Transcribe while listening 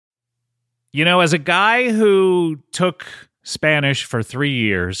You know, as a guy who took Spanish for 3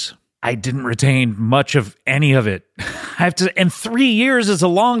 years, I didn't retain much of any of it. And 3 years is a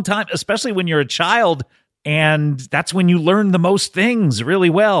long time, especially when you're a child, and that's when you learn the most things really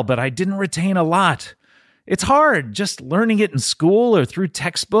well, but I didn't retain a lot. It's hard just learning it in school or through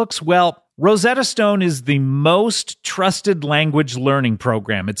textbooks. Well, Rosetta Stone is the most trusted language learning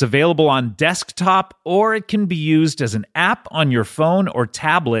program. It's available on desktop, or it can be used as an app on your phone or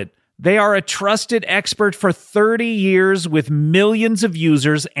tablet. They are a trusted expert for 30 years with millions of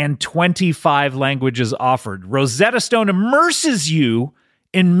users and 25 languages offered. Rosetta Stone immerses you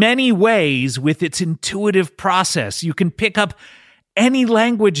in many ways with its intuitive process. You can pick up any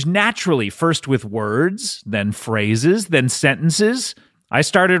language naturally, first with words, then phrases, then sentences. I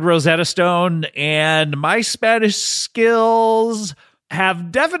started Rosetta Stone, and my Spanish skills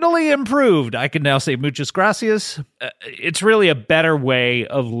have definitely improved. I can now say muchas gracias. It's really a better way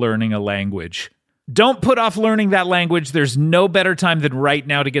of learning a language. Don't put off learning that language. There's no better time than right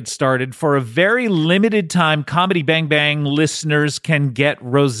now to get started. For a very limited time, Comedy Bang Bang listeners can get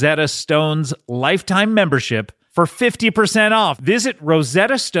Rosetta Stone's lifetime membership for 50% off. Visit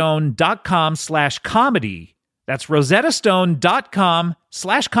rosettastone.com/comedy. That's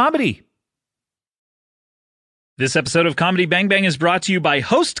rosettastone.com/comedy. This episode of Comedy Bang Bang is brought to you by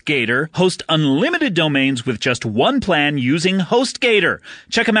HostGator. Host unlimited domains with just one plan using HostGator.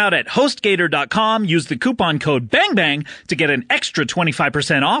 Check them out at HostGator.com. Use the coupon code BANGBANG to get an extra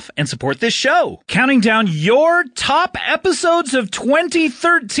 25% off and support this show. Counting down your top episodes of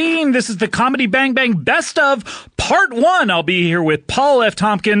 2013. This is the Comedy Bang Bang Best of Part 1. I'll be here with Paul F.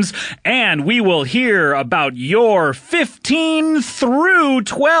 Tompkins, and we will hear about your 15 through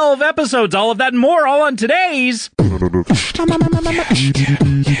 12 episodes. All of that and more, all on today's Comedy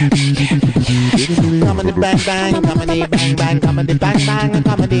bang bang, comedy bang bang, comedy bang bang,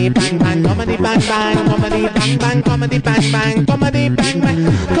 comedy bang bang, comedy bang bang, comedy bang bang, comedy bang bang, comedy bang bang,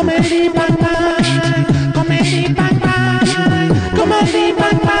 comedy bang bang, comedy bang bang, comedy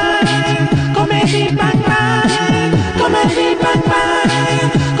bang bang, comedy bang bang, comedy bang bang,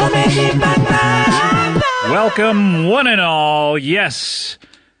 comedy bang bang. Welcome, one and all. Yes,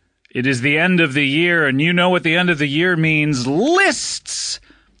 it is the end of the year, and you know what the end of the year means. Lists!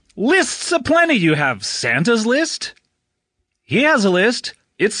 Lists aplenty. You have Santa's list. He has a list.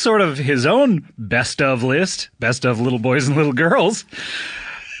 It's sort of his own best of list. Best of little boys and little girls.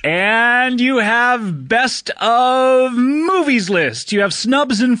 And you have best of movies list. You have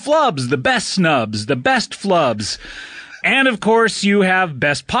snubs and flubs. The best snubs. The best flubs. And, of course, you have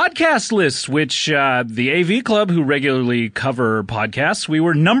best podcast lists, which the AV Club, who regularly cover podcasts, we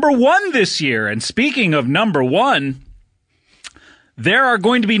were number 1 this year. And speaking of number 1, there are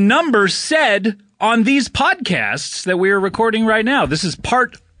going to be numbers said on these podcasts that we are recording right now. This is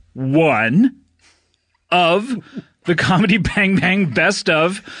part 1 of the Comedy Bang Bang Best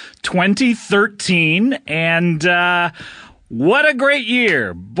of 2013. And what a great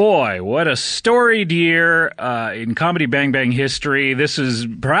year. Boy, what a storied year in Comedy Bang Bang history. This is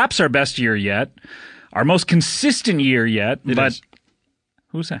perhaps our best year yet. Our most consistent year yet. It but is.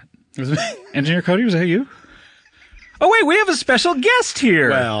 Who's that? Engineer Cody, was that you? Oh, wait, we have a special guest here.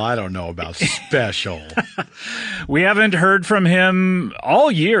 Well, I don't know about special. We haven't heard from him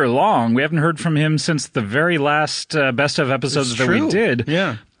all year long. We haven't heard from him since the very last best of episodes that we did.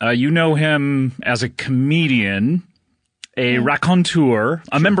 Yeah. You know him as a comedian, a raconteur,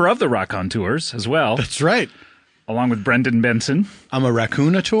 a member of the Raconteurs as well. That's right. Along with Brendan Benson. I'm a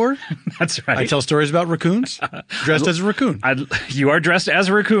raccoon-ateur. That's right. I tell stories about raccoons, dressed as a raccoon. You are dressed as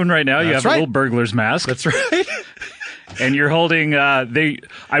a raccoon right now. You have a little burglar's mask. That's right. And you're holding, I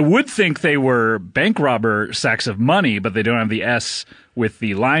would think they were bank robber sacks of money, but they don't have the S with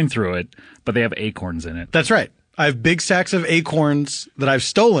the line through it, but they have acorns in it. That's right. I have big sacks of acorns that I've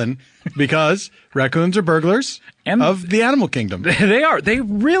stolen because raccoons are burglars of the animal kingdom. They are. They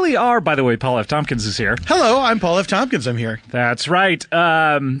really are. By the way, Paul F. Tompkins is here. Hello, I'm Paul F. Tompkins. I'm here. That's right.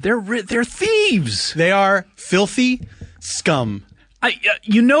 They're thieves. They are filthy scum.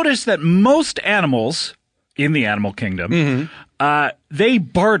 You notice that most animals in the animal kingdom, they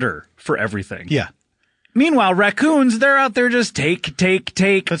barter for everything. Yeah. Meanwhile, raccoons, they're out there just take.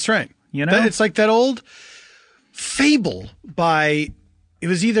 That's right. You know? It's like that old fable by, it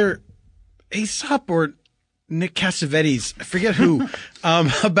was either Aesop or Nick Cassavetes, I forget who,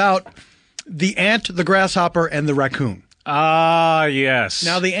 about the ant, the grasshopper, and the raccoon. Ah, yes.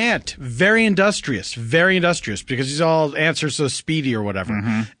 Now the ant, very industrious because ants are so speedy or whatever.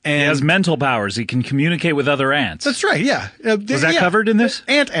 And And he has mental powers. He can communicate with other ants. that's right. Yeah. Was that covered in this?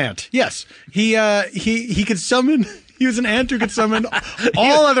 Ant. Yes. He could summon He was an ant who could summon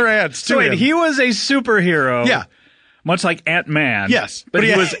all other ants to So wait, him. he was a superhero. Yeah. Much like Ant-Man. Yes. But he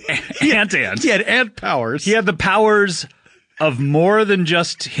had- was Ant-Ant. He had ant powers. He had the powers of more than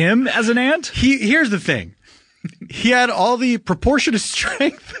just him as an ant? Here's the thing. He had all the proportionate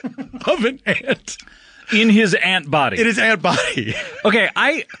strength of an ant In his ant body. in his ant body. Okay,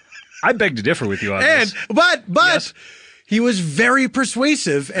 I beg to differ with you on And this. but Yes. he was very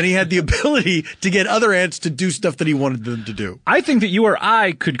persuasive, and he had the ability to get other ants to do stuff that he wanted them to do. I think that you or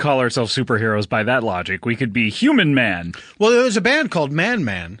I could call ourselves superheroes by that logic. We could be Human Man. Well, there was a band called Man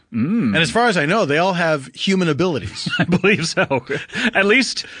Man, and as far as I know, they all have human abilities. I believe so. At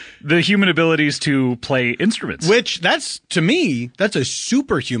least the human abilities to play instruments. Which that's to me, that's a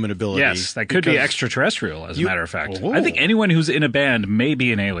superhuman ability. Yes, that could be because extraterrestrial, as a matter of fact. Oh. I think anyone who's in a band may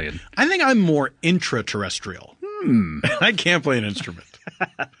be an alien. I think I'm more intraterrestrial. I can't play an instrument.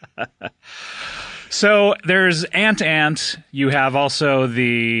 So there's Ant. You have also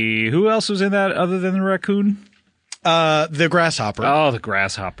the... Who else was in that other than the raccoon? The grasshopper. Oh, the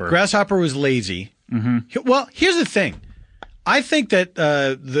grasshopper. Grasshopper was lazy. Mm-hmm. Well, here's the thing. I think that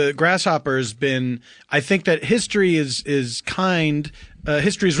the grasshopper has been. I think that history is kind.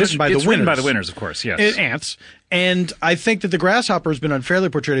 History is written by the It's winners. written by the winners, of course, yes. Ants. And I think that the grasshopper has been unfairly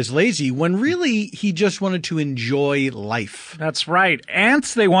portrayed as lazy when really he just wanted to enjoy life. That's right.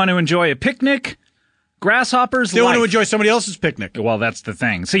 Ants, they want to enjoy a picnic. Grasshoppers, They want to life. enjoy somebody else's picnic. Well, that's the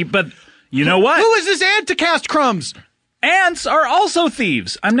thing. See, but you know what? Who is this ant to cast crumbs? Ants are also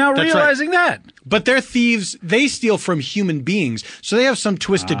thieves. I'm now That's realizing that. But they're thieves. They steal from human beings, so they have some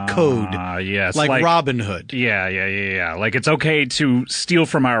twisted code, Yes. like Robin Hood. Yeah. Like it's okay to steal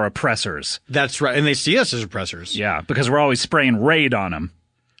from our oppressors. That's right, and they see us as oppressors. Yeah, because we're always spraying Raid on them.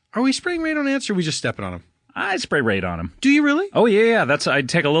 Are we spraying rain on ants, or are we just stepping on them? I spray Raid on them. Do you really? Oh, yeah. That's I'd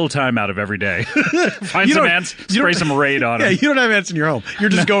take a little time out of every day. Find You some don't- ants, you spray don't- some Raid on Yeah, them. you don't have ants in your home. You're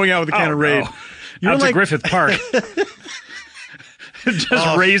just going out with a can of Raid. You're Out to like Griffith Park.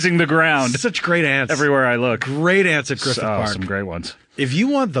 Just raising the ground such great ants. everywhere I look. Great ants at Griffith Park. Some great ones. If you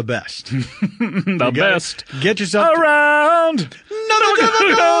want the best, The best get yourself around. Nothing's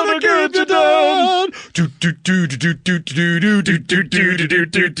ever gonna get you down.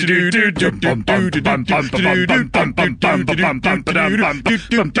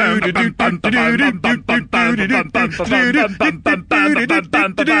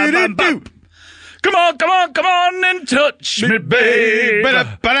 Come on and touch me, babe.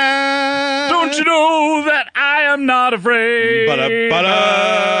 Don't you know that I am not afraid?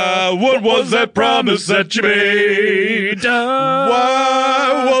 What was that promise that you made?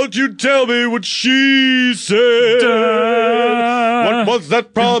 Why won't you tell me what she said? What was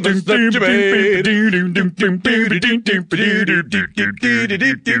that promise that you made?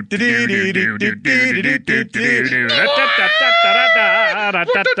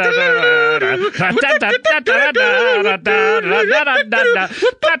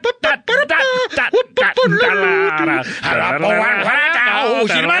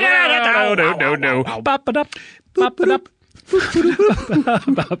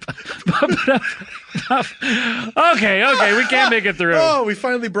 Okay, we can't make it through. Oh, we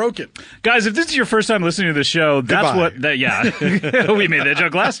finally broke it. Guys, if this is your first time listening to the show, that's Goodbye. what that yeah. We made that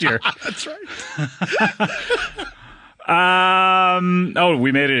joke last year. That's right.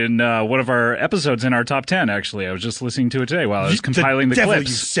 We made it in one of our episodes in our top 10, actually. I was just listening to it today while I was compiling the devil clips.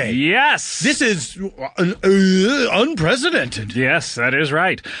 you say. Yes. This is unprecedented. Yes, that is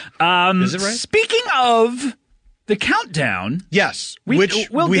right. Is it right? Speaking of the countdown, Yes, we'll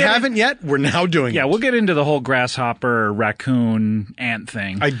we get haven't yet. We're now doing yeah, it. we'll get into the whole grasshopper, raccoon, ant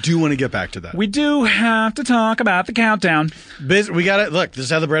thing. I do want to get back to that. We do have to talk about the countdown. We got it. Look, this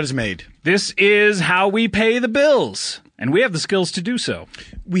is how the bread is made. This is how we pay the bills, and we have the skills to do so.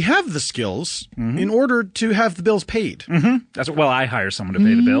 We have the skills in order to have the bills paid. That's well, I hire someone to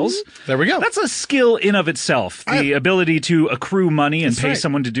pay the bills. There we go. That's a skill in of itself. The ability to accrue money and pay right.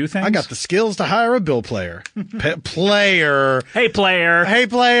 someone to do things. I got the skills to hire a bill player. Player. Hey, player. Hey,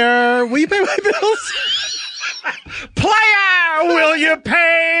 player. Will you pay my bills? Player, will you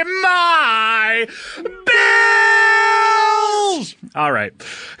pay my bills? All right.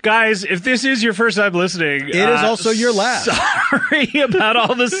 Guys, if this is your first time listening, It is also your last. Sorry about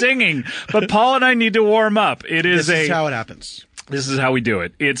all the singing, but Paul and I need to warm up. This is how it happens. This is how we do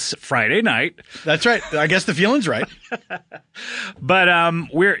it. It's Friday night, That's right. I guess the feeling's right. but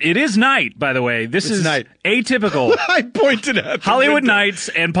it is night, by the way. This is night. atypical. I pointed at the Hollywood window. Nights,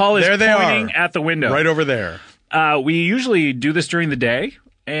 and Paul is There they pointing are. at the window. Right over there. We usually do this during the day,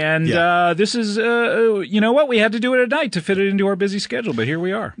 and Yeah. this is, you know what? We had to do it at night to fit it into our busy schedule, but here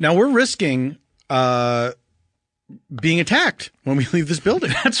we are. Now we're risking being attacked when we leave this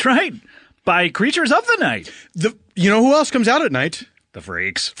building. That's right. By creatures of the night. You know who else comes out at night? The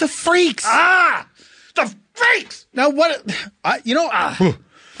freaks. The freaks. The freaks! Now what? I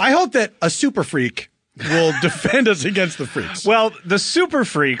hope that a super freak will defend us against the freaks. Well, the super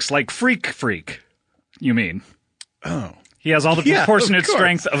freaks, like freak, you mean. Oh. He has all the Yeah, proportionate of course.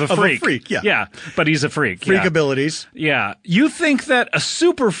 strength of a Of a freak. freak, yeah. Yeah, but he's a freak. Freak yeah. abilities. Yeah. You think that a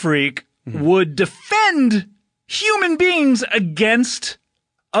super freak would defend human beings against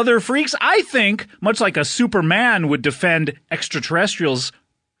other freaks? I think, much like a Superman would defend extraterrestrials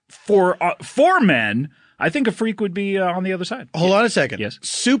for men, I think a freak would be on the other side. Hold on a second. Yes.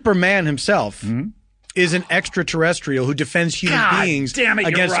 Superman himself is an extraterrestrial who defends human God beings damn it, you're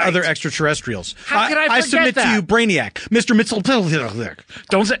against right. other extraterrestrials. How could I forget submit that? to you, Brainiac, Mr. Mitchell.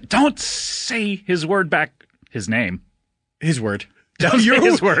 Don't say his word back. His name. His word.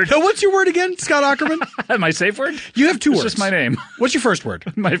 His word. Now, what's your word again, Scott Ackerman? My safe word? You have two It's words. just my name. What's your first word?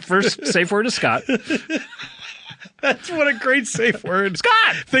 My first safe word is Scott. That's what a great safe word.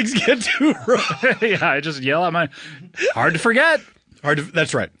 Scott! Things get too rough. Yeah, I just yell out my... Hard to forget.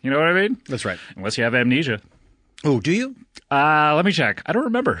 That's right. You know what I mean? That's right. Unless you have amnesia. Oh, do you? Let me check. I don't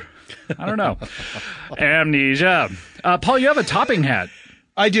remember. I don't know. Amnesia. Paul, you have a topping hat.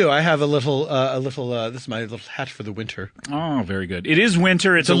 I do. I have a little. This is my little hat for the winter. Oh, very good. It is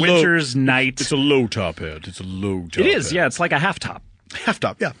winter. It's a low- winter's night. It's a low top hat. It's a low top. It is, yeah. It's like a half top. Half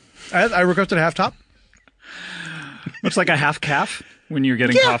top. Yeah. I requested a half top. Looks like a half calf when you're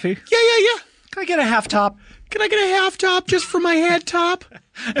getting coffee. Yeah. Can I get a half top? Can I get a half top just for my head top?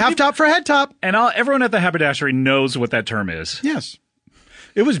 Half top for head top. And everyone at the haberdashery knows what that term is. Yes.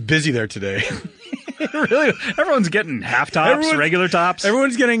 It was busy there today. Really? Everyone's getting half tops, regular tops.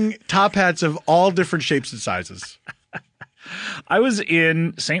 Everyone's getting top hats of all different shapes and sizes. I was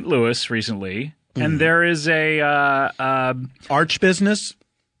in St. Louis recently, and there is a Arch business?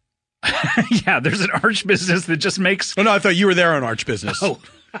 there's an arch business that just makes. Oh, no, I thought you were there on Arch business. Oh.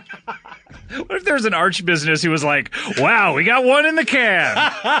 What if there's an arch business who was like, wow, we got one in the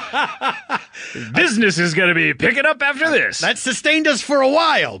can. Business is going to be picking up after this. That sustained us for a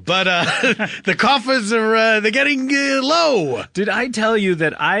while, but the coffers are they're getting low. Did I tell you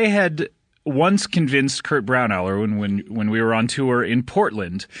that I had once convinced Kurt Brownauer when we were on tour in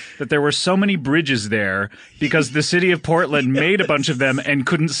Portland that there were so many bridges there because the city of Portland made a bunch of them and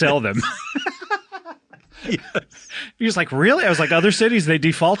couldn't sell them. Yes. He was like, really? I was like, other cities, they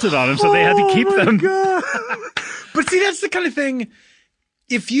defaulted on them, so they had to keep them. God. But see, that's the kind of thing.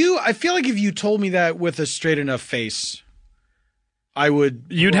 I feel like if you told me that with a straight enough face, I would.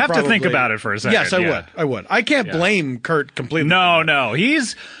 You'd have to think probably- about it for a second. Yes, I yeah. would. I would. I can't blame Kurt completely. No.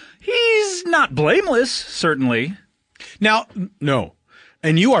 He's not blameless, certainly. Now, no.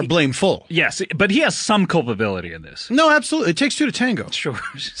 And you are blameful. Yes, but he has some culpability in this. No, absolutely. It takes two to tango. Sure,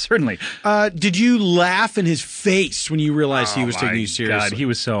 certainly. Did you laugh in his face when you realized he was taking you seriously? God, he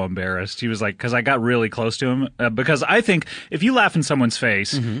was so embarrassed. He was like, because I got really close to him. Because I think if you laugh in someone's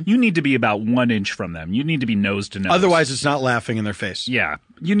face, you need to be about 1 inch from them. You need to be nose to nose. Otherwise, it's not laughing in their face. Yeah.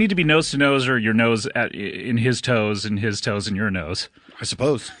 You need to be nose to nose or your nose in his toes and his toes in your nose. I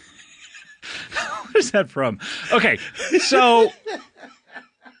suppose. What is that from? Okay, so...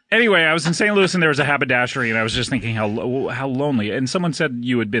 Anyway, I was in St. Louis and there was a haberdashery, and I was just thinking how lonely. And someone said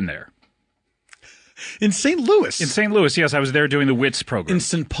you had been there. In St. Louis. In St. Louis, yes, I was there doing the WITS program. In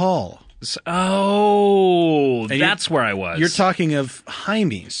St. Paul. Oh, And that's where I was. You're talking of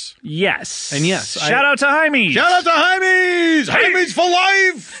Jaime's. Yes. And yes, Shout out to Jaime. Shout out to Jaime's! Jaime's for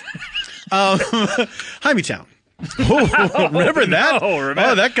life! Jaime Town. Oh, remember that? no, remember-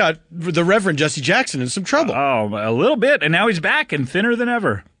 Oh, that got the Reverend Jesse Jackson in some trouble. Oh, a little bit, and now he's back and thinner than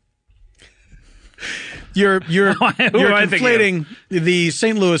ever. You're am I conflating the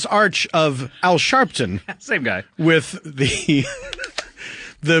St. Louis Arch of Al Sharpton Same guy. with the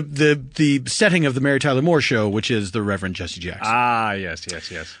the setting of the Mary Tyler Moore Show, which is the Reverend Jesse Jackson. Ah, yes.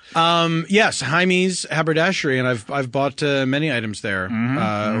 Yes, Jaime's haberdashery, and I've bought many items there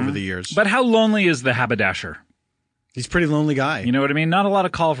over the years. But how lonely is the haberdasher? He's a pretty lonely guy. You know what I mean? Not a lot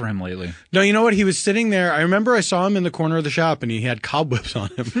of call for him lately. No, you know what? He was sitting there. I remember I saw him in the corner of the shop, and he had cobwebs on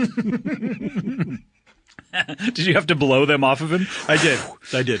him. Did you have to blow them off of him? I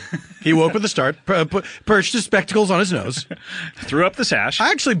did. He woke with a start, perched his spectacles on his nose. Threw up the sash.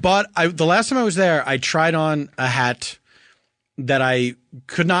 I actually bought, the last time I was there, I tried on a hat that I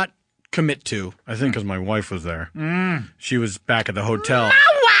could not commit to. I think because my wife was there. She was back at the hotel.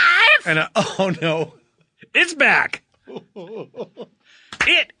 My wife! And oh no. It's back.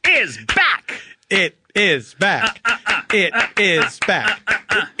 It is back. It is back. It is back.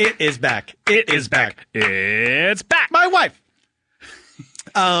 It is back. It is back. It's back. My wife.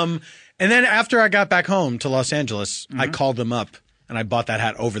 And then after I got back home to Los Angeles, I called them up and I bought that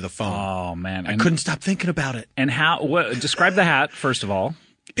hat over the phone. Oh man, I couldn't stop thinking about it. And how? Describe the hat first of all.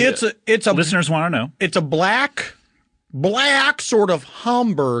 It's a Listeners want to know. It's a black sort of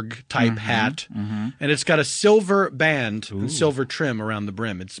Homburg type hat, and it's got a silver band and silver trim around the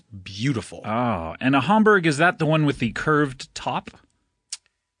brim. It's beautiful. Oh, and a Homburg, is that the one with the curved top?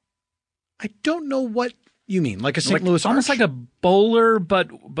 I don't know what you mean, like a St. Louis almost arch? like a bowler, but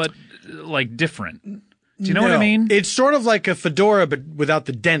like different. Do you know what I mean? It's sort of like a fedora, but without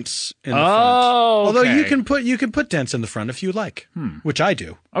the dents in the front. Oh, Although okay. you can put dents in the front if you like, which I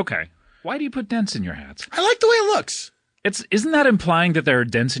do. Okay. Why do you put dents in your hats? I like the way it looks. Isn't that implying that there are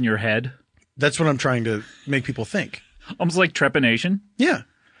dents in your head? That's what I'm trying to make people think. Almost like trepanation. Yeah.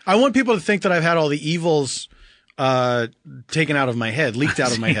 I want people to think that I've had all the evils taken out of my head, leaked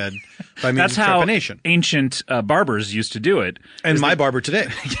out of my head by means That's of how trepanation. ancient barbers used to do it. And my barber today.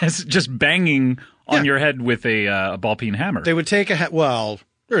 Yes, just banging on your head with a ball peen hammer. They would take a hat. Well,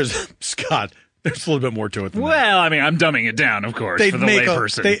 Scott, there's a little bit more to it than that. Well, I mean, I'm dumbing it down, of course, for the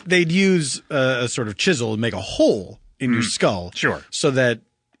layperson. They'd use a sort of chisel and make a hole in your skull. Sure. So that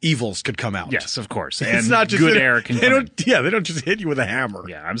evils could come out. Yes, of course. It's And not just good air can come in. They don't just hit you with a hammer.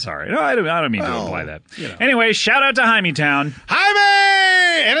 Yeah, I'm sorry. No, I don't mean to Well, imply that. you know. Anyway, shout out to Hymietown.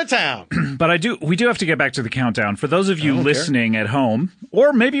 Jaime in a town. But we do have to get back to the countdown. For those of you listening at home,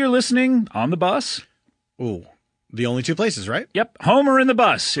 or maybe you're listening on the bus. Ooh, the only two places, right? Yep, home or in the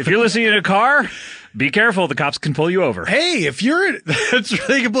bus. If you're listening in a car, be careful. The cops can pull you over. Hey, if you're,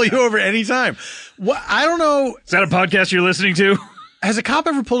 they can pull you over anytime. What? I don't know. Is that a podcast you're listening to? Has a cop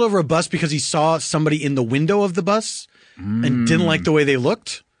ever pulled over a bus because he saw somebody in the window of the bus and didn't like the way they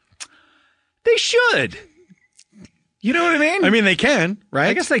looked? They should. You know what I mean? I mean, they can, right?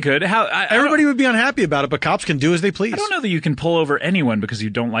 I guess they could. Everybody would be unhappy about it, but cops can do as they please. I don't know that you can pull over anyone because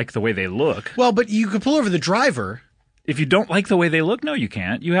you don't like the way they look. Well, but you could pull over the driver. If you don't like the way they look, no, you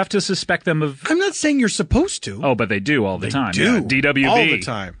can't. You have to suspect them of... I'm not saying you're supposed to. Oh, but they do all the time. do. Yeah, DWB. All the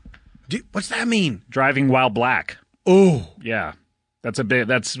time. What's that mean? Driving while black. Oh. Yeah. That's a bit.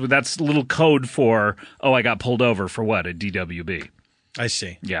 That's a little code for, I got pulled over for what? A DWB. I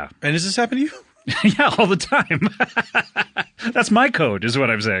see. Yeah. And does this happen to you? Yeah, all the time. That's my code, is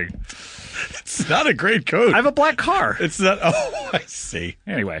what I'm saying. It's not a great code. I have a black car. It's not. Oh, I see.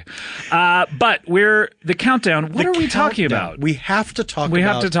 Anyway, but the countdown. What are we talking about? We have to talk. We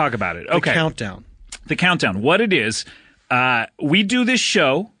have to talk about it. Okay. The countdown. The countdown. What it is? We do this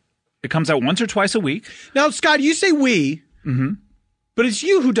show. It comes out once or twice a week. Now, Scott, you say we, but it's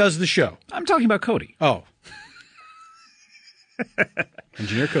you who does the show. I'm talking about Cody. Oh.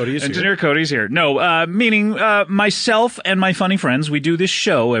 Engineer Cody is Engineer Cody's here. No, meaning myself and my funny friends. We do this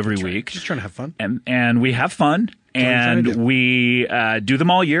show every week. Just trying to have fun. And we have fun. And we do them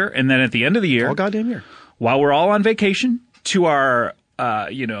all year. And then at the end of the year, All goddamn year. while we're all on vacation, to our,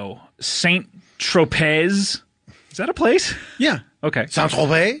 Saint Tropez. Is that a place? Yeah. Okay.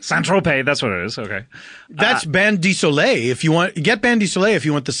 Saint-Tropez. Saint-Tropez, that's what it is. Okay. That's Bain de Soleil. If you want, get Bain de Soleil if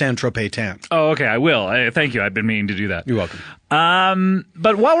you want the Saint-Tropez tan. Oh, okay, I will. Thank you. I've been meaning to do that. You're welcome.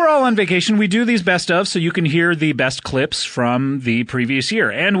 But while we're all on vacation, we do these best of so you can hear the best clips from the previous year.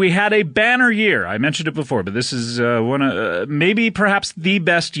 And we had a banner year. I mentioned it before, but this is maybe perhaps the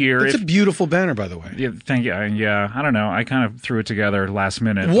best year. It's a beautiful banner, by the way. Yeah, thank you. Yeah, I don't know. I kind of threw it together last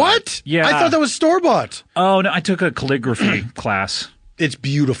minute. What? Yeah. I thought that was store-bought. Oh, no, I took a calligraphy class. It's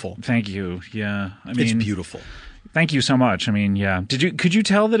beautiful. Thank you. Yeah. I mean, It's beautiful. Thank you so much. I mean, yeah. Could you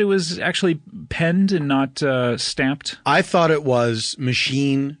tell that it was actually penned and not stamped? I thought it was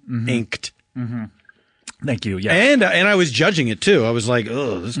machine inked. Thank you. Yeah. And I was judging it too. I was like,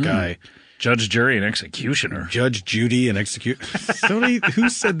 oh, this guy. Judge, jury, and executioner. Judge, Judy, and execute. Who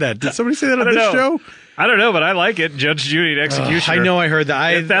said that? Did somebody say that on I don't this know. show? I don't know, but I like it. Judge, Judy, and executioner. I know I heard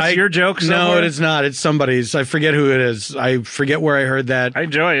that. If that's your joke No, somewhere? it's not. It's somebody's. I forget who it is. I forget where I heard that. I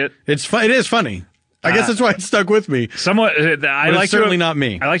enjoy it. It's fun. It is funny. I guess that's why it stuck with me. Someone, It's certainly not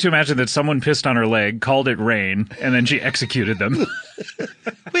me. I like to imagine that someone pissed on her leg, called it rain, and then she executed them.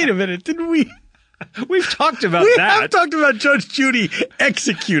 Wait a minute. Didn't we? We've talked about We that. have talked about Judge Judy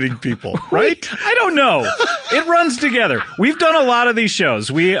executing people, right? I don't know. It runs together. We've done a lot of these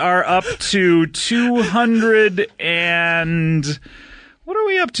shows. We are up to 200 and... What are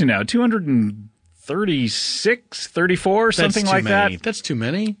we up to now? 236, 34, something like that? That's too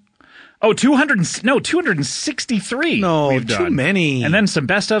many. Oh, 263. No, we've too done. many. And then some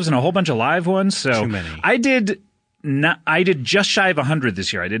best ofs and a whole bunch of live ones. So Too many. I did I did just shy of 100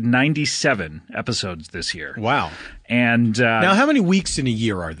 this year. I did 97 episodes this year. Wow. And Now, how many weeks in a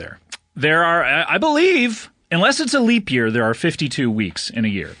year are there? there are, I believe, unless it's a leap year, there are 52 weeks in a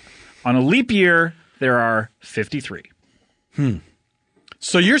year. On a leap year, there are 53.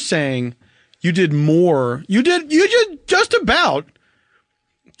 So you're saying you did more. You did just about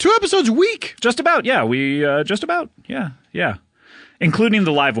 2 episodes a week. Just about, yeah. Just about, yeah. Including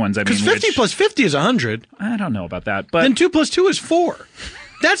the live ones, I mean. Because 50 which, plus 50 is 100. I don't know about that, but Then 2 plus 2 is 4.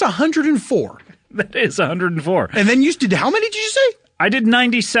 That's 104. that is 104. And then you did, how many did you say? I did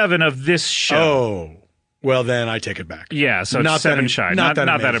 97 of this show. Oh. Well, then I take it back. Yeah, so Not it's 7 that- shy. not that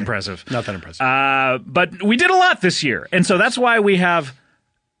Not that amazing. impressive. Not that impressive. But we did a lot this year. And so that's why we have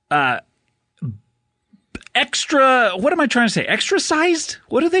extra, what am I trying to say? Extra sized?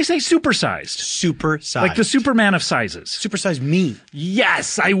 What do they say? Super sized. Super size. Like the Superman of sizes. supersized me.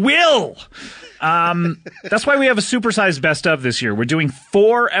 Yes, I will. That's why we have a supersized best of this year. We're doing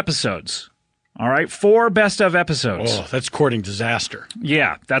 4 episodes. All right, 4 best of episodes. Oh, that's courting disaster.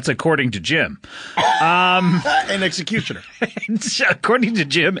 Yeah, that's according to Jim. An executioner. According to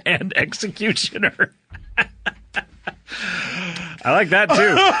Jim and Executioner. I like that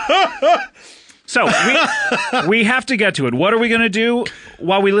too. So we have to get to it. What are we going to do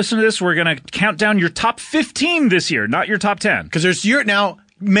while we listen to this? We're going to count down your top 15 this year, not your top 10. Because there's now,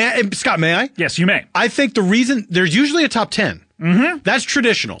 Scott, may I? Yes, you may. I think the reason there's usually a top 10. Mm-hmm. That's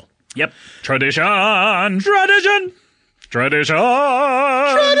traditional. Yep. Tradition.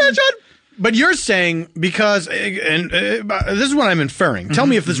 But you're saying because, and this is what I'm inferring. Tell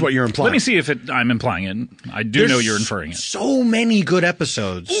me if this is what you're implying. Let me see if I'm implying it. I do know you're inferring it. So many good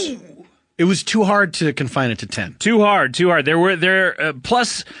episodes. It was too hard to confine it to 10. Too hard.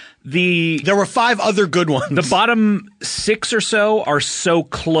 Plus There were 5 other good ones. the bottom 6 or so are so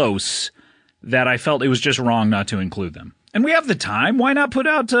close that I felt it was just wrong not to include them. And we have the time. Why not put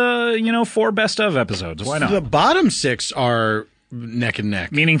out, 4 best of episodes? Why not? The bottom 6 are neck and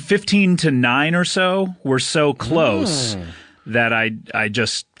neck. Meaning 15 to 9 or so were so close that I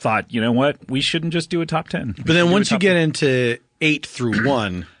just thought, you know what? We shouldn't just do a top 10. But then once you get into 8 through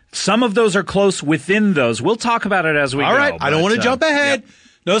 1. Some of those are close within those. We'll talk about it as we go. All right. I don't want to jump ahead. Yep.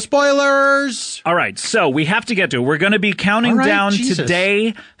 No spoilers. All right, so we have to get to it. We're going to be counting All right, down Jesus.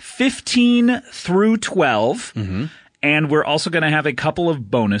 today 15 through 12. And we're also going to have a couple of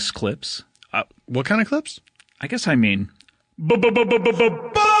bonus clips. What kind of clips? I guess I mean bonus.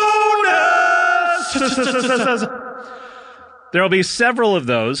 There'll be several of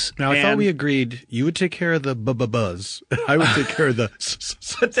those. Now, I thought and- we agreed you would take care of the buzz. I would take care of the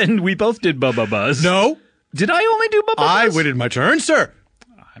But then we both did Bubba Buzz. No, Did I only do Bubba I Buzz? waited my turn, sir.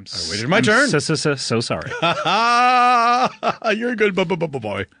 I waited my turn. So sorry. You're a good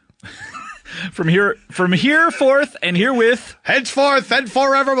boy. From here forth and herewith, Henceforth and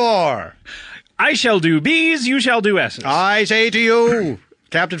forevermore. I shall do B's, you shall do S's. I say to you,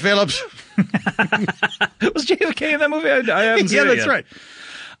 Captain Phillips. Was JFK in that movie? I haven't seen Yeah, it that's yet.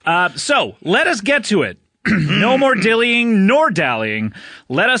 right. So let us get to it. No more dillying nor dallying.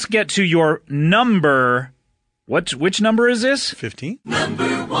 Let us get to your number. Which number is this? 15?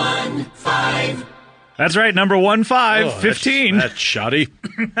 That's right, number 15. That's shoddy.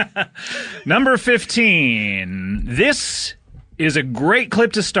 Number 15. This is a great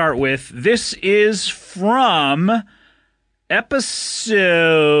clip to start with. This is from episode.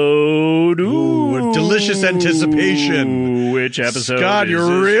 Ooh, delicious anticipation. Which episode? God, is you're this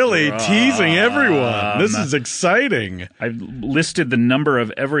really from? teasing everyone. This is exciting. I've listed the number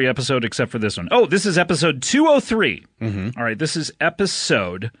of every episode except for this one. Oh, this is episode 203. All right, this is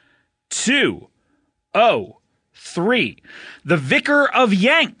episode 203. The Vicar of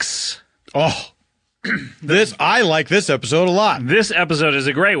Yanks. Oh, I like this episode a lot. This episode is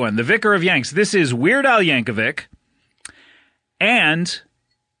a great one. The Vicar of Yanks. This is Weird Al Yankovic and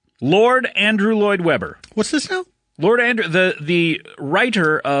Lord Andrew Lloyd Webber. What's this now? Lord Andrew, the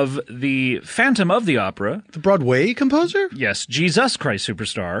writer of the Phantom of the Opera. The Broadway composer? Yes, Jesus Christ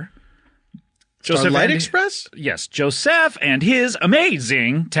Superstar. Starlight and- Express? Yes, Joseph and his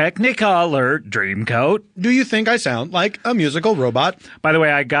amazing Technicolor Dreamcoat. Do you think I sound like a musical robot? By the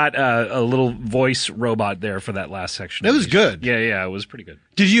way, I got a little voice robot there for that last section. That was good. Yeah, it was pretty good.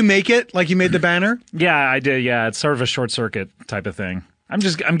 Did you make it like you made the banner? Yeah, I did. Yeah, it's sort of a short circuit type of thing. I'm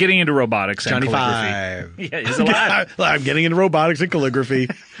getting into robotics and Johnny calligraphy. 5. Yeah, he's alive. I'm getting into robotics and calligraphy.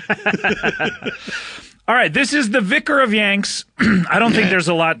 All right, this is the Vicar of Yanks. I don't think there's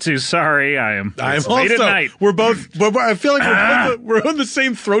a lot to. Sorry, I'm it's late also. at night. We're both. I feel like we're on the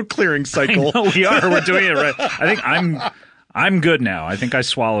same throat clearing cycle. No, we are. We're doing it right. I think I'm I'm good now. I think I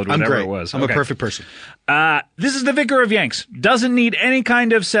swallowed I'm whatever great. it was. I'm Okay. a perfect person. This is the Vicar of Yanks. Doesn't need any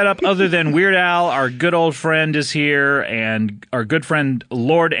kind of setup other than Weird Al, our good old friend, is here, and our good friend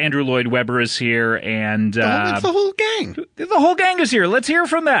Lord Andrew Lloyd Webber is here, and It's the whole gang. the whole gang is here. Let's hear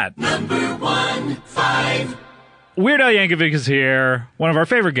from that. Weird Al Yankovic is here, one of our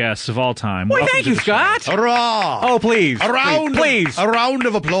favorite guests of all time. Why, Welcome thank to you, the show. Scott. Hurrah! Oh, please. Please. A round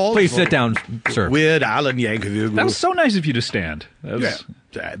of applause. Please for sit down, sir. Weird Alan Yankovic. That was so nice of you to stand. That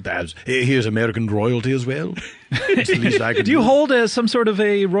was- Here's American royalty as well. It's the least I can Do you hold some sort of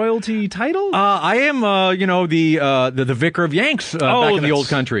a royalty title? I am, the vicar of Yanks back in the that's- old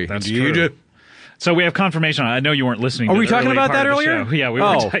country. That's You true. do. So we have confirmation. I know you weren't listening. Are to we the talking early about part that of the earlier? show. Yeah, we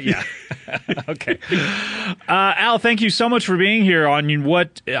Oh. were. Yeah. Okay. Al, thank you so much for being here on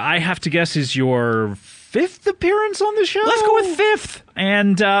what I have to guess is your 5th appearance on the show. Let's go with 5th.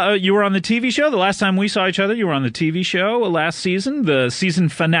 And you were on the TV show. The last time we saw each other, you were on the TV show last season, the season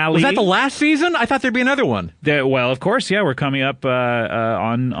finale. Was that the last season? I thought there'd be another one. Well, of course, yeah. We're coming up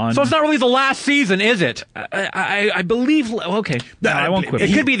on. So it's not really the last season, is it? I believe. Okay, no, I won't quibble.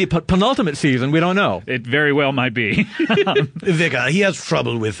 It could be the penultimate season. We don't know. It very well might be. Vicar, he has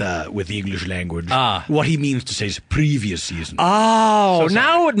trouble with the English language. What he means to say is previous season. Oh,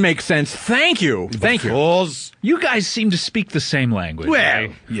 now it makes sense. Thank you. Thank you. Course. You guys seem to speak the same language. Well,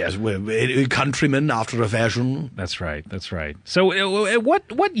 right? yes, we're countrymen after a fashion. That's right. That's right. So,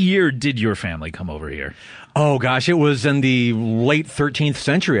 what year did your family come over here? Oh gosh, it was in the late 13th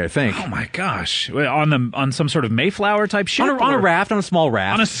century, I think. Oh my gosh! On some sort of Mayflower type ship, On a raft, on a small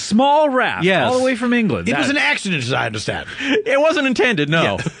raft. on a small raft, Yes. all the way from England. It was an accident, as I understand. It wasn't intended,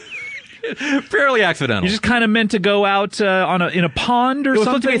 no. Fairly accidental. You just kind of meant to go out in a pond or It was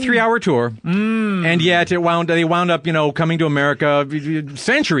something. supposed to be a 3-hour tour, and yet they wound up, coming to America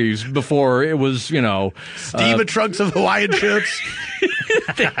centuries before it was, Steamer trunks of Hawaiian shirts.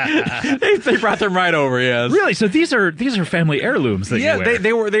 they brought them right over. Yes, Really? So these are family heirlooms that yeah,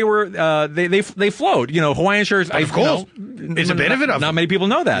 you wear. they flowed. Hawaiian shirts. Of course. It's a benefit of Not them. many people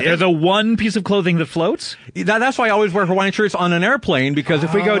know that. They're the one piece of clothing that floats. That's why I always wear Hawaiian shirts on an airplane, because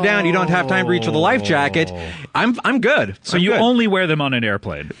if we go down, you don't have time to reach for the life jacket. I'm good. So you only wear them on an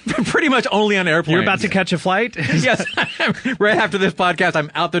airplane. pretty much only on airplanes. You're about to catch a flight. Yes, right after this podcast,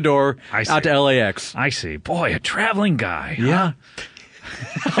 I'm out the door, I see. out to LAX. I see. Boy, a traveling guy. Yeah.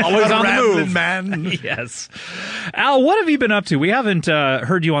 Always on the Rambling move. man. Yes. Al, what have you been up to? We haven't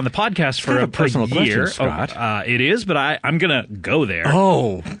heard you on the podcast for kind of a personal year. question, Scott. It is, but I'm going to go there.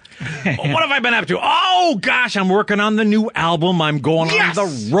 Oh. What have I been up to? Oh, gosh, I'm working on the new album. I'm going Yes! on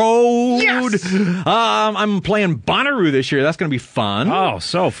the road. Yes! I'm playing Bonnaroo this year. That's going to be fun. Oh,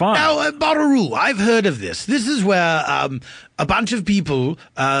 so fun. Now, Bonnaroo, I've heard of this. This is where a bunch of people,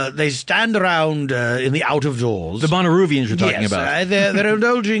 they stand around in the out of doors. The Bonnaroovians you're talking Yes, about. they're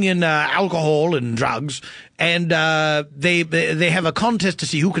indulging in alcohol and drugs, and they have a contest to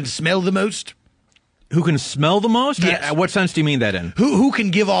see who can smell the most, Who can smell the most? Yes. What sense do you mean that in? who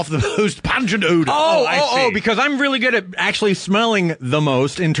can give off the most pungent odor. Oh, because I'm really good at actually smelling the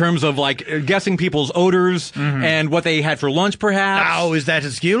most in terms of guessing people's odors and what they had for lunch, perhaps. Now, is that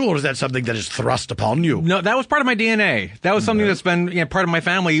a skill, or is that something that is thrust upon you? No, that was part of my DNA. That was something that's been part of my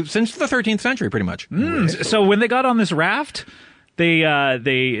family since the 13th century, pretty much. So when they got on this raft, they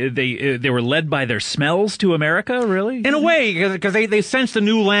were led by their smells to America, really? In a way, because they sensed a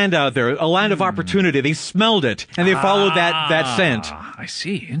new land out there, a land of opportunity. They smelled it, and they followed that scent. I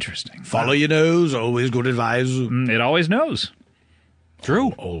see. Interesting. Follow your nose, always good advice. It always knows.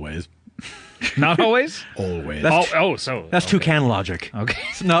 True. Always. Not always? Always. That's toucan logic. Okay.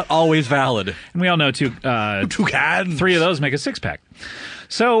 It's not always valid. And we all know Toucan. 3 of those make a 6-pack.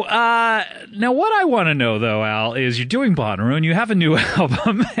 So now what I want to know, though, Al, is you're doing Bonnaroo and you have a new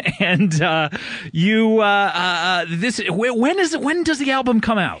album, and when does the album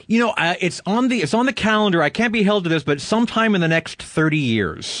come out? It's on the calendar. I can't be held to this, but sometime in the next 30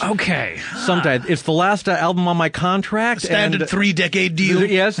 years. Okay. Sometime. It's the last album on my contract. Standard and 3-decade deal.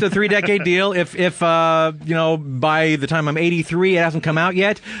 Yes, the 3-decade deal. If by the time I'm 83, it hasn't come out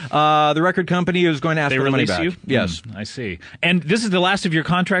yet, the record company is going to ask They for the money release back. you? Yes. I see. And this is the last of your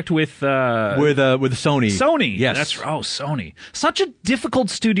contract with With Sony. Sony. Yes. Sony. Such a difficult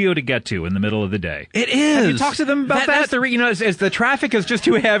studio to get to in the middle of the day. It is. Have you talked to them about that? That's it's the traffic is just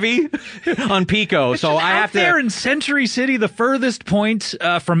too heavy on Pico, so I have out there to. in Century City, the furthest point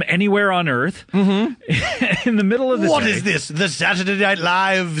from anywhere on Earth, in the middle of the What day. is this? The Saturday Night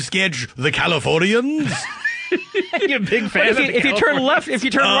Live sketch, The Californians? You're a big fan. If you turn left, if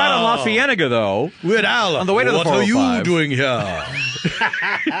you turn right on La Cienega, though, Weird Al, On the way to the what are you 405. doing here?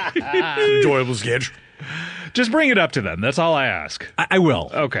 Enjoyable sketch. Just bring it up to them. That's all I ask. I will.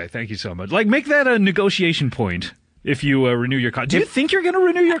 Okay, thank you so much. Like, make that a negotiation point if you renew your contract. Do you think you're going to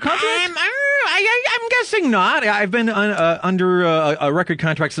renew your contract? I'm guessing not. I've been under a record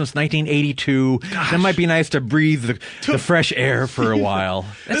contract since 1982. That might be nice to breathe the fresh air for a while.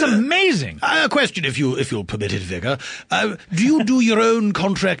 That's amazing. A question, if you'll permit it, Vicar. Do you do your own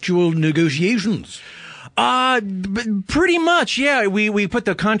contractual negotiations? Pretty much, yeah. We put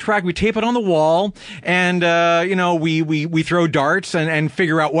the contract, we tape it on the wall, and we throw darts and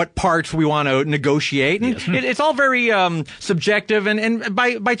figure out what parts we want to negotiate. And it's all very subjective and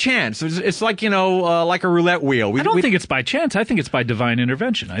by chance. It's like like a roulette wheel. I don't think it's by chance. I think it's by divine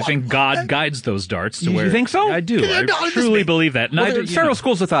intervention. I think God guides those darts to where. You think so? I do. I truly believe that. Well, there are several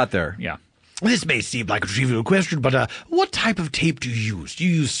schools of thought there. Yeah. This may seem like a trivial question, but what type of tape do you use? Do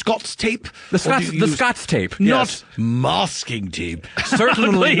you use Scots tape? The Scots tape. Not Yes. masking tape.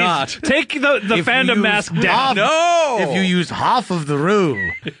 Certainly Please, not. Take the If you fandom use mask down. half- No! If you use half of the roll,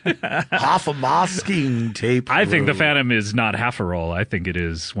 half a masking tape. I think the roll. Phantom is not half a role. I think it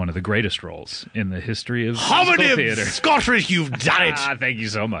is one of the greatest roles in the history of musical Homonym theater. Scottish, you've done it. Thank you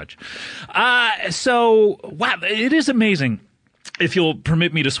so much. So, wow, it is amazing. If you'll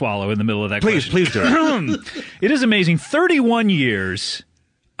permit me to swallow in the middle of that Please do it. It is amazing. 31 years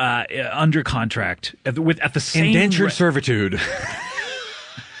under contract at the same Indentured servitude.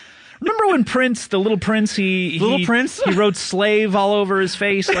 Remember when Prince, the Little Prince, he wrote slave all over his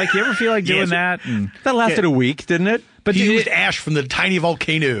face? Like, you ever feel like doing Yes. that? And, That lasted a week, didn't it? but He you- used ash from the tiny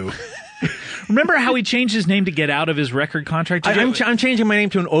volcano. remember how he changed his name to get out of his record contract? I'm changing my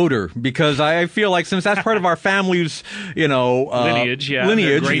name to an Odor because I feel like since that's part of our family's, Lineage, yeah, lineage,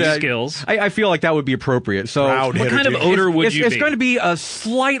 their great that- skills. I feel like that would be appropriate. So, Proud What kind of heritage. odor would it's, you it's be? going to be a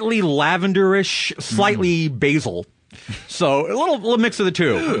slightly lavenderish, slightly basil. So a little mix of the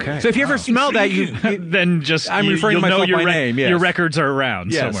two. Okay. So if you ever smell that, you then just I'm referring you'll to know myself your by name, yes. your records are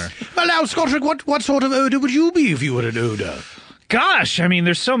around Yes. somewhere. Well, now, Scottrick, what sort of odor would you be if you were an odor? Gosh, I mean,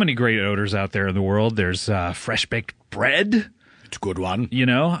 there's so many great odors out there in the world. There's fresh baked bread. It's a good one.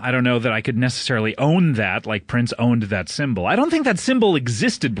 I don't know that I could necessarily own that like Prince owned that symbol. I don't think that symbol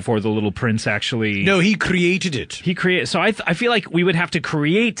existed before the Little Prince actually. No, he created it. He created. So I feel like we would have to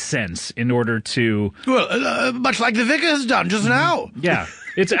create sense in order to. Well, much like the vicar has done just now. Yeah,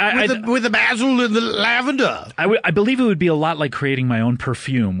 it's With the basil and the lavender. I believe it would be a lot like creating my own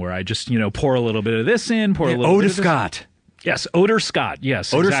perfume, where I just pour a little bit of this in, pour a little bit Oda of this. Scott. Yes, Odor Scott.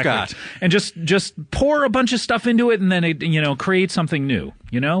 Yes, Odor exactly. Scott. And just pour a bunch of stuff into it, and then it create something new.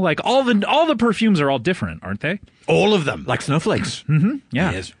 Like all the perfumes are all different, aren't they? All of them. Like snowflakes.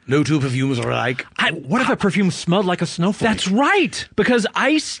 Yeah. Yes. No two perfumes are alike. What if a perfume smelled like a snowflake? That's right, because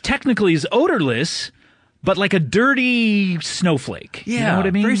ice technically is odorless, but like a dirty snowflake. yeah, You know what I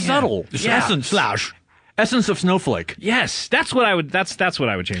mean? very Yeah. subtle. Yeah. Essence of snowflake. Yes, that's what I would. That's what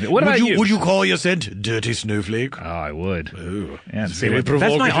I would change it. What about you? Would you call your scent Dirty Snowflake? Oh, I would. Oh, Yeah, it's see very what-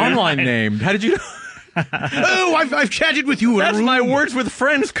 That's my provocative. online name. How did you know? Oh, I've chatted with you. in a That's room. my Words with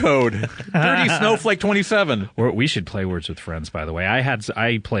Friends code. Dirty Snowflake 27. Or we should play Words with Friends. By the way,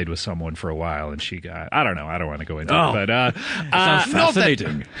 I played with someone for a while, and she got. I don't know. I don't want to go into it, but Sounds Not that-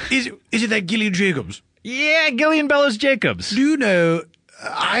 fascinating. Is it that Gillian Jacobs? yeah, Gillian Bellows Jacobs. Do you know?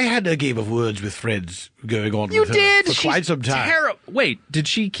 I had a game of Words with Friends going on You with her did for quite some time. Wait, did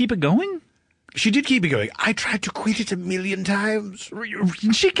she keep it going? She did keep it going. I tried to quit it a million times.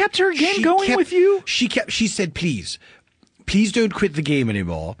 She kept her game She going kept- with you. She said, please don't quit the game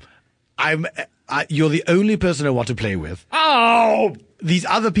anymore. You're the only person I want to play with. Oh, These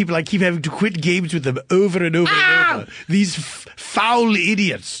other people, I keep having to quit games with them over and over and over. These foul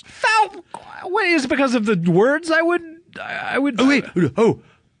idiots. foul! What is it because of the words? I would. Oh wait, oh,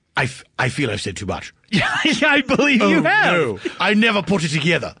 I feel I've said too much. Yeah, I believe you have. No, I never put it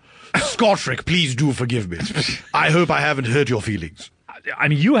together. Scottrick, please do forgive me. I hope I haven't hurt your feelings. I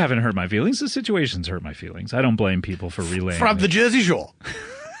mean, you haven't hurt my feelings. The situation's hurt my feelings. I don't blame people for relaying. From the Jersey Shore.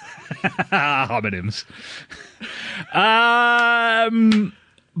 homonyms.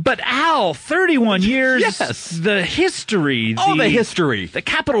 But Al, 31 years. Yes. The history. The history. The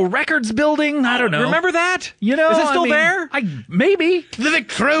Capitol Records building. I don't know. Remember that? You know, Is it still I mean, there? Maybe The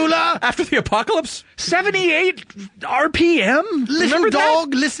Victrola. After the apocalypse? 78 RPM. Little Remember that?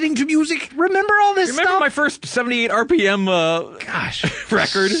 dog listening to music. Remember all this Remember stuff? my first 78 RPM Gosh,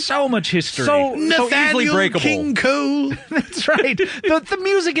 record? So much history. So easily Nathaniel breakable. King Cole. That's right. The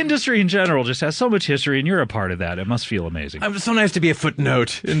music industry in general just has so much history, and you're a part of that. It must feel amazing. It was so nice to be a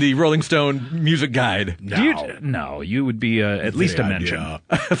footnote. list in the Rolling Stone music guide. No, you would be at least a mention.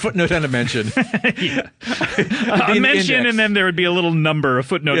 A footnote and a mention. A mention, and then there would be a little number, a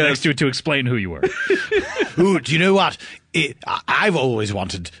footnote next to it to explain who you were. Ooh, do you know what? I've always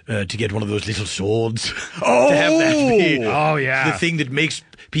wanted to get one of those little swords. To have that be the thing that makes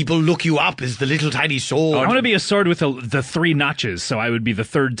people look you up is the little tiny sword. I want to be a sword with the 3 notches, so I would be the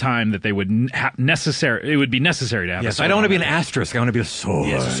third time that they would it would be necessary to have. Yes, I don't want to be an asterisk. I want to be a sword.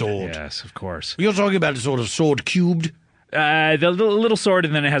 Yes, a sword. Yes, of course. You're talking about a sort of sword cubed. The little sword,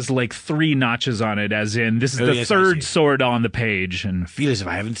 and then it has like 3 notches on it, as in this is the third sword on the page. And I feel as if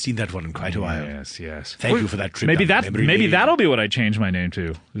I haven't seen that one in quite a while. Yes. Thank you for that trip. Maybe down memory lane. that'll be what I change my name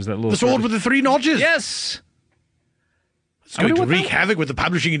to. Is that little the sword with the 3 notches? Yes. It's going to wreak havoc with the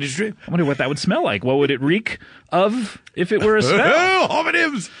publishing industry. I wonder what that would smell like. What would it reek of if it were a smell?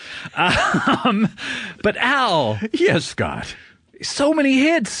 Homonyms! But Al. Yes, Scott. So many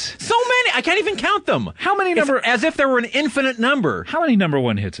hits. So many. I can't even count them. How many It's as if there were an infinite number. How many number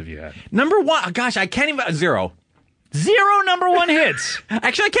 1 hits have you had? Number 1. Gosh, I can't even. 0. 0 number 1 hits.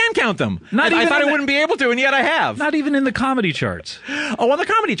 Actually, I can count them. Not I even thought in I wouldn't be able to, and yet I have. Not even in the comedy charts. Oh, on the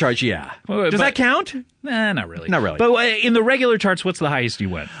comedy charts, yeah. Does that count? Nah, not really. Not really. But in the regular charts, what's the highest you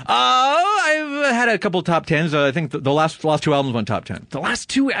went? I've had a couple top 10s. I think the last 2 albums went top 10. The last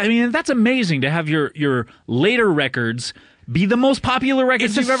 2. I mean, that's amazing to have your later records be the most popular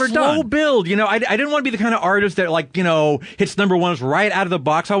records you've ever done. It's a slow build. You know, I didn't want to be the kind of artist that, like, you know, hits number 1s right out of the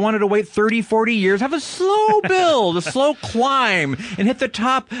box. I wanted to wait 30, 40 years, have a slow build, a slow climb, and hit the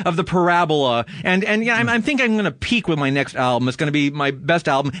top of the parabola. And yeah, I think I'm going to peak with my next album. It's going to be my best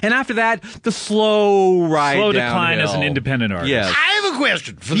album. And after that, the slow ride Slow downhill. decline as an independent artist. Yes. I have a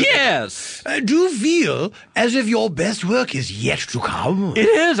question for the Yes. Do you feel as if your best work is yet to come? It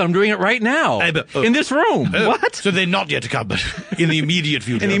is. I'm doing it right now. In this room. What? So they're not yet to come, but in the immediate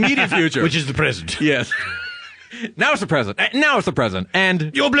future. In the immediate future. Which is the present. Yes. Now it's the present. Now it's the present.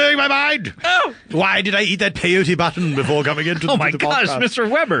 And You're blowing my mind. Oh! Why did I eat that peyote button before coming into Oh my the gosh, podcast? Mr.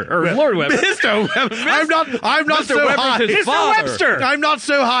 Weber or Lord Weber. Mr. Weber. I'm not Mr. so Weber's high. his Mr. father. Webster. I'm not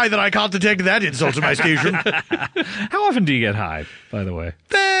so high that I can't detect that insult to my station. How often do you get high, by the way?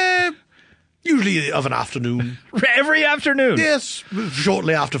 Usually of an afternoon. Every afternoon. Yes,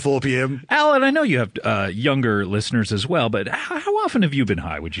 shortly after 4 p.m. Alan, I know you have younger listeners as well, but how often have you been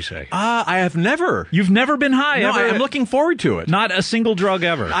high, would you say? I have never. You've never been high, No, ever? I'm looking forward to it. Not a single drug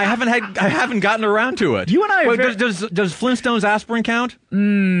ever. I haven't gotten around to it. You and I are Wait, does Flintstones aspirin count?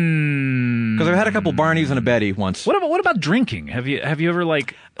 Because I've had a couple Barneys and a Betty once. What about drinking? Have you ever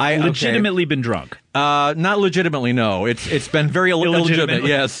legitimately been drunk? Not legitimately, no. It's been very illegitimate.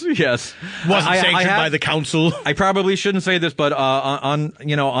 Yes. Wasn't sanctioned by the council. I probably shouldn't say this, but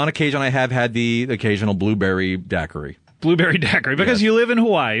on occasion I have had the occasional blueberry daiquiri. Blueberry daiquiri, because you live in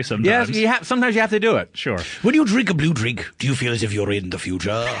Hawaii sometimes. Yes, sometimes you have to do it. Sure. When you drink a blue drink, do you feel as if you're in the future?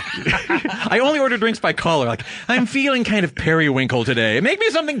 I only order drinks by caller. Like, I'm feeling kind of periwinkle today. Make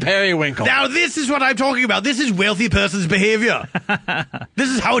me something periwinkle. Now, this is what I'm talking about. This is wealthy person's behavior. This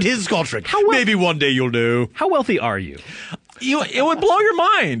is how it is, Scotrick. Maybe one day you'll know. How wealthy are you? It would blow your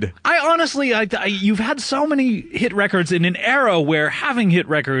mind. I honestly, you've had so many hit records in an era where having hit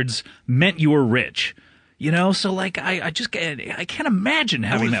records meant you were rich. You know, so like I can't imagine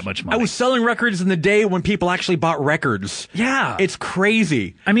having that much money. I was selling records in the day when people actually bought records. Yeah. It's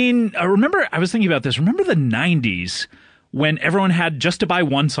crazy. I mean, I was thinking about this. Remember the 90s when everyone had just to buy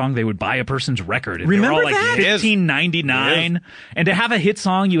one song, they would buy a person's record. And Remember they were all like that? $15.99. Yes. And to have a hit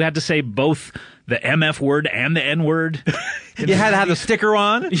song, you had to say both the MF word and the N word. You had to have the sticker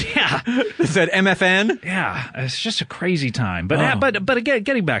on. Yeah. It said MFN. Yeah. It's just a crazy time. But again,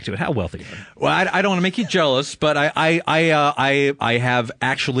 getting back to it, how wealthy are you? Well, I don't want to make you jealous, but I have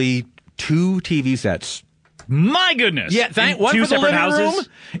actually 2 TV sets. My goodness. Yeah, one two for the separate living houses.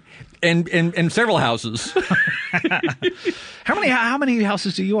 room and several houses. How many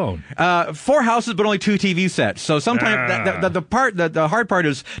houses do you own? 4 houses, but only 2 TV sets. So sometimes the hard part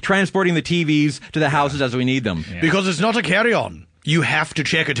is transporting the TVs to the houses as we need them. Yeah. Because it's not a carry-on. You have to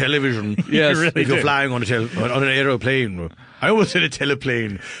check a television. Yes, you really if you're do. flying on an aeroplane. I almost said a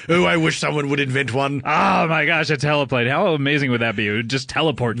teleplane. Oh, I wish someone would invent one. Oh my gosh, a teleplane. How amazing would that be? It would just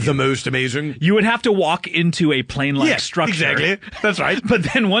teleport you. The most amazing. You would have to walk into a plane-like Yes, structure. exactly. That's right. But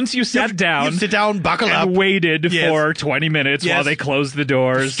then once you sat down, You sit down, buckle up. and waited Yes. for 20 minutes Yes. while they closed the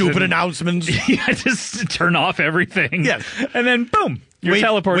doors. Stupid and announcements. you had to turn off everything. Yes. And then, boom, you're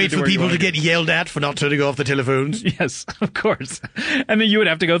teleported Wait to for where you people to wanna get yelled at for not turning off the telephones. Yes, of course. And then you would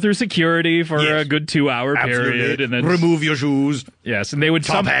have to go through security for Yes. a good 2-hour period. Absolutely. And then Remove your shoes. Yes, and they would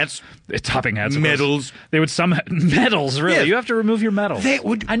Top hats. Topping hats. of course. Medals. They would medals, really. Yes. You have to remove your medal.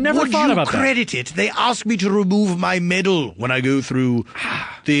 I never thought about that. Credit it? They ask me to remove my medal when I go through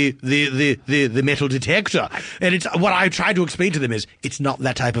the metal detector. And it's what I try to explain to them is it's not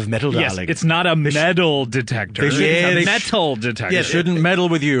that type of metal, Yes, darling. it's not a metal detector. It's a metal detector. Yes. Shouldn't meddle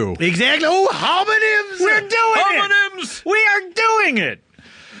with you. Exactly. Oh, homonyms! We're doing it! We are doing it!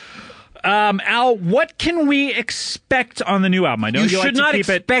 Al, what can we expect on the new album? I know You you like should to not keep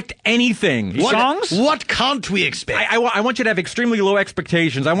expect anything. Songs? What can't we expect? I want you to have extremely low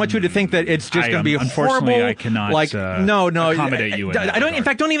expectations. I want you to think that it's just going to be unfortunately, horrible. I cannot, no, accommodate you in that I don't. In regard.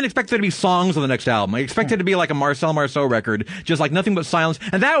 fact, don't even expect there to be songs on the next album. I expect it to be like a Marcel Marceau record, just like nothing but silence.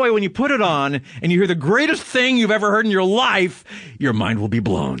 And that way, when you put it on and you hear the greatest thing you've ever heard in your life, your mind will be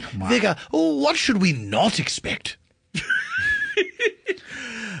blown. Vega, what should we not expect?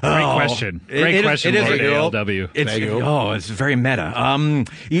 Great question. Great question, Lord ALW. It's very meta.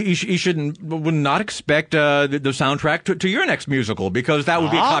 You would not expect the soundtrack to your next musical because that would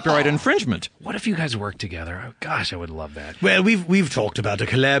be a copyright infringement. What if you guys work together? Oh, gosh, I would love that. Well, we've talked about a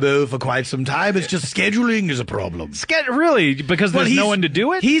collabo for quite some time. It's just scheduling is a problem. Really? Because there's no one to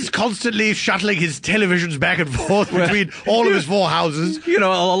do it? He's constantly shuttling his televisions back and forth between all of his four houses. You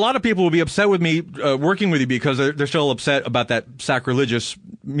know, a lot of people will be upset with me working with you because they're still upset about that sacrilegious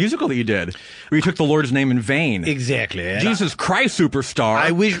musical that you did, where you took the Lord's name in vain. Exactly. And Jesus Christ, superstar.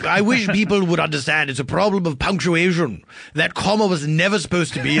 I wish people would understand it's a problem of punctuation. That comma was never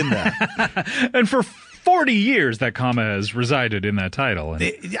supposed to be in there. And for 40 years, that comma has resided in that title.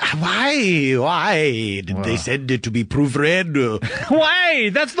 And Why did they send it to be proofread? why?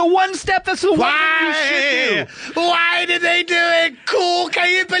 That's the one step. That's the one thing you should do. Why did they do it? Cool, can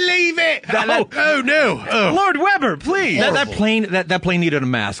you believe it? Oh no! Oh. Lord Weber, please. that plane needed a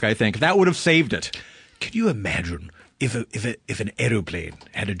mask, I think. That would have saved it. Can you imagine if an aeroplane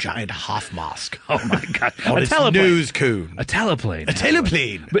had a giant half mask? Oh my God! On A its teleplane. nose cone. A teleplane. A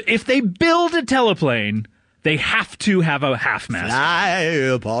teleplane. But if they build a teleplane, they have to have a half mask. Fly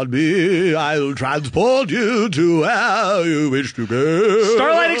upon me, I'll transport you to where you wish to go.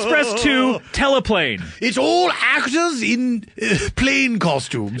 Starlight Express 2, teleplane. It's all actors in plane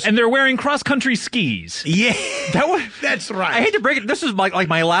costumes. And they're wearing cross-country skis. Yeah, that's right. I hate to break it. This is like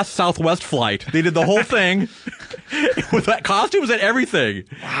my last Southwest flight. They did the whole thing with that costumes and everything.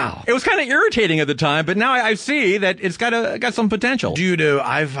 Wow. It was kind of irritating at the time, but now I see that it's got some potential. Do you know,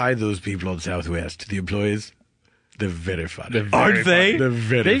 I find those people on Southwest, the employees, they're very funny. Aren't they? They're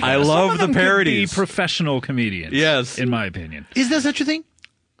very funny. I love the parodies. Be professional comedians. Yes. In my opinion. Is there such a thing?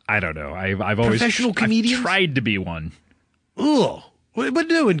 I don't know. I've always Professional comedians? I've tried to be one. Oh, but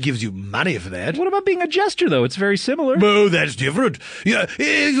no one gives you money for that. What about being a jester, though? It's very similar. Oh, that's different. Yeah,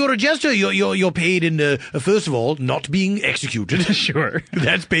 if you're a jester, you're paid in first of all not being executed. Sure.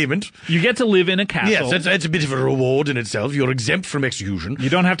 That's payment. You get to live in a castle. Yes, that's a bit of a reward in itself. You're exempt from execution. You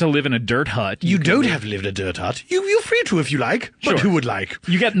don't have to live in a dirt hut. You don't have to live in a dirt hut. You're free to if you like. But Sure. who would like?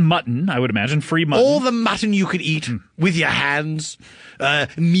 You get mutton, I would imagine, free mutton. All the mutton you could eat with your hands.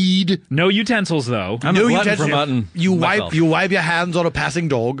 Mead. No utensils, though. I'm No a glutton utensils. for mutton. You myself. wipe your hands on a passing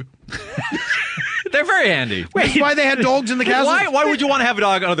dog. They're very handy. That's why they had dogs in the castle. Why would you want to have a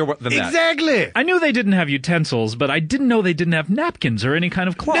dog other than that? Exactly. I knew they didn't have utensils, but I didn't know they didn't have napkins or any kind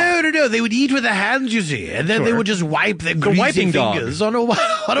of cloth. No. They would eat with their hands, you see, and then they Sure. would just wipe their greasy wiping dog. fingers on a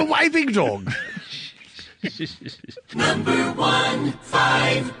wiping dog.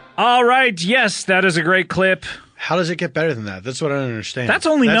 All right, yes, that is a great clip. How does it get better than that? That's what I don't understand. That's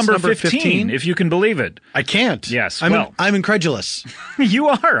only number 15, if you can believe it. I can't. Yes, I'm incredulous. You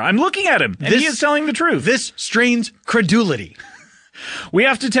are. I'm looking at him, and he is telling the truth. This strains credulity. We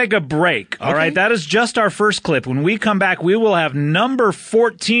have to take a break. All right, that is just our first clip. When we come back, we will have number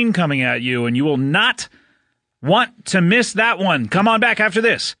 14 coming at you, and you will not want to miss that one. Come on back after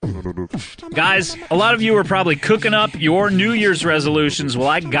this. Guys, a lot of you are probably cooking up your New Year's resolutions. Well,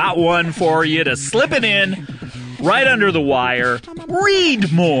 I got one for you to slip it in right under the wire.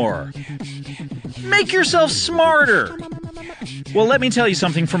 Read more. Make yourself smarter. Well, let me tell you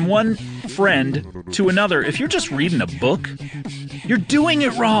something from one friend to another. If you're just reading a book, you're doing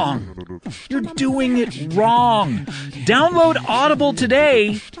it wrong. You're doing it wrong. Download Audible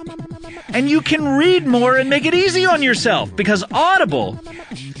today, and you can read more and make it easy on yourself, because Audible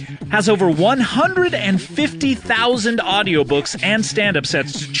has over 150,000 audiobooks and stand-up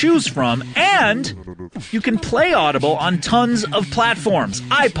sets to choose from, and you can play Audible on tons of platforms: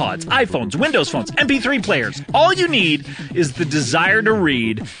 iPods, iPhones, Windows phones, MP3 players. All you need is the desire to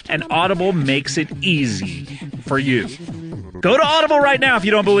read, and Audible makes it easy for you. Go to Audible right now if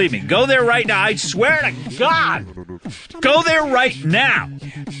you don't believe me. Go there right now. I swear to God. Go there right now.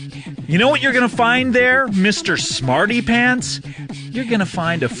 You know what you're going to find there, Mr. Smarty Pants? You're going to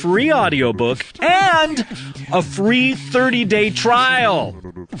find a free audiobook and a free 30-day trial.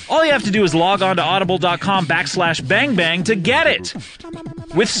 All you have to do is log on to audible.com/bangbang to get it.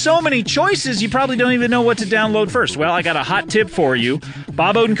 With so many choices, you probably don't even know what to download first. Well, I got a hot tip for you.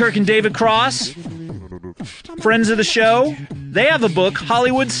 Bob Odenkirk and David Cross, friends of the show, they have a book,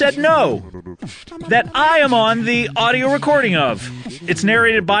 Hollywood Said No, that I am on the audio recording of. It's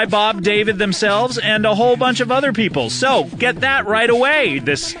narrated by Bob, David themselves, and a whole bunch of other people. So get that right away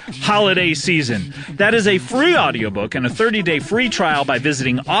this holiday season. That is a free audiobook and a 30-day free trial by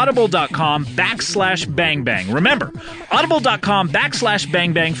visiting audible.com/bangbang. Remember,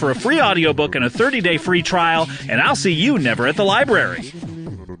 audible.com/bangbang for a free audiobook and a 30-day free trial, and I'll see you never at the library.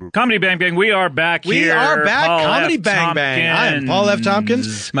 Comedy Bang Bang, we are back here. We are back. Paul Comedy F. Bang Bang. I am Paul F. Tompkins.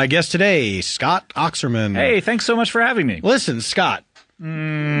 Tompkins. My guest today, Scott Oxerman. Hey, thanks so much for having me. Listen, Scott,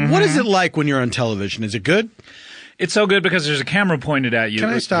 what is it like when you're on television? Is it good? It's so good because there's a camera pointed at you. Can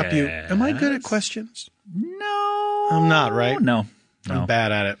I stop you? Am I good at questions? No. I'm not, right? No. I'm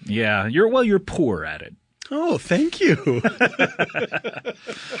bad at it. Yeah, you're poor at it. Oh, thank you.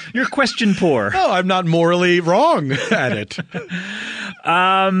 You're question poor. Oh, I'm not morally wrong at it.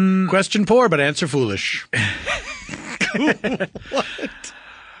 Question poor, but answer foolish.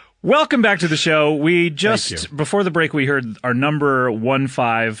 Welcome back to the show. We Thank just, you. before the break, we heard our number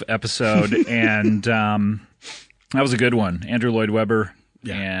 15 episode, and that was a good one. Andrew Lloyd Webber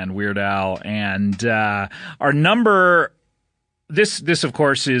and Weird Al. And our number... This of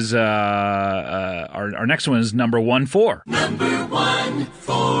course is our next one is number 14.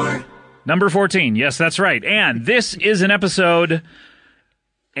 Number 14. Yes, that's right. And this is an episode,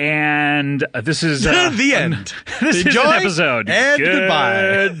 and this is the end. This Enjoy is an episode. and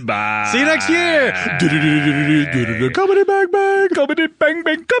goodbye. Goodbye. See you next year. Comedy Bang Bang. Comedy bang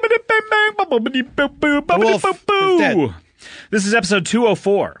bang. Comedy bang bang. Bobbity boo boo. Bobbity wolf boo is boo. dead. This is episode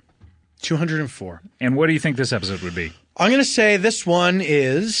 204. 204. And what do you think this episode would be? I'm going to say this one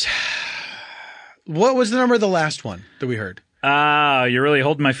is... What was the number of the last one that we heard? You're really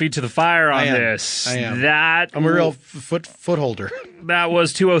holding my feet to the fire on I am. this. I am. I'm a real footholder. That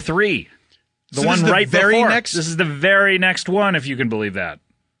was 203. The So one this is the right very before. next- This is the very next one, if you can believe that.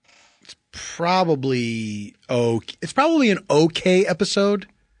 Probably okay. It's probably an okay episode.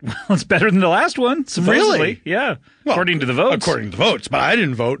 Well, it's better than the last one, supposedly. Really? Yeah. Well, according to the votes. According to the votes, but I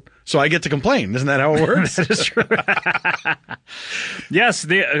didn't vote, so I get to complain. Isn't that how it works? That is true. Yes,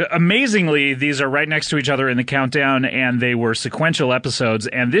 amazingly, these are right next to each other in the countdown, and they were sequential episodes.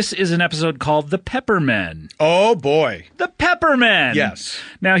 And this is an episode called The Peppermen. Oh, boy. The Peppermen. Yes.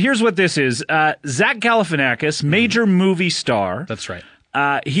 Now, here's what this is. Zach Galifianakis, major movie star. That's right.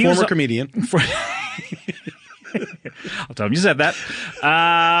 He Former was comedian. I'll tell him you said that.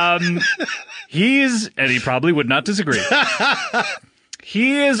 And he probably would not disagree.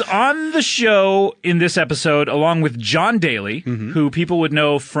 He is on the show in this episode along with John Daly, who people would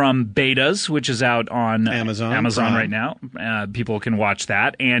know from Betas, which is out on Amazon Prime right now. People can watch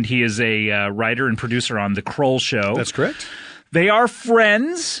that. And he is a writer and producer on The Kroll Show. That's correct. They are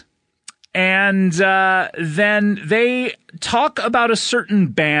friends. And then they talk about a certain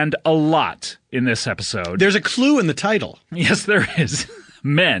band a lot in this episode. There's a clue in the title. Yes, there is.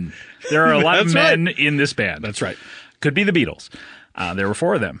 Men. There are a lot of That's men in this band. That's right. Could be the Beatles. There were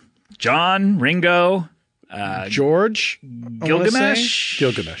 4 of them. John, Ringo, George Gilgamesh.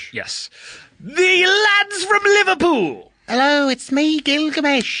 Gilgamesh. Yes. The lads from Liverpool. Hello, it's me,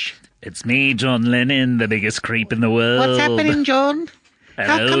 Gilgamesh. It's me, John Lennon, the biggest creep in the world. What's happening, John?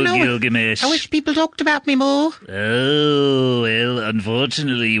 How Hello, come no one- Gilgamesh. I wish people talked about me more. Oh, well,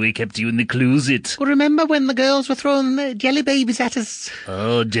 unfortunately, we kept you in the closet. Well, remember when the girls were throwing the jelly babies at us?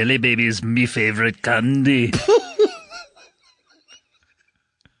 Oh, jelly baby is me favorite candy.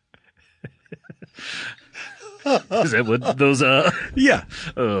 Is that what those are? Yeah.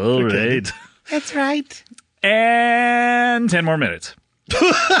 Oh, all right. That's right. And 10 more minutes.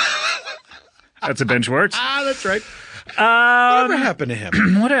 That's a Ben Schwartz. That's right. Whatever happened to him?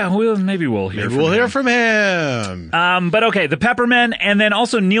 Maybe we'll hear from We'll him. hear from him. But okay, the Peppermen, and then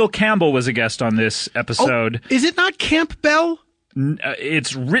also Neil Campbell was a guest on this episode. Is it not Camp Bell?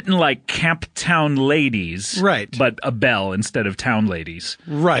 It's written like Camp Town Ladies. Right. But a bell instead of Town Ladies.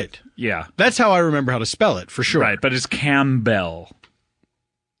 Right. Yeah. That's how I remember how to spell it, for sure. Right, but it's Campbell.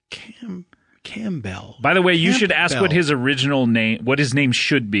 Campbell. By the way, you should ask Campbell. what his original name, what his name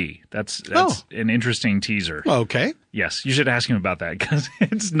should be. That's an interesting teaser. Okay. Yes, you should ask him about that because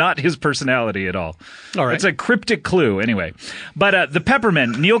it's not his personality at all. All right. It's a cryptic clue anyway. But the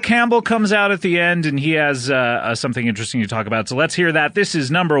Peppermint, Neil Campbell comes out at the end and he has something interesting to talk about. So let's hear that. This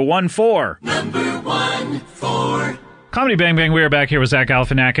is number 1-4. Comedy Bang Bang, we are back here with Zach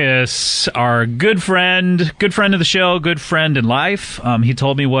Galifianakis, our good friend of the show, good friend in life. He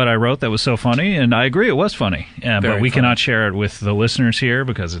told me what I wrote that was so funny, and I agree it was funny. But we cannot share it with the listeners here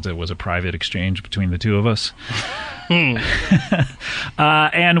because it was a private exchange between the two of us.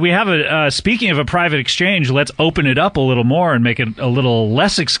 And we have speaking of a private exchange, let's open it up a little more and make it a little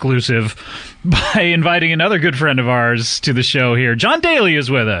less exclusive by inviting another good friend of ours to the show here. John Daly is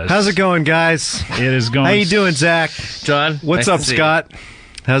with us. How's it going, guys? It is going. How you doing, Zach? John, What's nice up, to see you. Scott?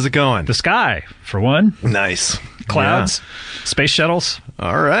 How's it going? The sky, for one. Nice. Clouds, space shuttles, Yeah.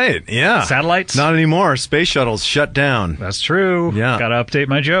 All right. Yeah. satellites. Not anymore. Space shuttles shut down. That's true. Yeah. Got to update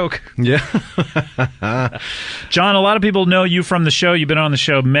my joke. Yeah. John, a lot of people know you from the show. You've been on the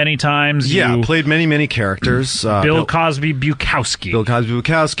show many times. Yeah. You, Played many characters. Bill Cosby Bukowski. Bill Cosby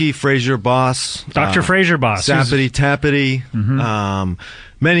Bukowski, Frasier Boss. Dr. Frasier Boss. Zappity Tappity.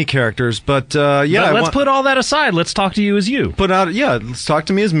 Many characters. But yeah. But let's put all that aside. Let's talk to you as you. Let's talk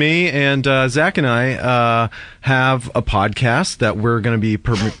to me as me. And Zach and I have a podcast that we're going to be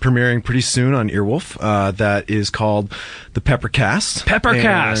premiering pretty soon on Earwolf that is called The Peppercast.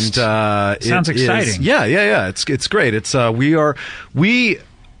 Peppercast. And Sounds it is- exciting. Yeah. It's great. It's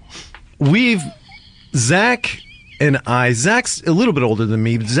we've Zach and I. Zach's a little bit older than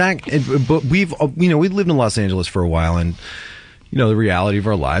me, but we've lived in Los Angeles for a while, and the reality of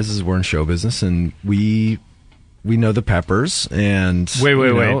our lives is we're in show business, and we know the Peppers, and Wait.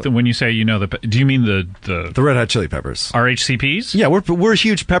 When you say do you mean the the Red Hot Chili Peppers. RHCPs? Yeah, we're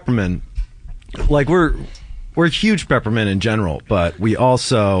huge Peppermint. Like we're huge Peppermint in general, but we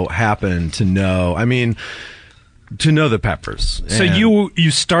also happen to know. To know the Peppers. So And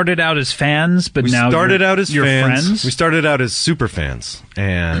you started out as fans, but we now started out as you're fans. friends? We started out as super fans,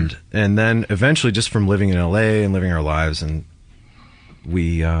 and then eventually just from living in LA and living our lives, and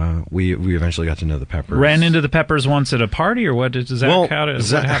we eventually got to know the Peppers. Ran into the Peppers once at a party, or what? Does that Well, what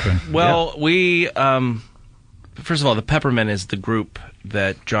Zach- happened? Well, we first of all, the Peppermint is the group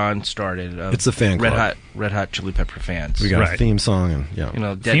that John started. It's a fan club. Red Hot Chili Pepper fans. We got Right. a theme song, and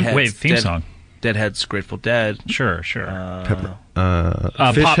Theme song. Deadheads, Grateful Dead. Sure. Fish Heads.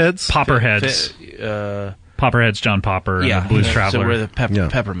 Popperheads. Popperheads, John Popper, Yeah, and the Blues So Traveler. we're the Yeah.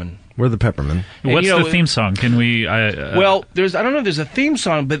 Peppermint. We're the Peppermint. What's And, the theme song? Can we? Well, I don't know if there's a theme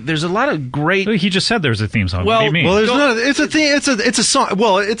song, but there's a lot of great. he just said there's a theme song. Well- what do you mean? Well, there's not. It's a thing. It's a song.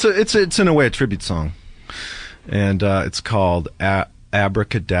 Well, it's in a way a tribute song, and it's called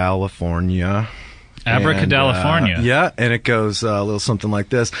Abracadalifornia. Abracadalifornia. Yeah, and it goes a little something like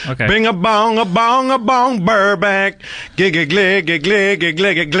this. Okay. Bing a bong, Burbank. Gigga gligga gligga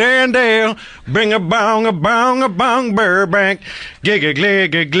gligga Glendale. Bing a bong, Burbank. Gigga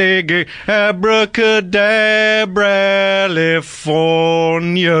gligga gligga Abracadabra.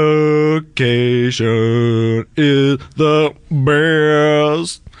 Californication is the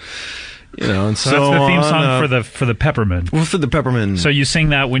best. And So that's the theme on, song for the Peppermint. well, for the Peppermint. So you sing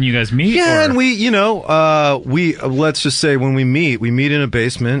that when you guys meet? Yeah, or? and we let's just say when we meet in a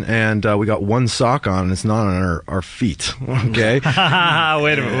basement, and we got one sock on, and it's not on our feet. Okay. Wait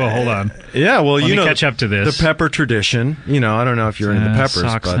a minute. Well, hold on. Yeah. Well, Let me catch up to this. the pepper tradition. I don't know if you're into the peppers,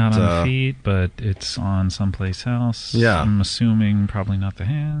 Sock's but not on the feet, but it's on someplace else. Yeah. I'm assuming probably not the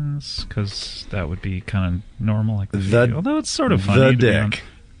hands, because that would be kind of normal, like the The- feet. Although it's sort of funny. the to be honest. dick.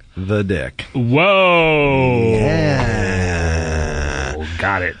 The dick. Whoa. Yeah.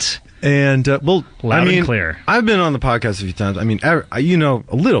 Got it. And Loud and clear. I've been on the podcast a few times. A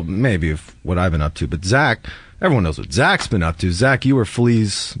little maybe of what I've been up to, but Zach, everyone knows what Zach's been up to. Zach, you were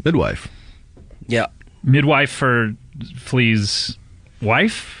Flea's midwife. Yeah. Midwife for Flea's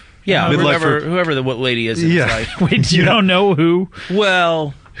wife? Yeah, Midlife whoever the lady is in his Yeah. life. Wait, you don't know who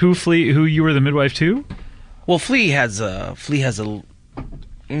Well, who you were the midwife to? Flea has a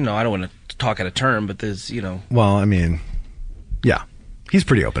I don't want to talk out of turn, but there's Well, yeah, he's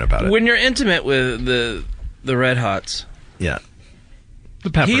pretty open about it. when you're intimate with the Red Hots, Yeah, The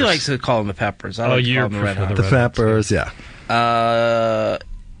Peppers. he likes to call them the Peppers. I like to you call them the Red prefer Hots. the Peppers. Yeah,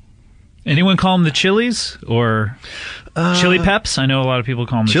 Anyone call them the Chilies or Chili Peps? I know a lot of people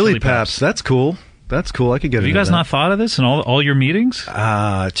call them the Chili Chili Peps. That's cool. That's cool. I could get. Have you guys not thought of this in all your meetings?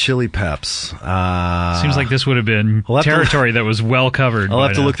 Chili Peps. Seems like this would have been I'll have to- territory that was well covered. I'll by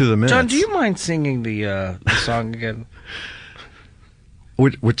have to now. look through the minutes. John, do you mind singing the song again?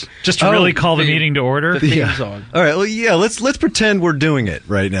 Which Just to really call the meeting to order? The theme song. All right. Well, yeah. Let's pretend we're doing it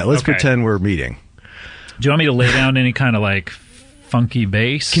right now. Let's Okay. pretend we're meeting. Do you want me to lay down any kind of like funky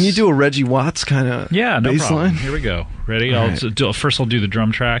bass? Can you do a Reggie Watts kind of Yeah, no bass problem. line? Here we go. Ready? All I'll right. first I'll do the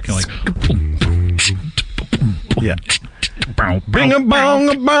drum track and like Yeah. Bing a bong,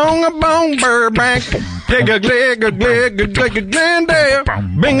 Burbank. Dig a glig a Glendale.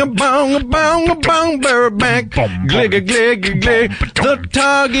 Bing a bong, Burbank. Glig a glig. The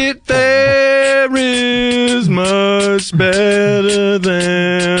target there is much better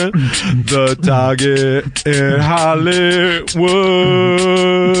than the target in Hollywood.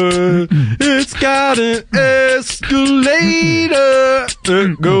 It's got an escalator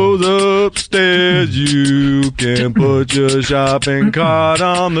that goes upstairs. You can put your shopping cart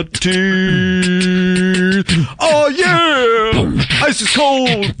on the teeth. Oh yeah! Ice is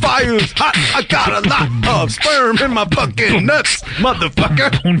cold, fire's hot. I got a lot of sperm in my fucking nuts,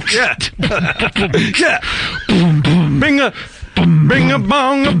 motherfucker. Yeah, yeah. Bing a bong a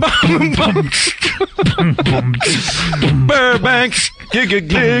bong. Burbank,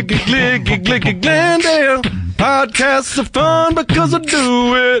 glig Glendale. Podcasts are fun because I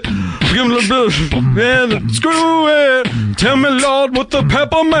do it. And screw it. Tell me, Lord, what the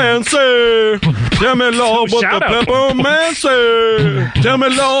pepperman say. Tell me, Lord, what Shout the out. pepperman say. Tell me,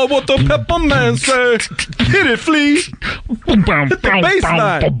 Lord, what the pepperman say. Hit it, Flea. Hit the bass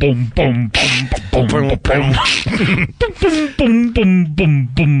line.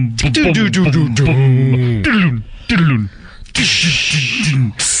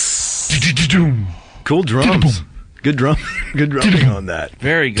 Cool drums. Good drumming on that.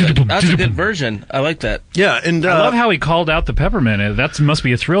 Very good. That's a good version. I like that. Yeah, and I love how he called out the peppermint. That must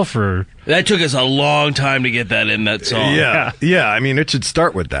be a thrill for. That took us a long time to get that in that song. yeah. I mean, it should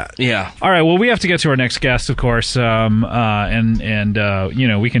start with that. Yeah. All right. Well, we have to get to our next guest, of course, and you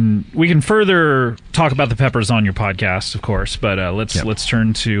know we can further talk about the peppers on your podcast, of course. But let's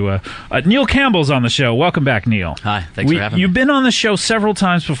turn to Neil Campbell's on the show. Welcome back, Neil. Hi, thanks for having me. You've been on the show several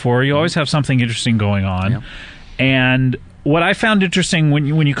times before. You always have something interesting going on. Yep. And what I found interesting when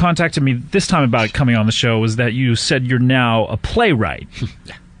you contacted me this time about coming on the show was that you said you're now a playwright.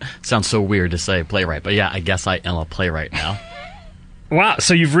 Sounds so weird to say playwright, but yeah, I guess I am a playwright now. Wow!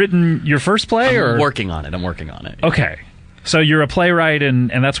 So you've written your first play, or I'm working on it. Okay, so you're a playwright,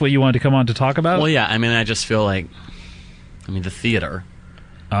 and that's what you wanted to come on to talk about. Well, yeah, I mean, I just feel like, the theater,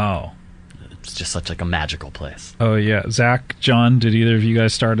 Oh, it's just such like a magical place. oh yeah. Zach, John, did either of you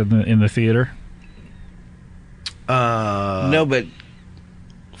guys start in the theater? No, but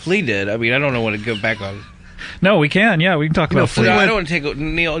Flea did. I mean, I don't know what to go back on. No, we can. Yeah, we can talk about Flea. No, I don't want to take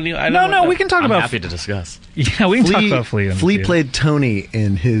Neil. I don't No, want to- we can talk I'm about. happy to discuss. Yeah, we can talk about Flea. in the Flea theater. played Tony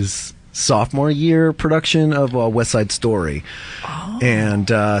in his sophomore year production of West Side Story, and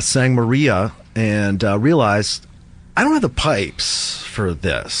sang Maria, and realized I don't have the pipes for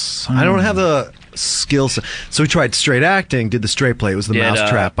this. I don't have the skills. So he tried straight acting, did the straight play. It was The Did,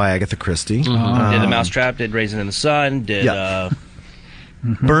 Mousetrap by Agatha Christie. Did the Mousetrap, did Raisin in the Sun, did Yeah.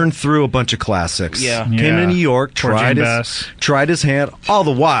 Burned through a bunch of classics. Yeah. Came Yeah. to New York, Porgy and Bess. tried his hand, all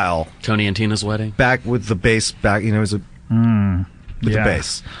the while Tony and Tina's wedding. back with the bass. Back, it was with the Yeah.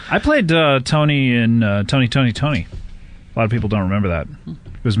 bass. I played Tony in Tony. A lot of people don't remember that. It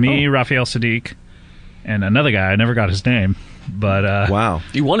was me, Raphael Sadiq, and another guy. I never got his name, but Wow.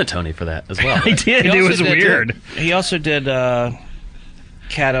 You won a Tony for that as well. I Right? did. He It also was did- weird. He also did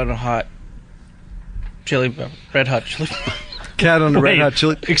Cat on a Hot Chili, Red Hot Chili. Cat on the Red Wait, Hot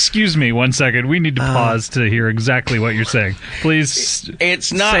Chili. excuse me 1 second. We need to pause to hear exactly what you're saying. Please.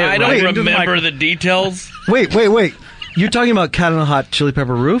 It's not. Say it I right don't into the remember mic. the details. Wait. You're talking about Cat on a Hot Chili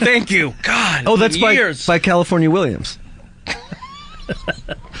Pepper Roof? Thank you. God. Oh, that's by years. California Williams.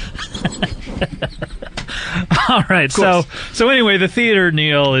 All right. So anyway, the theater,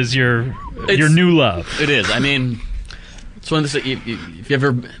 Neil, is your new love. It is. It's one of the. If you've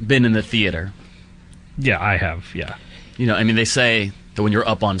ever been in the theater, Yeah, I have. Yeah. they say that when you're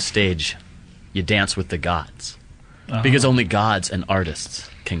up on stage, you dance with the gods. Because only gods and artists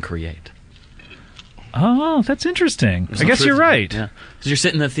can create. Oh, that's interesting. There's I no guess truth you're in it. right. Yeah. Because you're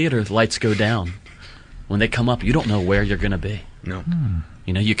sitting in the theater, the lights go down. When they come up, you don't know where you're going to be. No.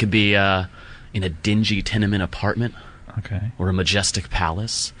 You could be in a dingy tenement apartment, Okay. or a majestic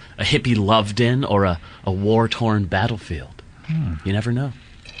palace, a hippie love-den, or a war-torn battlefield. You never know.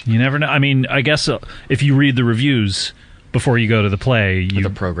 You never know. I mean, I guess if you read the reviews before you go to the play, The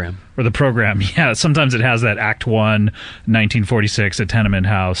program. or the program, yeah, sometimes it has that Act 1, 1946, a tenement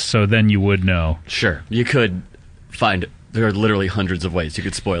house, so then you would know. Sure, you could find. There are literally hundreds of ways you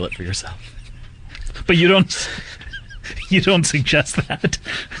could spoil it for yourself. But you don't. You don't suggest that.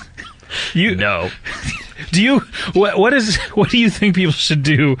 You No. do you? What do you think people should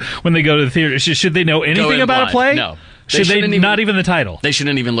do when they go to the theater? Should they know anything in about a blind. play? No. Should they shouldn't not even the title? They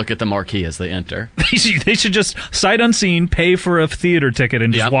shouldn't even look at the marquee as they enter. They should just sight unseen pay for a theater ticket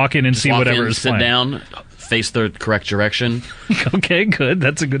and just Yep. walk in and Just see walk whatever in, is sit playing. down, face the correct direction. Okay, good.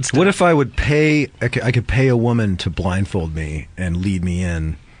 That's a good step. What if I would pay? I could pay a woman to blindfold me and lead me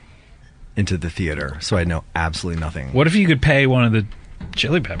into the theater, so I know absolutely nothing. What if you could pay one of the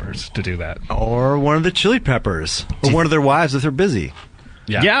Chili Peppers to do that? Or one of the Chili Peppers, or one of their wives if they're busy.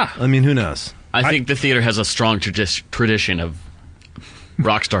 Yeah. I mean, who knows? I think the theater has a strong tradition of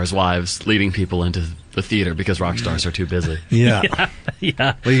rock stars' wives leading people into the theater because rock stars are too busy. Yeah.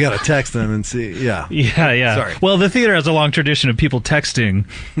 Yeah. Well, you got to text them and see. Yeah. Yeah. Sorry. Well, the theater has a long tradition of people texting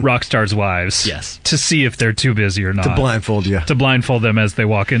rock stars' wives Yes. to see if they're too busy or not. To blindfold you. To blindfold them as they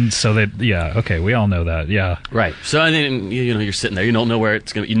walk in so that, okay, we all know that, yeah. Right. So and then you're sitting there. You don't know where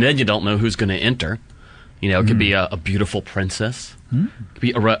it's going to. Then you don't know who's going to enter. It could be a beautiful princess. It could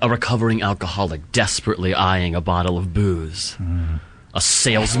be a recovering alcoholic desperately eyeing a bottle of booze. A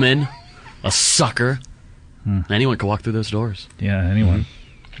salesman, a sucker. Anyone could walk through those doors. Yeah, anyone.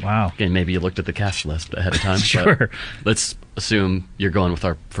 Wow. Again, maybe you looked at the cast list ahead of time. Sure. But let's assume you're going with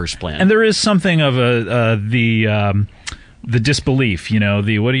our first plan. And there is something of the disbelief,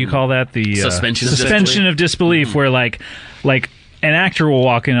 the what do you call that? The Suspension of disbelief, where like an actor will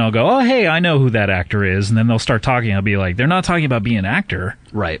walk in and I'll go, oh, hey, I know who that actor is. And then they'll start talking. I'll be like, they're not talking about being an actor.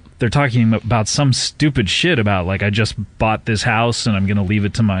 Right. They're talking about some stupid shit about, like, I just bought this house and I'm going to leave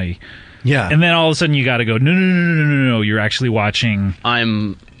it to my... Yeah. And then all of a sudden you got to go, no. You're actually watching...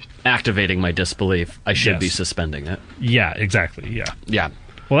 I'm activating my disbelief. I should Yes. be suspending it. Yeah, exactly. Yeah. Yeah.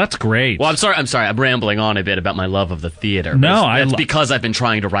 Well, that's great. Well, I'm sorry. I'm rambling on a bit about my love of the theater. No, That's because I've been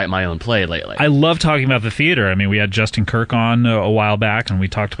trying to write my own play lately. I love talking about the theater. I mean, we had Justin Kirk on a while back, and we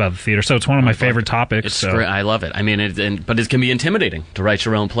talked about the theater. So it's one of my favorite topics. It's so. great. I love it. I mean, but it can be intimidating to write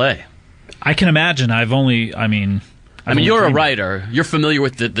your own play. I can imagine. I mean, you're a writer. You're familiar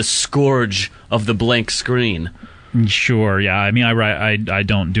with the scourge of the blank screen. Sure, yeah. I mean, I write. I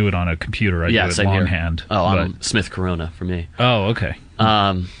don't do it on a computer. I do it same here. longhand. Oh, I'm Smith Corona for me. Oh, okay.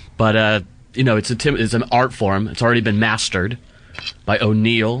 But it's an art form. It's already been mastered by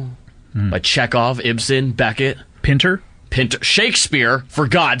O'Neill, by Chekhov, Ibsen, Beckett, Pinter? Shakespeare, for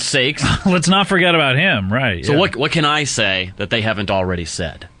God's sakes. Let's not forget about him, right? So yeah. what can I say that they haven't already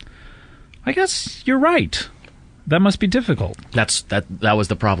said? I guess you're right. That must be difficult. That was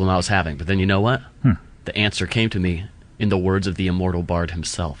the problem I was having. But then you know what? The answer came to me in the words of the immortal bard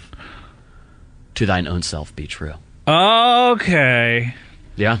himself. To thine own self be true. Okay.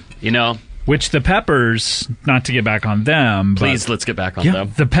 Yeah, Which the Peppers, not to get back on them, Please, but let's get back on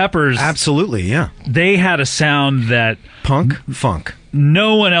them. the Peppers, Absolutely, yeah. they had a sound that Punk, funk.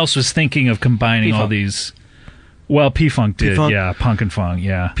 no one else was thinking of combining all P-Funk. these. Well, P-Funk did, P-Funk. yeah. Punk and Funk,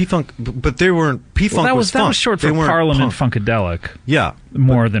 yeah. P-Funk, but they weren't. P-Funk Well, was that funk. was short They for weren't Parliament punk. Funkadelic, Yeah.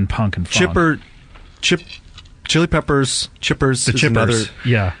 more than Punk and Funk. Chili Peppers, Chippers. The is Chippers,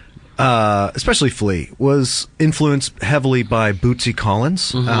 yeah. Especially Flea, was influenced heavily by Bootsy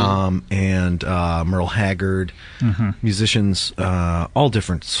Collins and Merle Haggard, musicians, all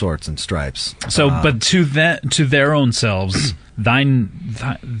different sorts and stripes. So, but to their own selves,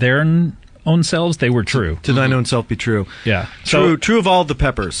 their own selves, they were true. To thine own self be true. Yeah. True of all the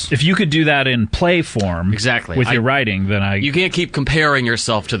Peppers. If you could do that in play form, Exactly. with your writing, then You can't keep comparing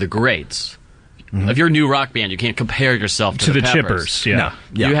yourself to the greats. If you're a new rock band, you can't compare yourself to the Peppers. Chippers. Yeah. No.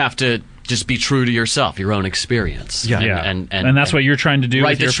 Yeah. You have to just be true to yourself, your own experience. Yeah. Yeah. And that's what you're trying to do. write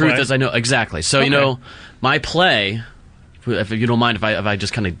with the your truth play? as I know. Exactly. So, Okay. my play, if you don't mind if I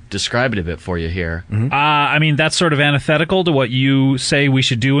just kind of describe it a bit for you here. I mean, that's sort of antithetical to what you say we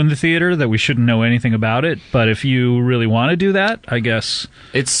should do in the theater, that we shouldn't know anything about it. But if you really want to do that, I guess.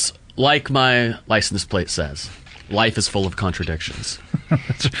 It's like my license plate says. Life is full of contradictions.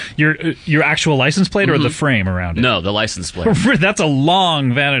 Your actual license plate or the frame around it? No, the license plate. That's a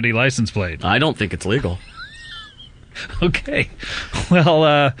long vanity license plate. I don't think it's legal. Okay.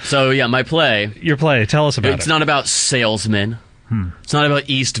 Well, So, yeah, my play, your play, tell us about it's it. not about salesmen. It's not about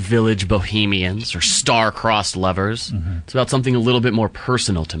East Village bohemians or star-crossed lovers. It's about something a little bit more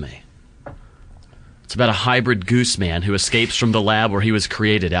personal to me. It's about a hybrid goose man who escapes from the lab where he was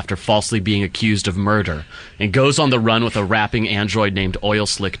created after falsely being accused of murder and goes on the run with a rapping android named Oil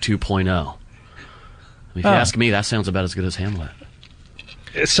Slick 2.0. I mean, if you ask me, that sounds about as good as Hamlet.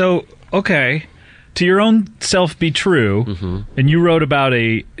 So, okay. To your own self be true, and you wrote about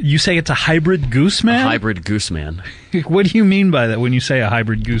you say it's a hybrid goose man? Hybrid goose man. What do you mean by that when you say a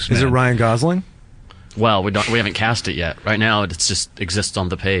hybrid goose man? Is it Ryan Gosling? Well, we haven't cast it yet. Right now, it just exists on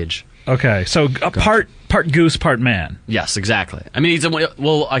the page. Okay, so part goose, part man. Yes, exactly. I mean,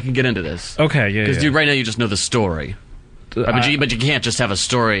 I can get into this. Okay, yeah. Because yeah. right now you just know the story, but you can't just have a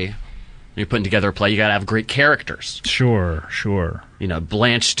story. You're putting together a play. You got to have great characters. Sure. You know,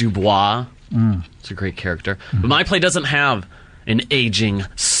 Blanche Dubois. It's a great character. But my play doesn't have an aging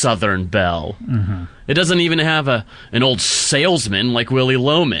Southern belle. It doesn't even have an old salesman like Willie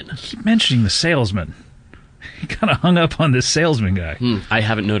Loman. Keep mentioning the salesman. You kind of hung up on this salesman guy. I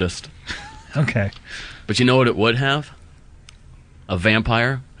haven't noticed. Okay. But you know what it would have? A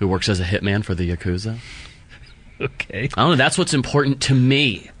vampire who works as a hitman for the Yakuza. Okay. I don't know. That's what's important to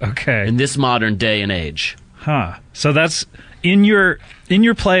me Okay. in this modern day and age. Huh. So that's in your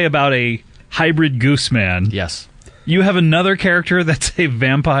play about a hybrid goose man. Yes. You have another character that's a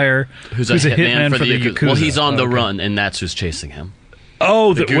vampire Who's a hitman for the Yakuza. Well, he's on the Okay. run, and that's who's chasing him.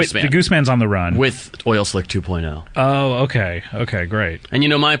 Oh, The Goose Man. the Goose Man's on the run. With Oil Slick 2.0. Oh, okay. Okay, great. And you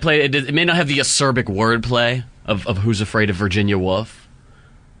know, my play, it may not have the acerbic wordplay of Who's Afraid of Virginia Woolf,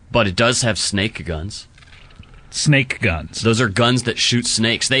 but it does have snake guns. Snake guns. Those are guns that shoot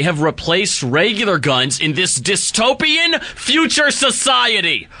snakes. They have replaced regular guns in this dystopian future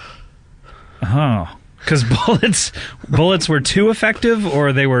society. Oh. Because bullets were too effective,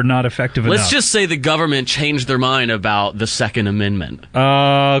 or they were not effective enough? Let's just say the government changed their mind about the Second Amendment.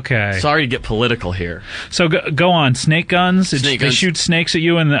 Okay. Sorry to get political here. So go on. Snake guns. Snake They guns. shoot snakes at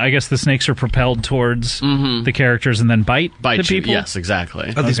you, and I guess the snakes are propelled towards the characters and then bite the you. people? Yes,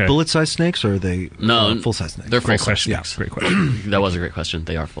 exactly. Are these Okay. bullet-sized snakes, or are they No, full-size snakes? They're Great full-size question. snakes. Great question. That was a great question.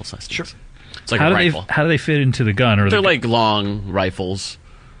 They are full-size snakes. Sure. It's like How a do rifle. they fit into the gun? Or They're like long rifles,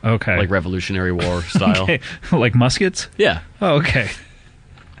 okay, like Revolutionary War style. okay. Like muskets? Yeah. Oh, okay.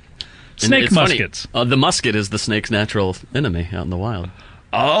 And Snake it's funny, muskets. the musket is the snake's natural enemy out in the wild.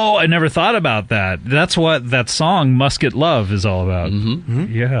 Oh, I never thought about that. That's what that song "Musket Love" is all about. Mm-hmm.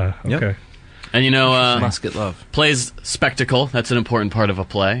 Yeah. Yep. Okay. And you know, Musket Love. plays spectacle. That's an important part of a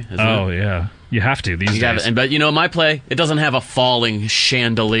play, isn't Oh it? yeah. You have to these You have days. it. But you know, my play, it doesn't have a falling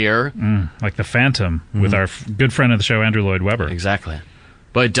chandelier. Like the Phantom with our good friend of the show, Andrew Lloyd Webber. Exactly.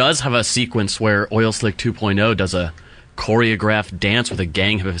 But it does have a sequence where Oil Slick 2.0 does a choreographed dance with a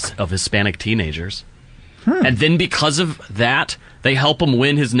gang of Hispanic teenagers. And then because of that, they help him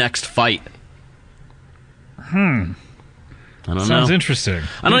win his next fight. I don't Sounds know. interesting.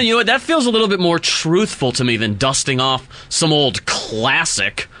 I don't know. You know what? That feels a little bit more truthful to me than dusting off some old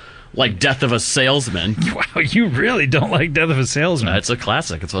classic like Death of a Salesman. Wow, you really don't like Death of a Salesman. It's a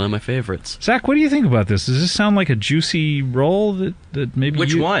classic. It's one of my favorites. Zach, what do you think about this? Does this sound like a juicy role that maybe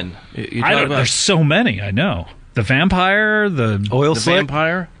Which you... one? You I talking don't. about There's so many. I know the vampire. The Oil the slick?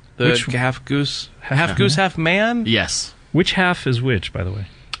 vampire? The Which- half goose, half man? Yes. which half is which, by the way?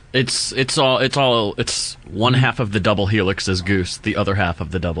 It's one half of the double helix is Goose, the other half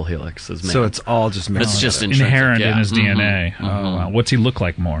of the double helix is man. So it's all just It's mixed just together. Inherent intrinsic, in his yeah. DNA. Oh, wow. What's he look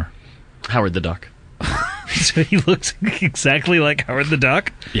like more? Howard the Duck. So he looks exactly like Howard the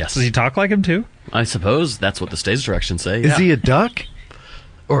Duck? Yes. Does he talk like him too? I suppose that's what the stage directions say. Is he a duck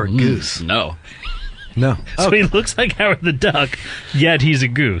or a goose? No. No. So he looks like Howard the Duck, yet he's a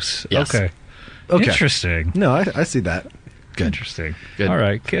goose. Yes. Okay. Okay. Interesting. No, I see that. Interesting. Good. All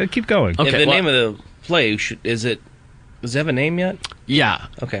right. Keep going. Okay, the well- name of the play, does it have a name yet? Yeah.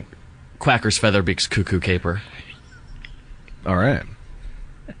 Okay. Quacker's Featherbeak's Cuckoo Caper. All right.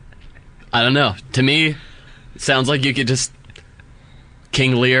 I don't know. To me, it sounds like you could just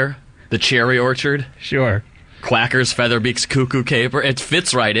King Lear, the cherry orchard, Sure. Quacker's Featherbeak's Cuckoo Caper. It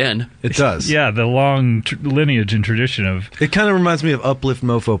fits right in. It does. Yeah, the long lineage and tradition of It kind of reminds me of Uplift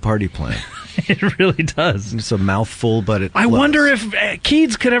Mofo Party Plan. it really does. It's a mouthful, but it I flows. wonder if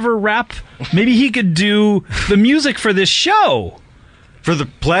Keeds could ever rap. Maybe he could do the music for this show, For the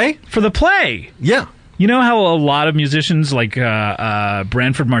play? for the play. Yeah. You know how a lot of musicians like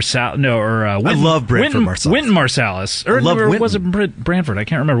Branford Marsalis, Wynton, love Branford Marsalis. Wynton Marsalis, I love or Wynton. was it Branford? I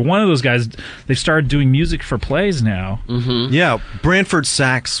can't remember. One of those guys. They've started doing music for plays now. Yeah. Branford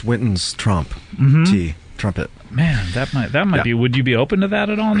sax, Winton's trumpet. Man, that might Yeah. be. Would you be open to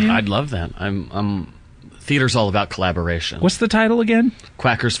that at all, Neil? I'd love that. I'm theater's all about collaboration. What's the title again?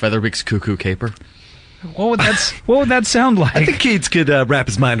 Quacker's Featherbeak's Cuckoo Caper? What would that sound like? I think Keats could wrap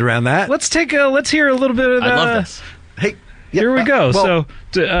his mind around that. Let's hear a little bit of that. I love this. Hey, Here we go. well,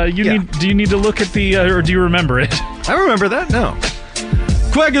 So, do you need to look at the, or do you remember it? I remember that. No.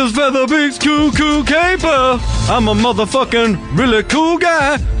 Quacker's Featherbeak's Cuckoo Caper. I'm a motherfucking really cool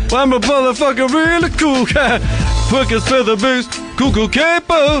guy. I'm a motherfucking really cool guy. Quacker's Featherbeak's Cuckoo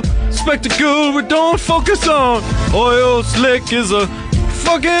Caper. Spectacle we don't focus on. Oil Slick is a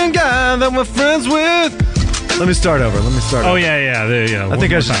fucking guy that we're friends with. Let me start over. Oh, yeah. There you go. I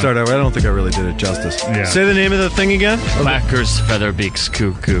think I should start over. I don't think I really did it justice. Yeah. Say the name of the thing again. Flackers, Featherbeaks,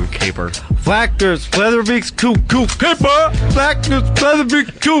 Cuckoo, Caper. Flackers, Featherbeaks, Cuckoo, Caper. Flackers,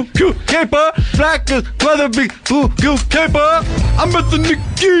 Featherbeaks, Cuckoo, Caper. Flackers, Featherbeaks, Cuckoo, Caper. I'm at the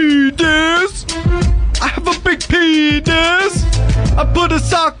Nikitas. I have a big penis. I put a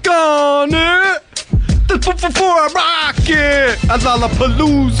sock on it. Before I rock it. At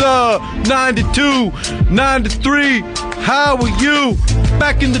Lollapalooza, 92, 93. How were you?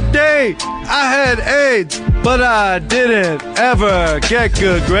 Back in the day, I had AIDS, but I didn't ever get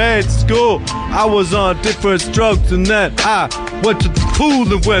good grades at school. I was on different drugs, and then I went to the pool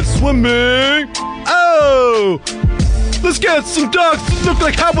and went swimming. Oh, let's get some ducks. Look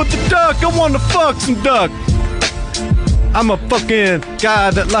like Howard the Duck. I want to fuck some duck. I'm a fucking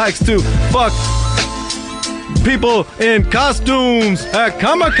guy that likes to fuck people in costumes at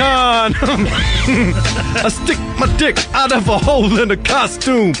Comic-Con. I stick my dick out of a hole in a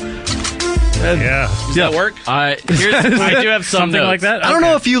costume. And Does that work? I do have some Something notes. like that? I don't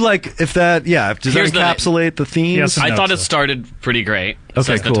know if you like, if that, yeah, does Here's that the- encapsulate the themes? Yes. I notes, thought it though. started pretty great. Okay,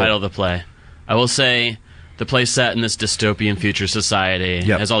 Says the cool. title of the play. I will say the play set in this dystopian future society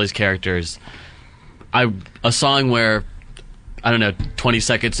Yep. has all these characters. A song where, I don't know, 20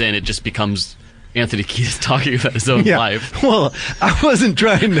 seconds in, it just becomes Anthony Kiedis talking about his own Yeah. life. Well, I wasn't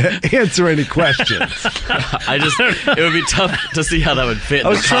trying to answer any questions. It would be tough to see how that would fit. I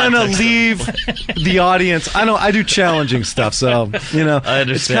was trying to leave the audience. I do challenging stuff, so I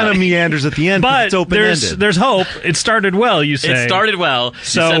understand. it's kind of meanders at the end, but it's But open ended. there's hope. It started well, you say. It started well.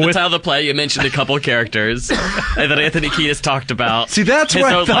 So you said the with- title of the play. You mentioned a couple of characters, and then Anthony Kiedis talked about. See, that's his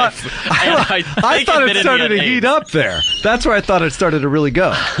where I own thought life. And I think thought it admittedly started to had heat AIDS. up there. That's where I thought it started to really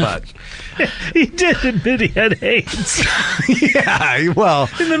go. But He did admit he had AIDS yeah, well,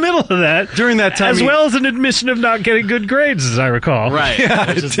 in the middle of that. during that time, As well as an admission of not getting good grades, as I recall. Right. yeah,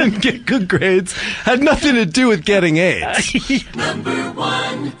 Which it is- didn't get good grades. Had nothing to do with getting AIDS.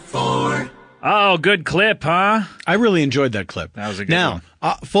 Oh, good clip, huh? I really enjoyed that clip. That was a good now,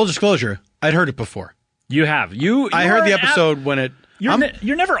 one. full disclosure, I'd heard it before. You have. I heard the episode when it.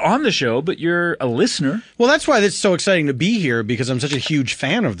 You're never on the show, but you're a listener. Well, that's why it's so exciting to be here because I'm such a huge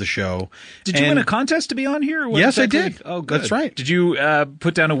fan of the show. Did you And- win a contest to be on here? What Yes, I exactly- did. Oh, good. That's right. Did you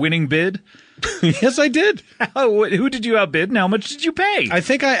put down a winning bid? Yes, I did. Who did you outbid and how much did you pay? I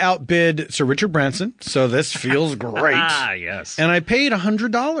think I outbid Sir Richard Branson, so this feels great. Ah, yes. And I paid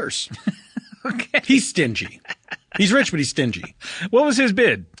 $100. Okay. He's stingy. He's rich, but he's stingy. What was his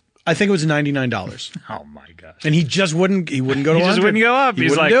bid? I think it was $99. Oh, my gosh. And he just wouldn't. He wouldn't go to. He just 100. wouldn't go up. He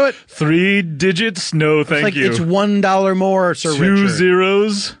He's wouldn't like, do it. 3 digits, no thank Like you. it's $1 more, Sir 2 Richard.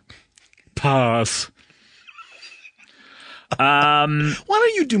 zeros, pass. Why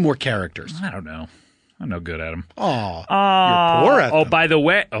don't you do more characters? I don't know. I'm no good at them. Oh, you're poor at Oh, them. by the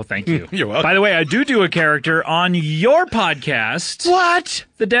way, thank you. You're welcome. By the way, I do a character on your podcast, What?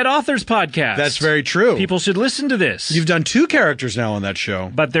 the Dead Authors Podcast. That's very true. People should listen to this. You've done 2 characters now on that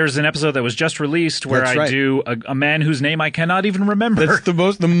show. But there's an episode that was just released where That's I right. do a man whose name I cannot even remember.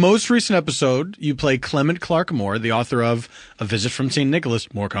 That's the most recent episode. You play Clement Clark Moore, the author of A Visit from St.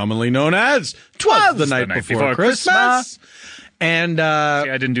 Nicholas, more commonly known as 'Twas the Night Before Christmas. And I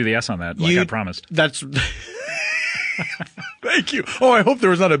didn't do the S on that, like I promised. That's. Thank you. Oh, I hope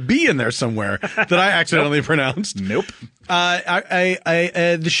there was not a B in there somewhere that I accidentally pronounced. Nope.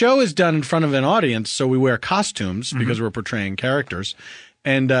 The show is done in front of an audience, so we wear costumes because we're portraying characters.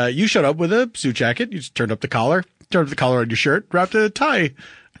 And you showed up with a suit jacket. You just turned up the collar on your shirt, wrapped a tie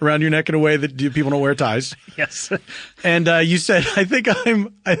around your neck in a way that people don't wear ties. Yes. And you said, "I think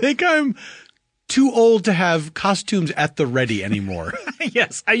I'm too old to have costumes at the ready anymore."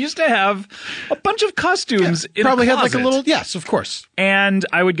 Yes. I used to have a bunch of costumes in Probably a had like a closet. little. Yes, of course. And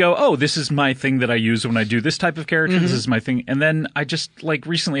I would go, oh, this is my thing that I use when I do this type of character. Mm-hmm. This is my thing. And then I just, like,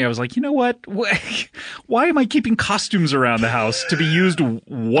 recently I was like, you know what? Why am I keeping costumes around the house to be used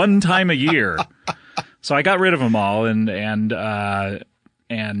one time a year? So I got rid of them all and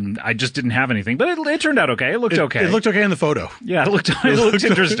I just didn't have anything. But it turned out okay. It looked okay. It looked okay in the photo. yeah, it looked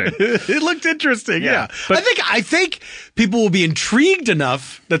interesting. It looked interesting. Yeah. But- I think people will be intrigued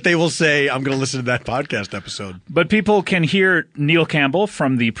enough that they will say, "I'm going to listen to that podcast episode." But people can hear Neil Campbell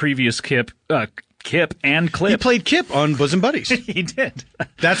from the previous Kip and He Clip. played Kip on Bosom Buddies. He did.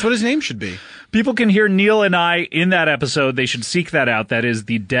 That's what his name should be. People can hear Neil and I in that episode. They should seek that out. That is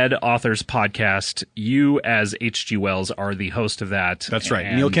the Dead Authors Podcast. You, as H.G. Wells, are the host of that. That's right.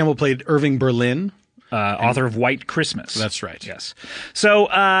 And, Neil Campbell played Irving Berlin. author of White Christmas. That's right. Yes. So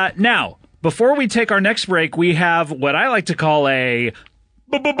now, before we take our next break, we have what I like to call a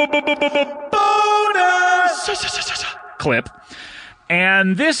clip.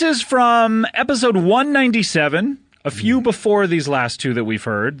 And this is from episode 197, a few before these last two that we've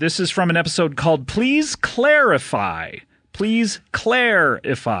heard. This is from an episode called Please Clarify. Please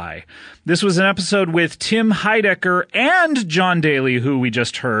Clarify. This was an episode with Tim Heidecker and John Daly, who we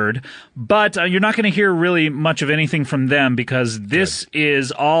just heard. But you're not going to hear really much of anything from them because this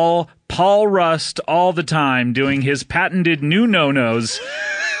is all Paul Rust all the time doing his patented new no-nos.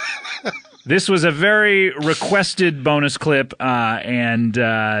 This was a very requested bonus clip, and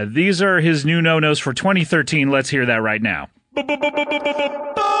these are his new no-nos for 2013. Let's hear that right now.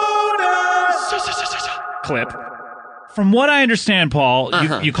 Clip. From what I understand,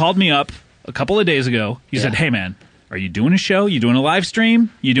 Paul, you called me up a couple of days ago. You said, hey, man, are you doing a show? You doing a live stream?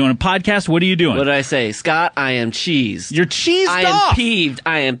 You doing a podcast? What are you doing? What did I say? Scott, I am cheesed. You're cheesed I off. am peeved.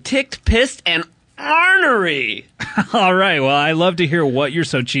 I am ticked, pissed, and ornery. All right. Well, I love to hear what you're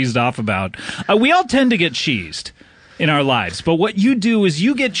so cheesed off about. We all tend to get cheesed in our lives, but what you do is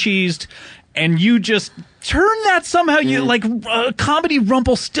you get cheesed and you just turn that somehow, you like comedy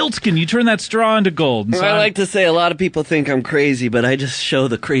Rumpelstiltskin, you turn that straw into gold. And so I like to say a lot of people think I'm crazy, but I just show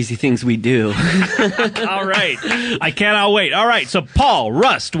the crazy things we do. All right. I cannot wait. All right. So, Paul,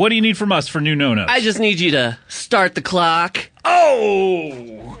 Rust, what do you need from us for new no-nos? I just need you to start the clock.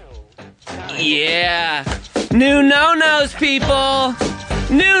 Oh! Yeah. New no-nos, people.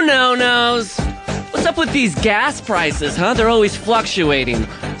 New no-nos. What's up with these gas prices, huh? They're always fluctuating.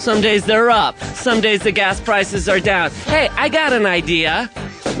 Some days they're up. Some days the gas prices are down. Hey, I got an idea.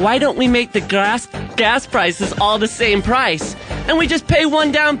 Why don't we make the gas prices all the same price? And we just pay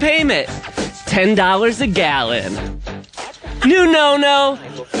one down payment. $10 a gallon. New no-no.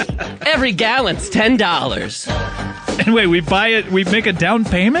 Every gallon's $10. And wait, we buy it, we make a down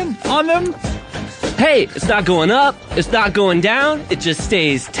payment on them? Hey, it's not going up, it's not going down, it just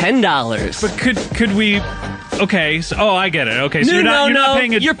stays $10. But could we? Okay, so I get it. Okay, so you're not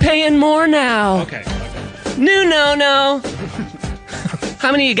paying it. You're paying more now. Okay. New no-no.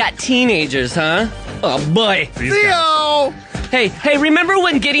 How many of you got teenagers, huh? Oh boy. Theo! Hey, remember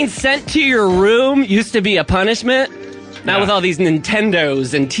when getting sent to your room used to be a punishment? Now with all these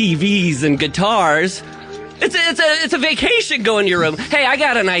Nintendos and TVs and guitars, it's a vacation going to your room. Hey, I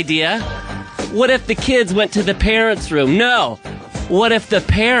got an idea. What if the kids went to the parents' room? No. What if the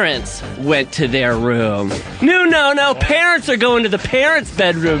parents went to their room? No. Parents are going to the parents'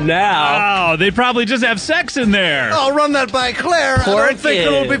 bedroom now. Oh, they probably just have sex in there. I'll run that by Claire. Poor I don't think kid.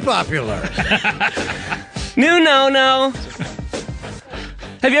 it'll be popular. No.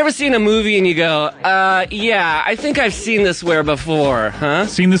 Have you ever seen a movie and you go, yeah, I think I've seen this where before, huh?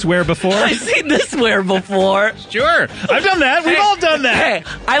 Seen this where before? I've seen this where before. Sure. I've done that. We've all done that. Hey,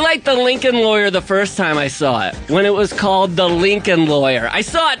 I liked The Lincoln Lawyer the first time I saw it, when it was called The Lincoln Lawyer. I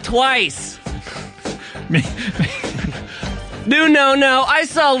saw it twice. No. I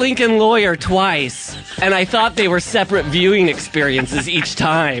saw Lincoln Lawyer twice, and I thought they were separate viewing experiences each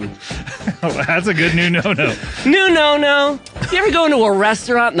time. Oh, that's a good new no-no. No. You ever go into a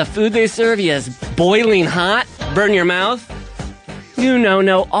restaurant and the food they serve you is boiling hot? Burn your mouth?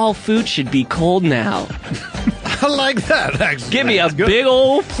 No. All food should be cold now. I like that, actually. Give me a big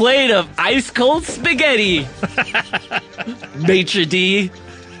old plate of ice cold spaghetti. Maitre d'.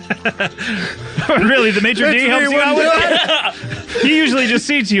 Really, the maitre d' helps you out with that? He usually just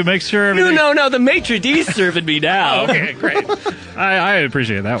seats you, makes sure everything... No. The maitre d's serving me now. Okay, great. I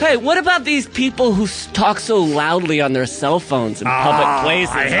appreciate that one. Hey, what about these people who talk so loudly on their cell phones in public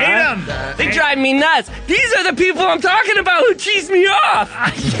places? I hate them. They drive me nuts. These are the people I'm talking about who cheese me off.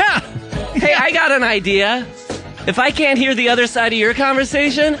 Yeah. Hey, I got an idea. If I can't hear the other side of your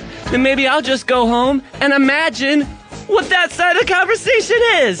conversation, then maybe I'll just go home and imagine what that side of the conversation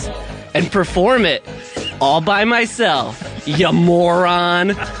is and perform it all by myself. You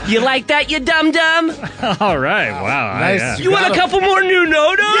moron. You like that, you dum-dum? All right. Wow. Nice. You want a couple more new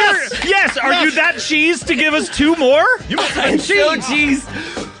no-nos? Yes. Are you that cheese to give us two more? I'm so cheese.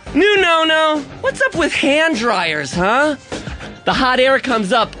 New no-no. What's up with hand dryers, huh? The hot air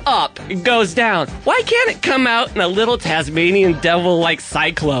comes up, it goes down. Why can't it come out in a little Tasmanian devil-like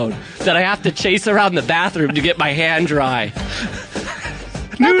cyclone that I have to chase around the bathroom to get my hand dry?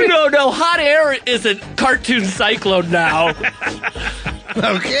 No. Hot air is a cartoon cyclone now.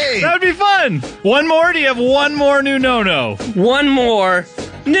 Okay. That would be fun. One more? Do you have one more new no-no? One more.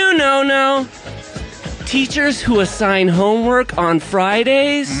 No. Teachers who assign homework on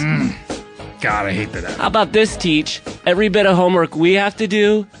Fridays? God, I hate that. How about this, Teach? Every bit of homework we have to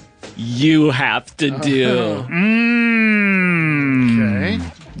do, you have to do. Okay.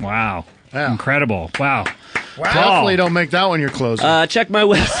 Wow. Yeah. Incredible. Wow. Definitely don't make that one your closer. Check my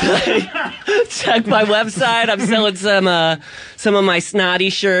website. Check my website. I'm selling some of my snotty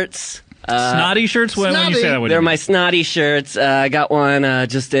shirts. Snotty shirts? When you say that, what do you They're mean? my snotty shirts. I got one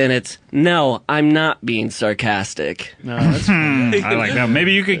just in. It's no, I'm not being sarcastic. No, that's I like that.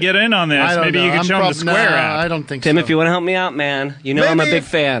 Maybe you could get in on this. I don't Maybe know. you could I'm show them the Square app. I don't think Tim, so. if you want to help me out, man, you know I'm a Maybe big if-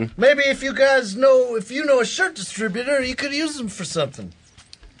 fan. Maybe if you guys know, if you know a shirt distributor, you could use them for something.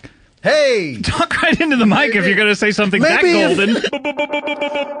 Hey! Talk right into the mic if you're going to say something that Maybe if- golden.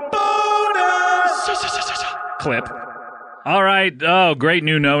 Clip. All right. Oh, great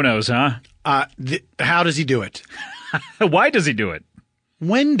new no-nos, huh? How does he do it? Why does he do it?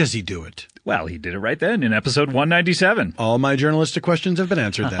 When does he do it? Well, he did it right then in episode 197. All my journalistic questions have been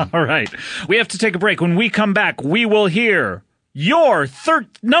answered then. All right. We have to take a break. When we come back, we will hear your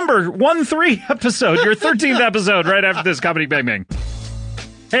number 13 episode, your 13th episode right after this Comedy Bang Bang.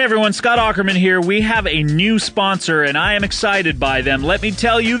 Hey everyone, Scott Aukerman here. We have a new sponsor and I am excited by them. Let me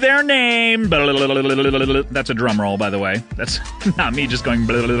tell you their name. That's a drum roll, by the way. That's not me just going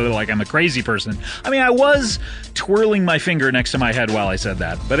like I'm a crazy person. I mean, I was twirling my finger next to my head while I said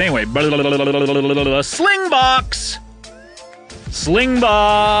that. But anyway, Slingbox.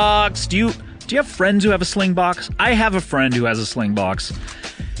 Slingbox. Do you have friends who have a Slingbox? I have a friend who has a Slingbox,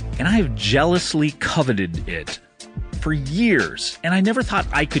 and I have jealously coveted it for years, and I never thought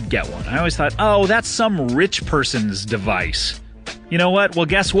I could get one. I always thought, oh, that's some rich person's device. You know what? Well,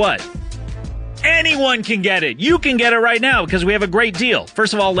 guess what? Anyone can get it. You can get it right now because we have a great deal.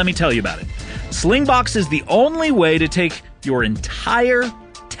 First of all, let me tell you about it. Slingbox is the only way to take your entire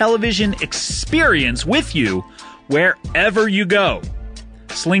television experience with you wherever you go.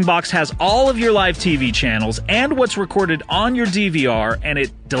 Slingbox has all of your live TV channels and what's recorded on your DVR, and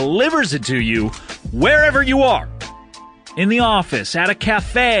it delivers it to you wherever you are. In the office, at a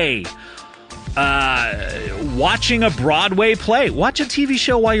cafe, watching a Broadway play. Watch a TV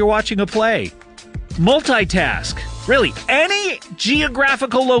show while you're watching a play. Multitask. Really, any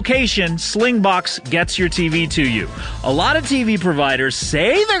geographical location, Slingbox gets your TV to you. A lot of TV providers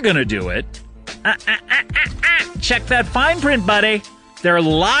say they're going to do it. Check that fine print, buddy. They're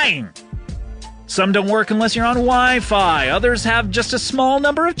lying. Some don't work unless you're on Wi-Fi. Others have just a small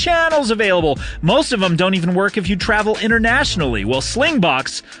number of channels available. Most of them don't even work if you travel internationally. Well,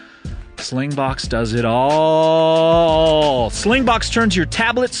 Slingbox does it all. Slingbox turns your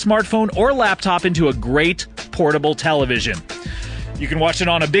tablet, smartphone, or laptop into a great portable television. You can watch it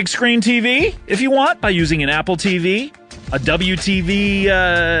on a big screen TV if you want by using an Apple TV, a WDTV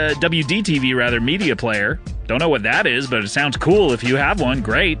media player. Don't know what that is, but it sounds cool if you have one.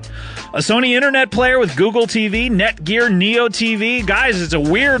 Great. A Sony Internet player with Google TV, Netgear, Neo TV. Guys, it's a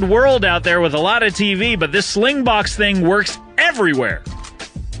weird world out there with a lot of TV, but this Slingbox thing works everywhere.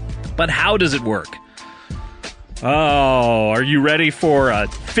 But how does it work? Oh, are you ready for a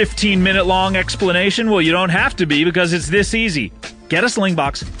 15-minute long explanation? Well, you don't have to be because it's this easy. Get a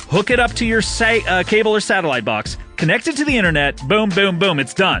Slingbox, hook it up to your cable or satellite box, connect it to the internet, boom, boom, boom,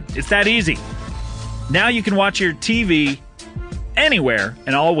 it's done. It's that easy. Now you can watch your TV anywhere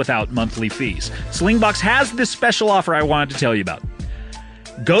and all without monthly fees. Slingbox has this special offer I wanted to tell you about.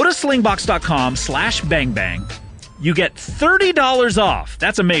 Go to slingbox.com/bangbang. You get $30 off.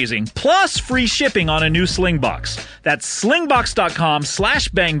 That's amazing. Plus free shipping on a new Slingbox. That's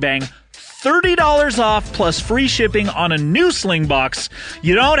slingbox.com/bangbang. $30 off plus free shipping on a new Slingbox.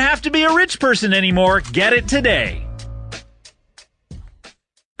 You don't have to be a rich person anymore. Get it today.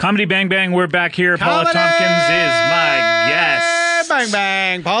 Comedy Bang Bang, we're back here. Paula Tompkins is my guest. Bang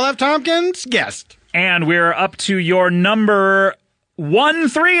Bang. Paul F. Tompkins, guest. And we're up to your number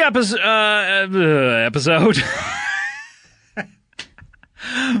 13 episode.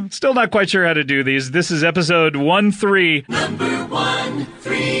 Still not quite sure how to do these. This is episode 13. Number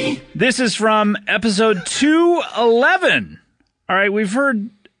 13. This is from episode 211. All right, we've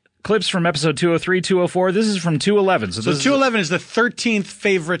heard clips from episode 203, 204. This is from 211. So 211 is the 13th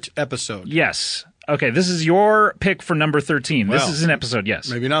favorite episode. Yes. Okay, this is your pick for number 13. Well, this is an episode, yes.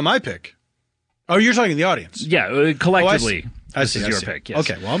 Maybe not my pick. Oh, you're talking to the audience. Yeah, collectively. I This see, is I your see. pick, yes.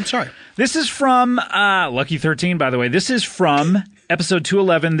 Okay, well, I'm sorry. This is from Lucky 13, by the way. This is from episode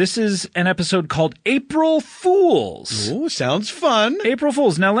 211. This is an episode called April Fools. Ooh, sounds fun. April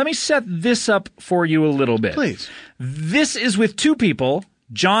Fools. Now, let me set this up for you a little bit. Please. This is with two people,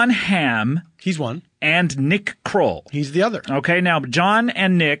 John Hamm. He's one. And Nick Kroll. He's the other. Okay, now, John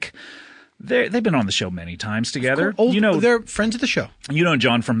and Nick, they've been on the show many times together. They're friends of the show. You know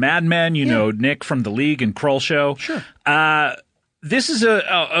John from Mad Men. You know Nick from The League and Kroll Show. Sure. This is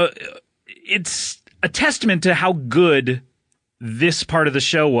it's a testament to how good this part of the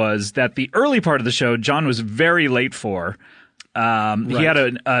show was that the early part of the show, John was very late for. He had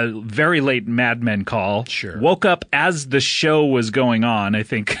a very late Mad Men call. Sure. Woke up as the show was going on, I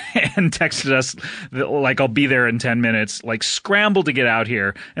think, and texted us that, like, I'll be there in 10 minutes, like scrambled to get out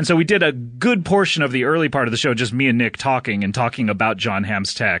here. And so we did a good portion of the early part of the show, just me and Nick talking about Jon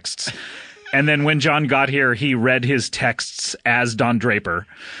Hamm's texts. And then when John got here, he read his texts as Don Draper.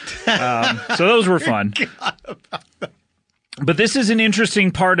 So those were fun. But this is an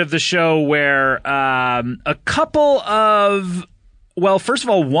interesting part of the show where a couple of, well, first of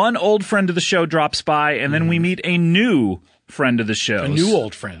all, one old friend of the show drops by, and then we meet a new friend of the show. A new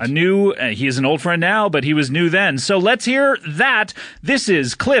old friend. He is an old friend now, but he was new then. So let's hear that. This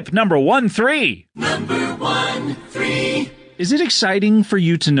is clip number 13. Number 13. Is it exciting for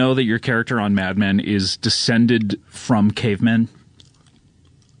you to know that your character on Mad Men is descended from cavemen?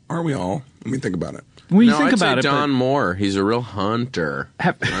 Aren't we all? I mean, think about it. When you no, think I'd about say it, Don Moore. He's a real hunter,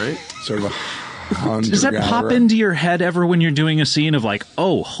 right? Sort of a hunter. Does that pop into your head ever when you're doing a scene of like,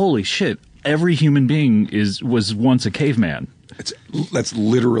 oh, holy shit, every human being was once a caveman? That's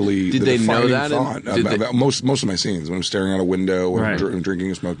literally Did the they know defining that? thought about most of my scenes. When I'm staring out a window and Right. drinking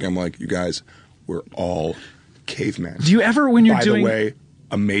and smoking, I'm like, you guys, we're all cavemen. Do you ever, when you're by doing... the way,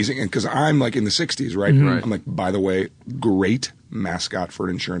 amazing, and because I'm like in the 60s, right? Right. I'm like, by the way, great mascot for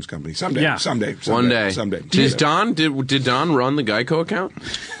an insurance company. Someday. One day. Did Don run the Geico account?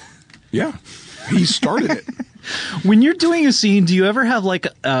 Yeah, he started it. When you're doing a scene, do you ever have like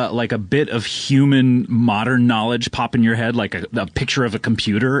a bit of human modern knowledge pop in your head, like a picture of a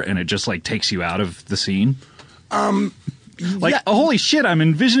computer, and it just like takes you out of the scene? Like, oh, holy shit, I'm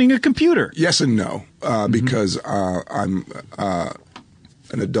envisioning a computer. Yes and no, because I'm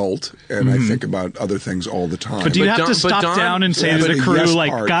an adult and I think about other things all the time. But do you have to stop down and say to the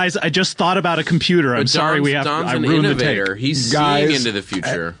crew, guys, I just thought about a computer. I'm sorry, I ruined the take. He's seeing into the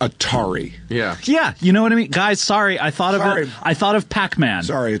future. Atari. Yeah. Yeah, you know what I mean? Guys, sorry, I thought of Pac-Man.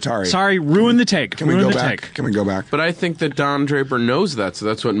 Sorry, Atari. Sorry, ruin the take. Can we go back? Can we go back? But I think that Don Draper knows that, so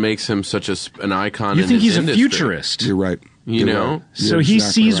that's what makes him such an icon. You in think his he's industry. a futurist? You're right. You know? Right. So he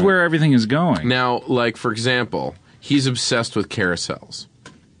sees where everything is going. Now, like, for example, he's obsessed with carousels.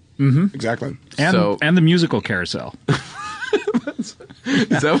 Mm-hmm. Exactly. And the musical Carousel. Is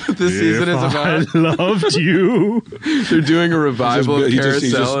that what this season is about? I loved you. They're doing a revival of Carousel.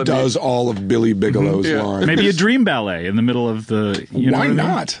 He just does all of Billy Bigelow's lines. Maybe a dream ballet in the middle of the... Why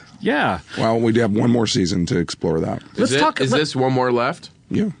not? Yeah. Well, we do have one more season to explore that. Is this one more left?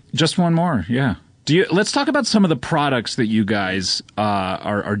 Yeah. Just one more, yeah. Let's talk about some of the products that you guys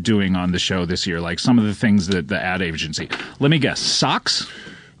are doing on the show this year, like some of the things that the ad agency... Let me guess. Socks?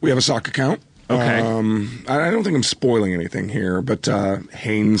 We have a sock account. Okay. I don't think I'm spoiling anything here, but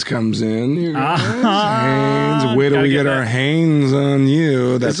Hanes comes in. You guys. Hanes, where do we get our Hanes on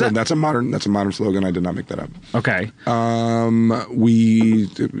you? That's a modern slogan. I did not make that up. Okay. Any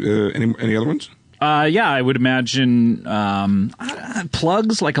other ones? Yeah, I would imagine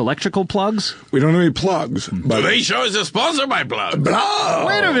plugs, like electrical plugs. We don't have any plugs. But Today's show is sponsored by Plugs.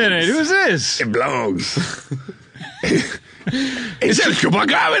 Wait a minute, who's this? It blows. Es el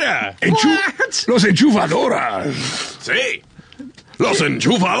chupacabra. What? Los enchufadoras. Sí. Los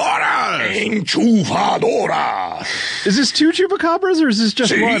enchufadoras. Enchufadoras. Is this two chupacabras or is this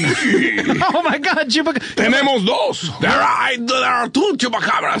just one? Oh my God, chupacabra. Tenemos dos. There are two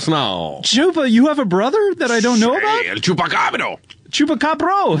chupacabras now. Chupa, you have a brother that I don't know about? El chupacabro.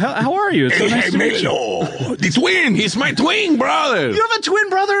 Chupacabro, how are you? It's so nice to meet you. The twin. He's my twin brother. You have a twin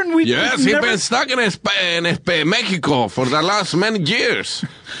brother, and Yes, he's been stuck in Mexico for the last many years.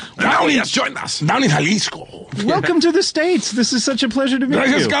 Now he has joined us. Down in Jalisco. Welcome to the States. This is such a pleasure to meet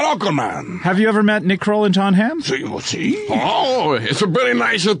Gracias, you. Carockerman. Have you ever met Nick Kroll and Jon Hamm? Sí. Oh, it's very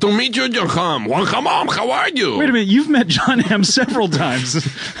nice to meet you, John. Welcome on. How are you? Wait a minute, you've met Jon Hamm several times,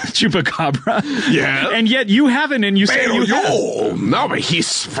 Chupacabra. Yeah. And yet you haven't, and you say you have. No, but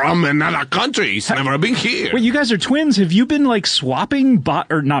he's from another country. He's never been here. Wait, you guys are twins. Have you been like swapping,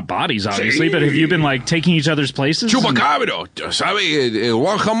 or not bodies, obviously, but have you been like taking each other's places? Chupacabro, ¿sabe?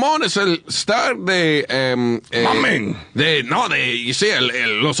 Juan Jamón es el star de... Mamen. You see,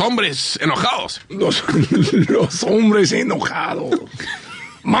 Los Hombres Enojados. Los hombres enojados.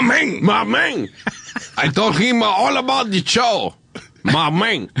 Mamen. I told him all about the show.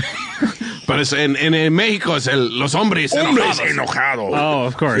 Mamen. But it's in Mexico, it's Los Hombres Enojados. Oh,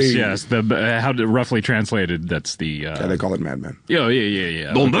 of course, Sí. yes. How roughly translated, that's the... Yeah, they call it Mad Men.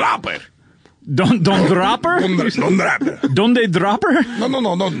 Yeah. Don Draper. Don Draper? Don Draper. Donde Draper? No,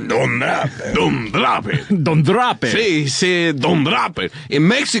 Don Draper. Don Draper. Don Draper. Sí, Don Draper. In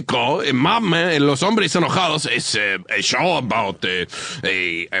Mexico, in Mad Men, Los Hombres Enojados, is a show about a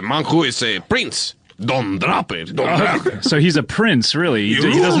man who is a prince. Don Draper. So he's a prince, really. He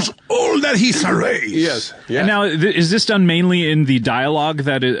rules all that he's raised. Yes. Yeah. And now, is this done mainly in the dialogue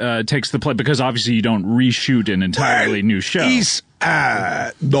that takes the play? Because obviously you don't reshoot an entirely new show. He's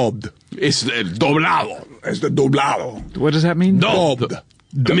dubbed. It's doblado. It's the doblado. What does that mean? Dubbed.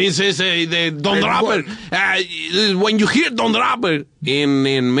 It means it's the Don Draper. When you hear Don Draper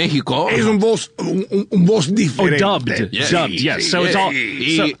in Mexico, es un voz diferente. Oh, dubbed. Yes. Dubbed, yes. So it's all.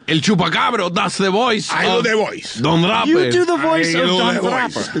 So, El Chupacabro, that's the voice. I do the voice. Don Draper. you do the voice I of do Don the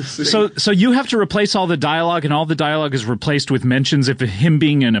Draper. voice. So you have to replace all the dialogue, and all the dialogue is replaced with mentions of him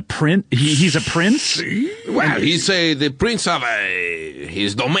being a prince. He's a prince? Well, he's the prince of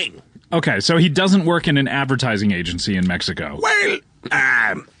his domain. Okay, so he doesn't work in an advertising agency in Mexico. Well,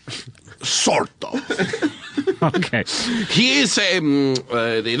 sort of. Okay. He is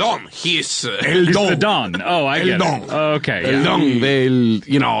the Don. He is El He's Don. the Don. Oh, I get Don. it. Okay. El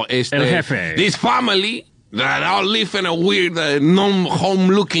yeah. Don. El Jefe. This family that all live in a weird,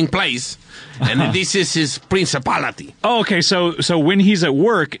 non-home-looking place. And this is his principality. Oh, okay. So when he's at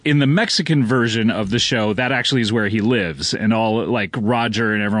work in the Mexican version of the show, that actually is where he lives, and all like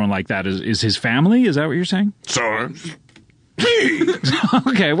Roger and everyone like that is his family. Is that what you're saying? So,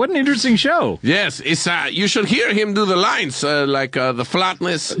 Okay. What an interesting show. yes, it's you should hear him do the lines, like the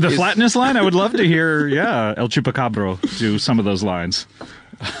flatness. The flatness line. I would love to hear. Yeah, El Chupacabro do some of those lines.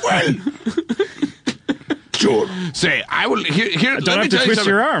 Well, sure. Say, I will here. Don't let me have to tell you twist something.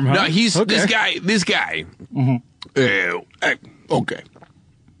 your arm, huh? No, he's Okay. this guy. Okay,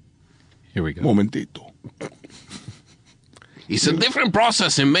 Here we go. momentito. It's a different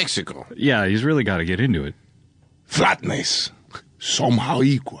process in Mexico. Yeah, he's really got to get into it. Flatness somehow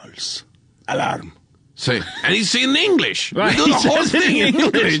equals alarm. Say, and it's in English. Right, We do the he whole says it thing in in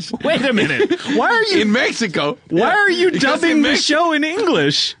English. Wait a minute. Why are you? In Mexico. Why are you Because dubbing in the show in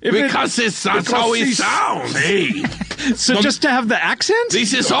English? If it- Because that's how it sounds. Hey, so just to have the accent?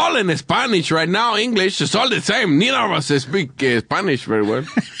 this is all in Spanish right now. English is all the same. Neither of us speak Spanish very well.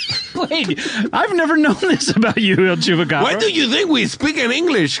 Wait, I've never known this about you, El Chupacabra. Why do you think we speak in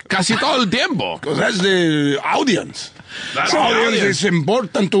English casi todo el tiempo? Because that's the audience. That's The the audience audience. is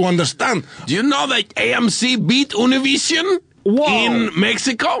important to understand. Do you know that AMC beat Univision Whoa. in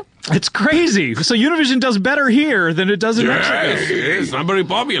Mexico? It's crazy. So Univision does better here than it does in Yes, Mexico. it's not very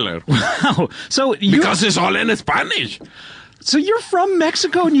popular. Wow. So you Because it's all in Spanish. So you're from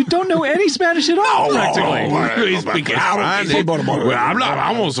Mexico and you don't know any Spanish at all, practically. We speak claro que sí, Spanish. por- Well,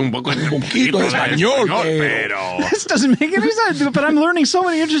 hablamos un poquito de español, pero... This doesn't make any sense, but I'm learning so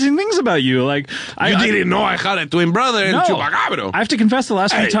many interesting things about you. Like You didn't know I had a twin brother in No. Chupacabro. I have to confess, the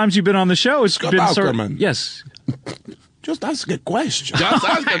last few Hey, times you've been on the show, it's Scott been sort of, Aukerman. yes. Just ask a question. Just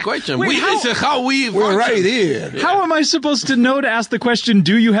ask a question. Wait, This is how we We're function. right here. How am I supposed to know to ask the question?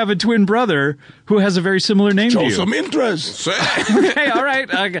 Do you have a twin brother who has a very similar name to Show you? some interest. Okay, all right.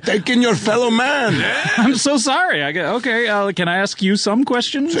 Take in your fellow man. I'm so sorry. Okay, can I ask you some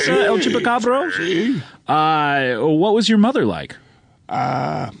questions, El Chupacabro? Sí. What was your mother like?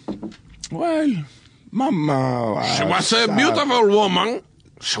 Well, Mama. She was a beautiful woman.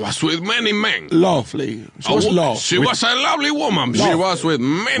 She was with many men. Lovely. She was lovely. She was a lovely woman. She was with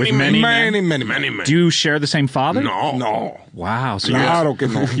many, many many, men? many men. Do you share the same father? No. No. Wow. So Claro que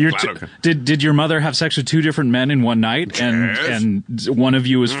no. you're Claro que- did your mother have sex with two different men in one night, Yes. and one of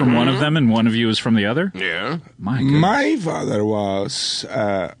you is from one of them, and one of you is from the other? Yeah. My goodness. My father was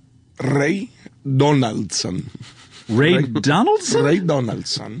Ray Donaldson. Ray Donaldson? Ray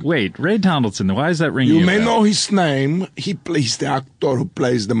Donaldson. Wait, Ray Donaldson. Why is that ringing? You a may bell? know his name. He plays the actor who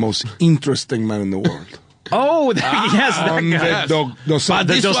plays the most interesting man in the world. Oh, yes, that On guy. the Yes. Dos But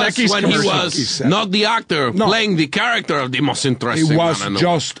this Dos was Equis when he commercial. was not the actor No. playing the character of the most He interesting was man in the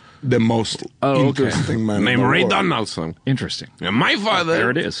just the most okay. interesting man world. in Named the Ray world. Donaldson. Interesting. And my father There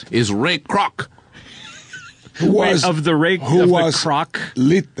it is. Ray Kroc. Who was, of the Ray who of was the Croc.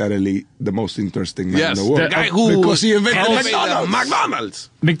 literally the most interesting man Yes, in the world. the guy who because he invented elevated McDonald's. McDonald's.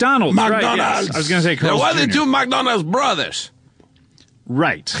 McDonald's. Right, McDonald's. yes. I was going to say There Carl's were the Jr. two McDonald's brothers.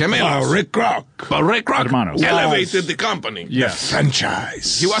 Right. Gemelos. Rick Kroc. But Ray Kroc Hermanos. elevated the company. Yes.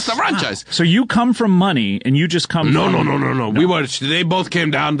 Franchise. He was the franchise. So you come from money, and you just come No, from... no. We were. They both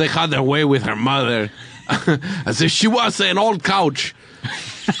came down. They had their way with her mother. As if she was an old couch.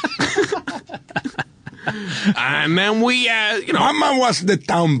 And then we, My mom was the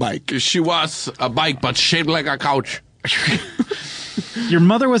town bike. she was a bike, but shaped like a couch. Your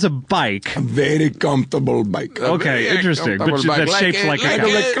mother was a bike. A very comfortable bike. Okay, very interesting. But comfortable bike. that's shaped like Like a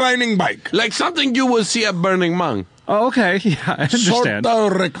a couch. reclining bike. Like something you will see at Burning Man. Oh, okay. Yeah, I understand.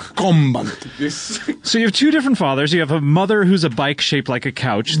 Sort of recumbent. So you have two different fathers. You have a mother who's a bike shaped like a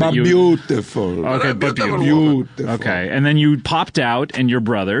couch. But That you, beautiful. okay, but Beautiful. okay, and then you popped out, and your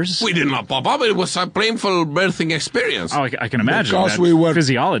brothers. We did not pop up. It was a painful birthing experience. Oh, I can imagine. Because that we were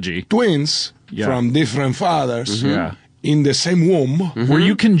physiology. Twins Yeah. from different fathers Yeah. in the same womb. Were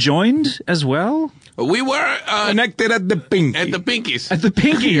you conjoined as well? We were Connected at the pinky. at the pinkies. At the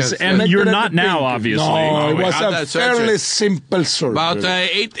pinkies, Yes, and Connected you're at not the now, pinky. obviously. No, it we was had a that surgery. fairly simple surgery.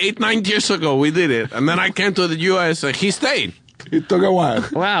 About 9 years ago, we did it. And then I came to the U.S. He stayed. It took a while.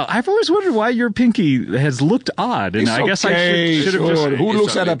 Wow, I've always wondered why your pinky has looked odd, and It's I guess I okay, should have sure. just. Who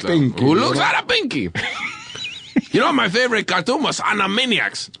looks at a It's pinky? Who looks at a pinky? You know, my favorite cartoon was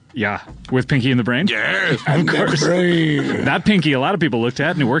Animaniacs. Yeah, with Pinky in the Brain. Yes. And the brain. That Pinky, a lot of people looked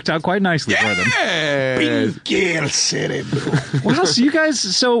at, and it worked out quite nicely for them. Yes. Pinky el cerebro. What else, you guys?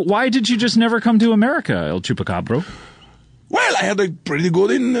 So why did you just never come to America, El Chupacabro? Well, I had a pretty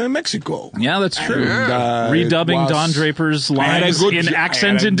good in Mexico. Yeah, that's true. And, Redubbing it was- Don Draper's I had a lines good in jo-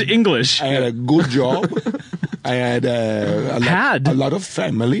 accent I had a- into English. I had a good job. I had a lot of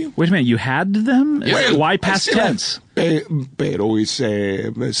family. Wait a minute, you had them? Yes. Why I past still have- tense? Pero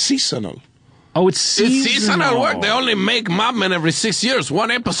it's seasonal. Oh, it's It's seasonal work. They only make Mad Men every 6 years.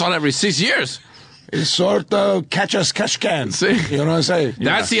 One episode every 6 years. It's sort of catch as catch can. See? You know what I'm saying?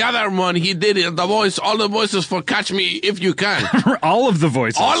 That's the other one. He did it. The voice, all the voices for Catch Me If You Can. All of the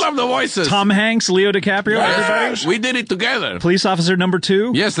voices. All of the voices. Tom Hanks, Leo DiCaprio, everybody. We did it together. Police officer number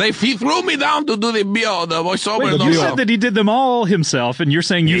 2. Yes, he threw me down to do the voiceover. Wait, and you all said that he did them all himself, and you're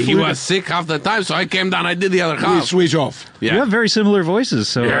saying you he flew was sick half the time, so I came down. I did the other We half. switch off. You have very similar voices,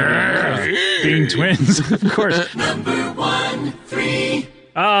 so being twins, of course. Number 1, 3.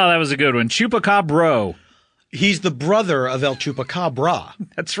 Oh, that was a good one. Chupacabro. He's the brother of El Chupacabra.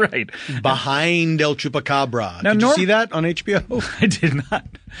 That's right. Behind El Chupacabra. Now, Did you see that on HBO? I did not.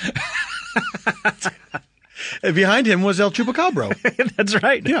 And behind him was El Chupacabra. That's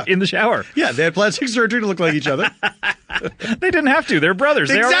right. Yeah. In the shower. Yeah, they had plastic surgery to look like each other. They didn't have to. They're brothers.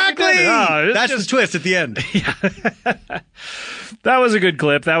 They Exactly. already did it. Oh, it's That's just- the twist at the end. That was a good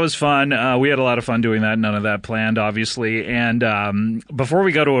clip. That was fun. We had a lot of fun doing that. None of that planned, obviously. And before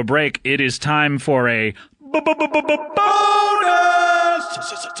we go to a break, it is time for a bonus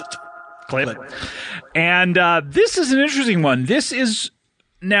clip. And this is an interesting one. This is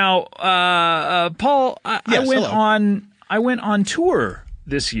now, Paul. Yes, I went on tour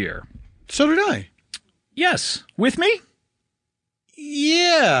this year. So did I. Yes, with me.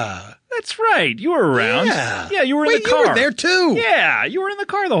 Yeah. That's right. You were around. Yeah. You were in Wait, the car. you were there too. Yeah, you were in the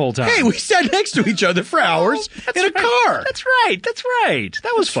car the whole time. Hey, we sat next to each other for hours in a car. That's right. That's right.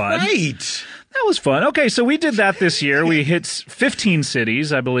 That was fun. Right. That was fun. Okay, so we did that this year. We hit 15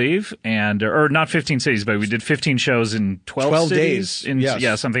 cities, I believe, or not 15 cities, but we did 15 shows in 12 days. cities. Yes.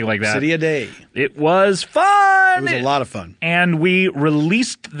 Yeah, something like that. City a day. It was fun. It was a lot of fun. And we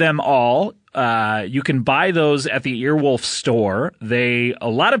released them all. You can buy those at the Earwolf store. A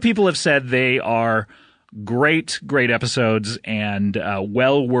lot of people have said they are great episodes and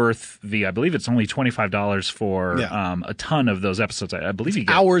well worth I believe it's only $25 for a ton of those episodes. I believe you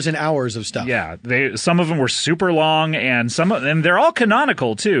get hours and hours of stuff. Yeah, some of them were super long, and and they're all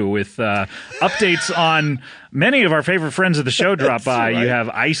canonical too, with updates on many of our favorite friends of the show drop by. Right. You have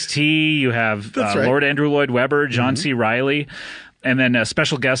Ice-T, you have right. Lord Andrew Lloyd Webber, John C. Reilly. And then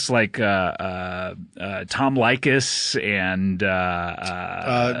special guests like Tom Likas and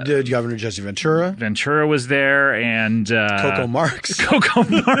Governor Jesse Ventura. Ventura was there, and Coco Marx. Coco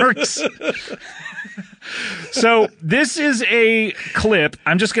Marx. So this is a clip.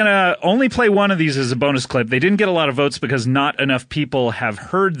 I'm just going to only play one of these as a bonus clip. They didn't get a lot of votes because not enough people have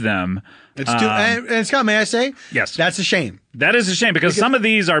heard them. And Scott, may I say? Yes. That's a shame. That is a shame because some of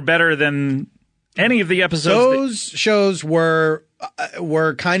these are better than any of the episodes. Those shows were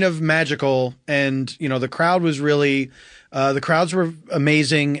kind of magical, and the crowd was really the crowds were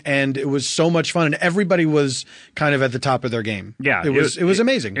amazing, and it was so much fun, and everybody was kind of at the top of their game. Yeah, it was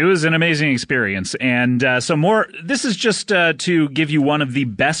amazing. It was an amazing experience, and this is just to give you one of the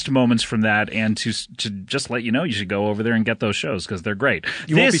best moments from that, and to just let you know you should go over there and get those shows because they're great.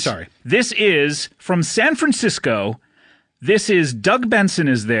 You won't be sorry. This is from San Francisco. This is Doug Benson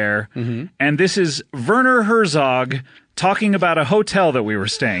is there, and this is Werner Herzog talking about a hotel that we were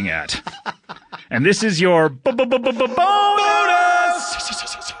staying at. And this is your bonus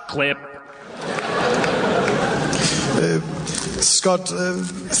clip. Scott,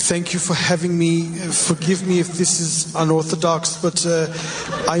 thank you for having me. Forgive me if this is unorthodox, but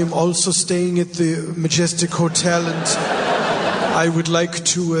I am also staying at the Majestic Hotel, and I would like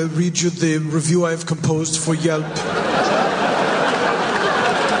to read you the review I've composed for Yelp.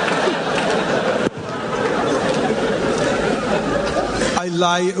 I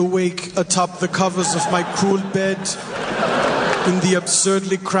lie awake atop the covers of my cruel bed in the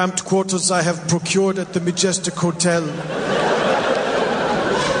absurdly cramped quarters I have procured at the Majestic Hotel.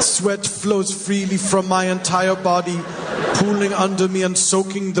 Sweat flows freely from my entire body, pooling under me and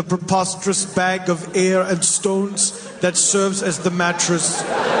soaking the preposterous bag of air and stones that serves as the mattress.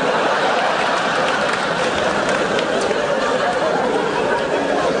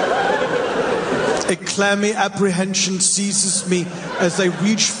 A clammy apprehension seizes me as I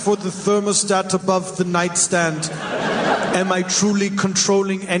reach for the thermostat above the nightstand. Am I truly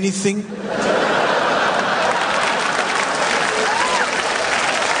controlling anything?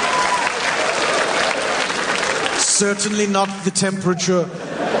 Certainly not the temperature.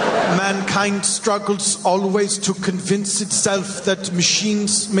 Mankind struggles always to convince itself that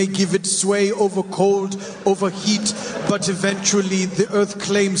machines may give it sway over cold, over heat, but eventually the earth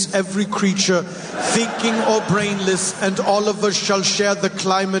claims every creature, thinking or brainless, and all of us shall share the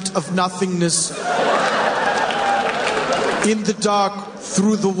climate of nothingness. In the dark,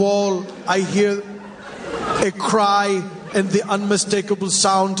 through the wall, I hear a cry and the unmistakable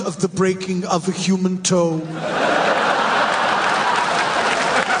sound of the breaking of a human toe.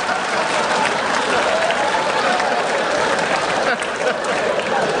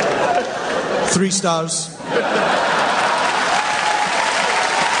 3 stars.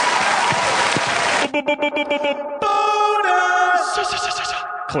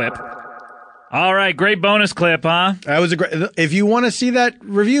 Clip. All right, great bonus clip, huh? That was a great. If you want to see that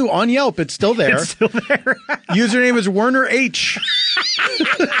review on Yelp, it's still there. It's still there. Username is Werner H.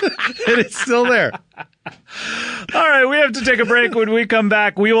 And it's still there. All right, we have to take a break. When we come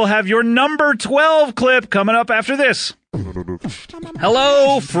back, we will have your number 12 clip coming up after this.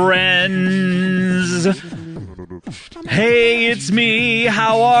 Hello, friends. Hey, it's me.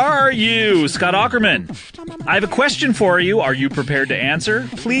 How are you? Scott Aukerman. I have a question for you. Are you prepared to answer?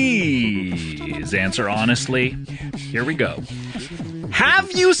 Please answer honestly. Here we go.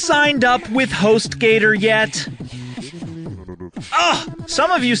 Have you signed up with HostGator yet? Oh,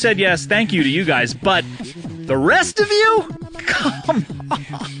 some of you said yes. Thank you to you guys. But the rest of you? Come on.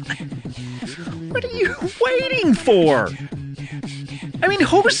 What are you waiting for? I mean,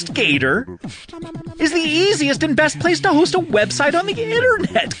 HostGator is the easiest and best place to host a website on the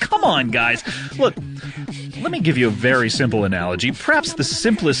internet. Come on, guys. Look, let me give you a very simple analogy, perhaps the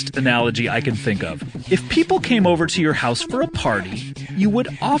simplest analogy I can think of. If people came over to your house for a party, you would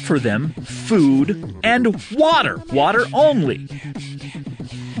offer them food and water. Water only.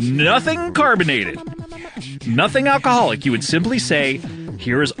 Nothing carbonated. Nothing alcoholic. You would simply say,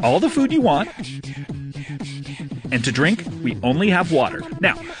 here is all the food you want. And to drink, we only have water.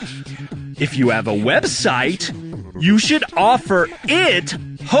 Now, if you have a website, you should offer it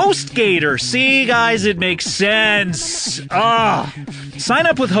HostGator. See, guys, it makes sense. Sign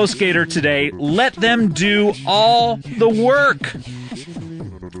up with HostGator today. Let them do all the work.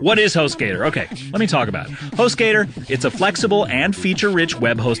 What is HostGator? Okay, let me talk about it. HostGator, it's a flexible and feature-rich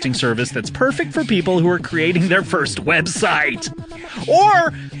web hosting service that's perfect for people who are creating their first website.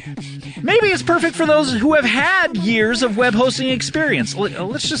 Or maybe it's perfect for those who have had years of web hosting experience.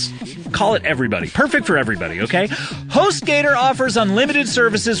 Let's just call it everybody. Perfect for everybody, okay? HostGator offers unlimited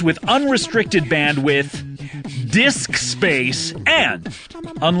services with unrestricted bandwidth, disk space, and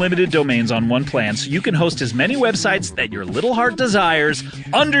unlimited domains on one plan, so you can host as many websites that your little heart desires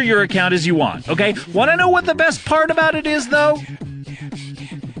under your account as you want, okay? Want to know what the best part about it is, though?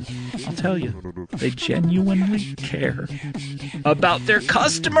 I'll tell you. They genuinely care about their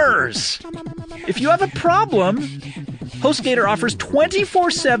customers. If you have a problem, HostGator offers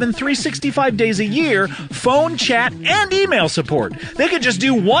 24/7, 365 days a year phone, chat, and email support. They could just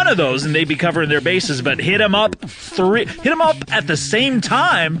do one of those and they'd be covering their bases, but hit them up at the same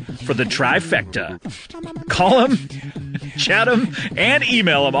time for the trifecta. Call them, chat them, and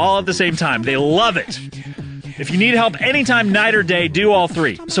email them all at the same time. They love it. If you need help anytime, night or day, do all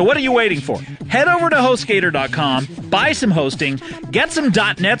three. So what are you waiting for? Head over to HostGator.com, buy some hosting, get some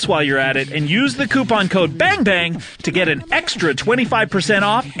 .nets while you're at it, and use the coupon code BANGBANG to get an extra 25%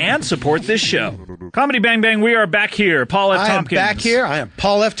 off and support this show. Comedy Bang Bang, we are back here. Paul F. Tompkins. I am back here. I am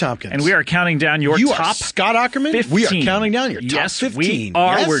Paul F. Tompkins. And we are counting down your top are Scott Aukerman. 15. We are counting down your top 15. We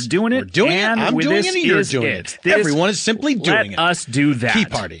are. Yes, we're doing it. We're doing and it. I'm doing it and you're doing it. Everyone is simply doing it. Let us do that. Tea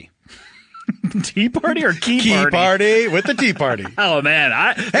party. Tea Party or Key Key Party? Party with the Tea Party. Oh,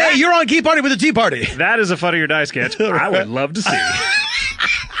 man. Hey, you're on Key Party with the Tea Party. That is a Funny or Die sketch I would love to see.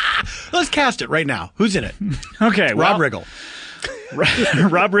 Let's cast it right now. Who's in it? Okay. Rob Riggle.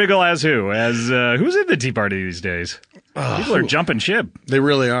 Rob Riggle as who? As who's in the Tea Party these days? People are jumping ship. They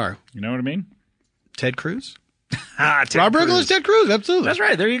really are. You know what I mean? Ted Cruz? Ted Rob Cruz. Riggle is Ted Cruz. Absolutely. That's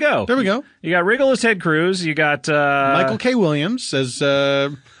right. There you go. There we go. You got Riggle as Ted Cruz. You got Michael K. Williams as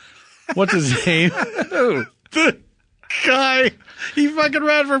what's his name? Who? The guy. He fucking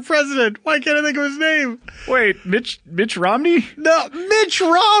ran for president. Why can't I think of his name? Wait, Mitch Romney? No, Mitch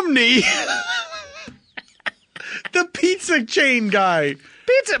Romney. The pizza chain guy.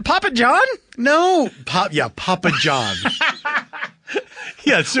 Papa John? No. Papa John.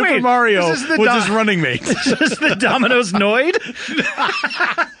 Yeah, Super Wait, Mario this is the was his running mate. Is this the Domino's Noid?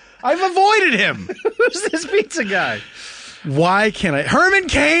 I've avoided him. Who's this pizza guy? Why can't I? Herman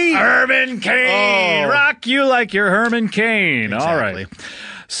Cain. Herman Cain. Oh. Rock you like you're Herman Cain. Exactly. All right.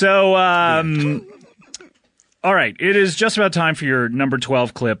 So, all right. It is just about time for your number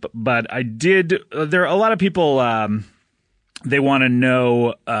 12 clip, but I did. There are a lot of people. They want to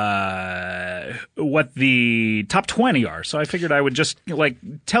know what the top 20 are. So I figured I would just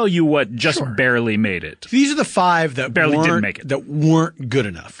tell you what just barely made it. These are the 5 that barely didn't make it. That weren't good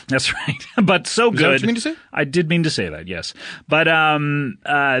enough. That's right. But so Is good. that what you mean to say? I did mean to say that, yes. But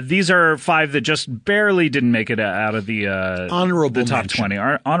these are 5 that just barely didn't make it out of the honorable the top mention.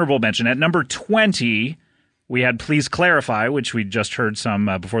 20. Honorable mention. At number 20, we had Please Clarify, which we just heard some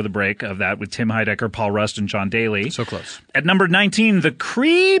before the break of that with Tim Heidecker, Paul Rust, and John Daly. So close. At number 19, the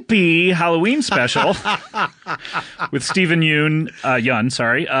creepy Halloween special with Stephen Yun,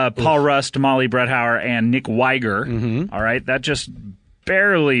 Paul Rust, Molly Bretthauer, and Nick Weiger. Mm-hmm. All right, that just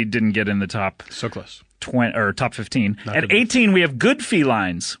barely didn't get in the top So close. 20 or top 15. Not At good enough. 18, we have Good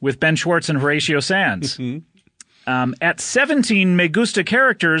Felines with Ben Schwartz and Horatio Sands. At 17, Me Gusta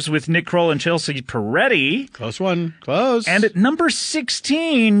Characters with Nick Kroll and Chelsea Peretti. Close one. Close. And at number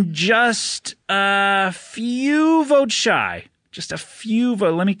 16, just a few votes shy. Just a few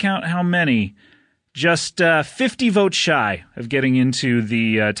votes. Let me count how many. Just 50 votes shy of getting into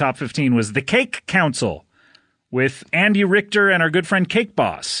the top 15 was The Cake Council with Andy Richter and our good friend Cake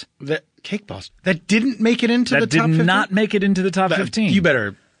Boss. The Cake Boss. That didn't make it into the top 15? That did not make it into the top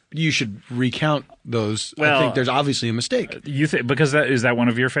 15. You should recount those. Well, I think there's obviously a mistake. You think because is that one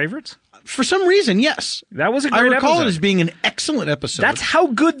of your favorites? For some reason, yes. That was a great I recall episode. it as being an excellent episode. That's how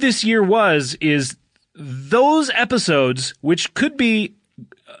good this year was. Is those episodes, which could be,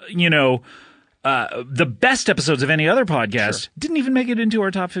 the best episodes of any other podcast, didn't even make it into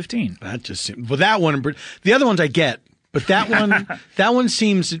our top 15. That just seems, well, that one, the other ones I get, but that one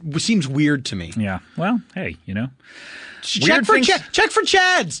seems weird to me. Yeah. Well, hey, Check for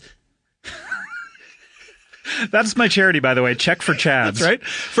Chads. That's my charity, by the way. Check for Chads. That's right.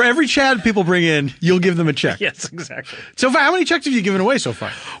 For every Chad people bring in, you'll give them a check. Yes, exactly. So far, how many checks have you given away so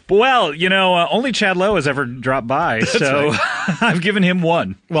far? Well, only Chad Lowe has ever dropped by, so right. I've given him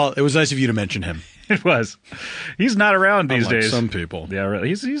one. Well, it was nice of you to mention him. It was. He's not around these Unlike days. some people. Yeah, really.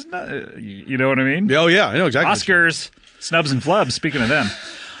 He's not. You know what I mean? Oh yeah, I know exactly. Oscars, snubs, and flubs. Speaking of them.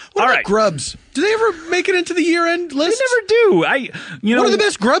 What All about right. grubs? Do they ever make it into the year-end list? They never do. What are the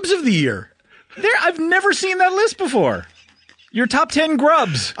best grubs of the year? I've never seen that list before. Your top 10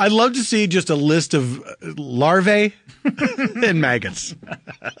 grubs. I'd love to see just a list of larvae and maggots.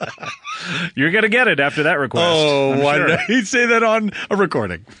 You're going to get it after that request. Oh, I'm why sure. did he say that on a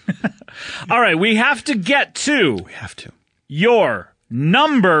recording? All right, we have to get to your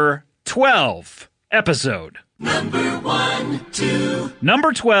number 12 episode.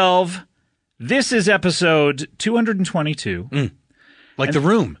 Number 12. This is episode 222. Like The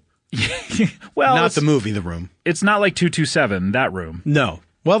Room. Well, not the movie, The Room. It's not like 227, that room. No.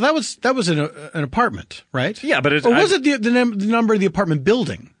 Well, that was an apartment, right? Yeah, but or was it the number of the apartment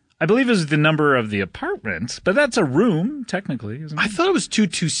building? I believe it was the number of the apartment, but that's a room, technically, isn't it? I thought it was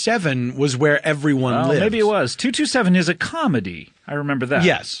 227 was where everyone lived. Maybe it was. 227 is a comedy. I remember that.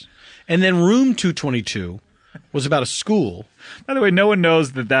 Yes. And then room 222 was about a school. By the way, no one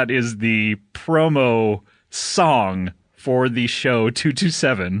knows that is the promo song for the show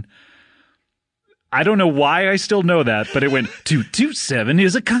 227. I don't know why I still know that, but it went, 227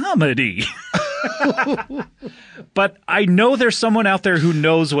 is a comedy. But I know there's someone out there who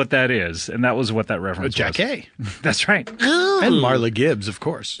knows what that is, and that was what that reference Jack was. A. That's right. And Marla Gibbs, of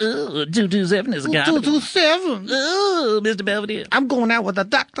course. 227 is a comedy. 227. Oh, Mr. Belvedere. I'm going out with the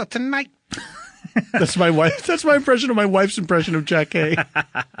doctor tonight. That's my wife. That's my impression of my wife's impression of Jack A.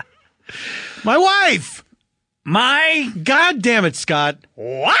 My wife! God damn it, Scott.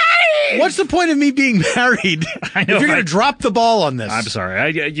 Why? What's the point of me being married I know, if you're going to drop the ball on this? I'm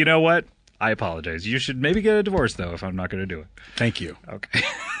sorry. You know what? I apologize. You should maybe get a divorce, though, if I'm not going to do it. Thank you. Okay.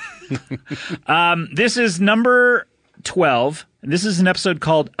 This is number 12. This is an episode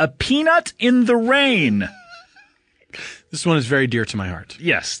called A Peanut in the Rain. This one is very dear to my heart.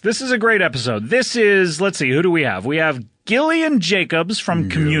 Yes, this is a great episode. This is, let's see, who do we have? We have Gillian Jacobs from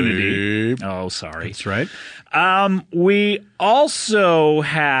Community. Oh, sorry. That's right. We also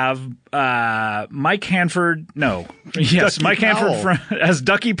have Mike Hanford. No. Yes, Ducky Mike Hanford as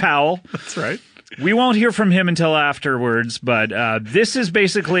Ducky Powell. That's right. We won't hear from him until afterwards, but this is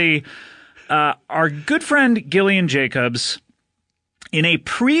basically our good friend Gillian Jacobs in a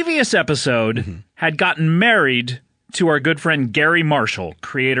previous episode had gotten married to our good friend Gary Marshall,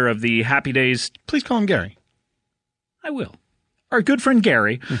 creator of the Happy Days. Please call him Gary. I will. Our good friend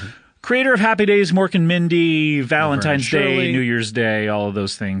Gary, creator of Happy Days, Mork and Mindy, Valentine's Day, New Year's Day, all of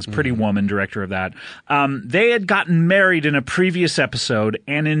those things. Pretty Woman, director of that. They had gotten married in a previous episode,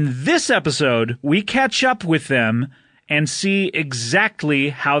 and in this episode, we catch up with them and see exactly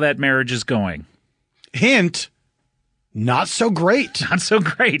how that marriage is going. Hint, not so great. Not so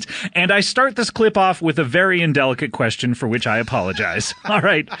great. And I start this clip off with a very indelicate question for which I apologize. All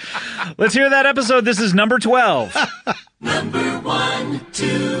right. Let's hear that episode. This is number 12. Number 1,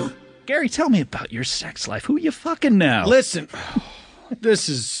 2. Gary, tell me about your sex life. Who you fucking now? Listen, this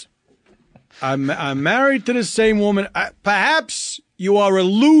is... I'm married to the same woman. Perhaps you are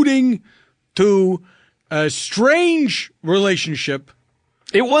alluding to a strange relationship.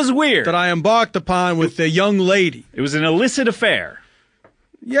 It was weird. That I embarked upon with a young lady. It was an illicit affair.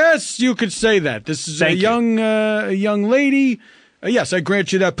 Yes, you could say that. This is a young lady. Yes, I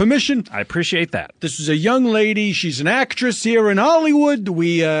grant you that permission. I appreciate that. This is a young lady. She's an actress here in Hollywood.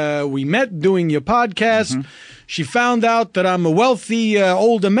 We met doing your podcast. She found out that I'm a wealthy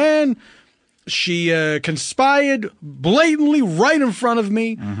older man. She conspired blatantly right in front of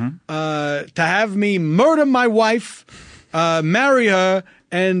me to have me murder my wife, marry her,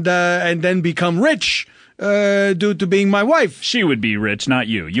 and then become rich due to being my wife. She would be rich, not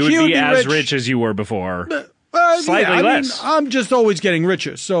you. You would be as rich as you were before. Slightly less. I'm just always getting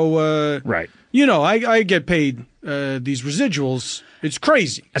richer. So, right. You know, I get paid these residuals. It's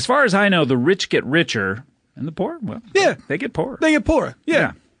crazy. As far as I know, the rich get richer and the poor, well, they get poorer. They get poorer.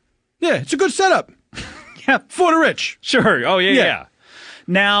 Yeah, it's a good setup. For the rich. Sure. Oh, yeah.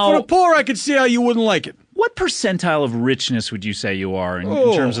 Now, for the poor, I could see how you wouldn't like it. What percentile of richness would you say you are in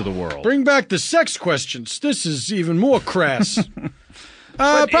terms of the world? Bring back the sex questions. This is even more crass.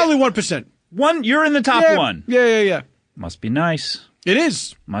 Probably 1%. You're in the top one. Yeah. Must be nice. It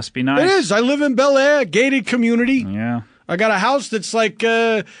is. Must be nice. It is. I live in Bel Air, gated community. Yeah. I got a house that's like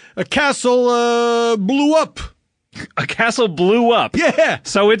a castle blew up. A castle blew up. Yeah.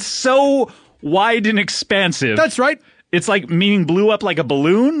 So it's so wide and expansive. That's right. It's like meaning blew up like a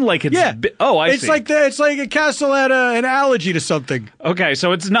balloon, like it's I see. It's like a castle had an allergy to something. Okay,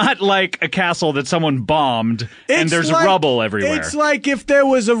 so it's not like a castle that someone bombed and there's rubble everywhere. It's like if there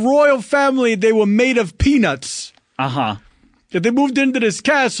was a royal family, they were made of peanuts. If they moved into this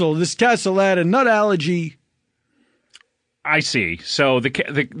castle had a nut allergy. I see. So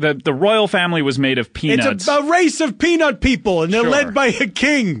the royal family was made of peanuts. It's a race of peanut people, and they're led by a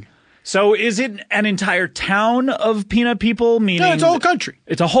king. So is it an entire town of peanut people? Meaning No, it's a whole country.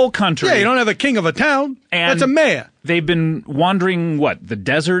 It's a whole country. Yeah, you don't have a king of a town. That's a mayor. They've been wandering, the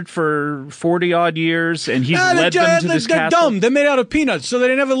desert for 40-odd years, and he's led them to this castle? They're dumb. They're made out of peanuts, so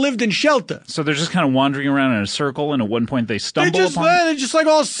they never lived in shelter. So they're just kind of wandering around in a circle, and at one point they stumble upon... They're just like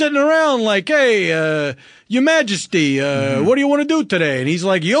all sitting around like, hey, Your Majesty, what do you want to do today? And he's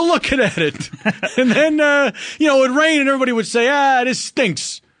like, you're looking at it. And then, it would rain, and everybody would say, this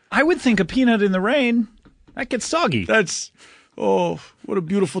stinks. I would think a peanut in the rain, that gets soggy. What a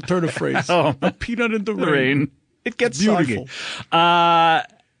beautiful turn of phrase. A peanut in the rain. It gets beautiful. Soggy.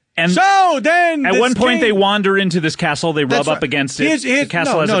 And so then, at one point they wander into this castle. They rub up against it. The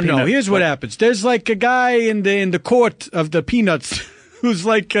castle has a peanut. Here's what happens. There's like a guy in the court of the peanuts who's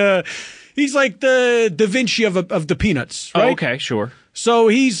like he's like the Da Vinci of the peanuts. Right? Oh, okay, sure. So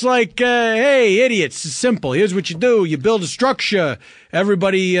he's like, hey, idiots, it's simple. Here's what you do. You build a structure.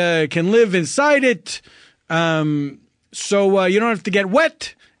 Everybody can live inside it. So you don't have to get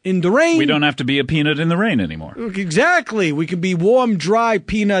wet in the rain. We don't have to be a peanut in the rain anymore. Exactly. We can be warm, dry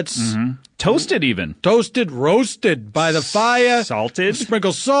peanuts. Toasted even. Toasted, roasted by the fire. Salted. We'll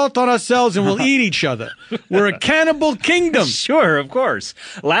sprinkle salt on ourselves and we'll eat each other. We're a cannibal kingdom. Sure, of course.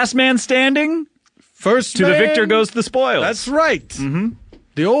 Last man standing. First to the victor goes the spoils. That's right.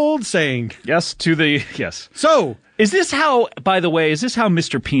 The old saying. Yes, yes. So, is this how, by the way, is this how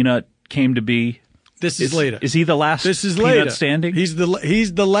Mr. Peanut came to be? This is later. Is he the last Peanut later. standing? He's the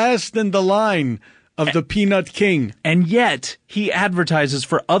last in the line of the Peanut King. And yet, he advertises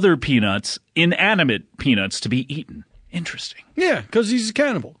for other peanuts, inanimate peanuts, to be eaten. Interesting. Yeah, because he's a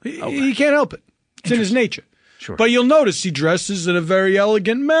cannibal. He can't help it. It's in his nature. Sure. But you'll notice he dresses in a very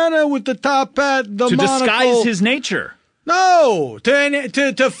elegant manner with the top hat, the to monocle. disguise his nature. No,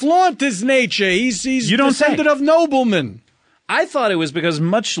 to flaunt his nature. He's you don't descended of noblemen. I thought it was because,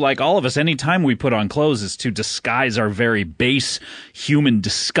 much like all of us, any time we put on clothes is to disguise our very base, human,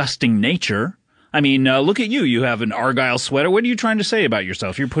 disgusting nature. I mean, look at you. You have an Argyle sweater. What are you trying to say about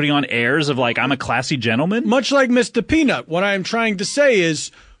yourself? You're putting on airs of like, I'm a classy gentleman? Much like Mr. Peanut, what I am trying to say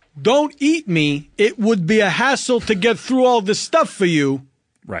is, don't eat me. It would be a hassle to get through all this stuff for you.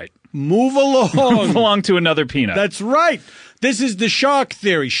 Right. Move along. Move along to another peanut. That's right. This is the shark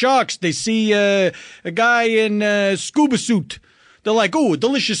theory. Sharks, they see a guy in a scuba suit. They're like, ooh, a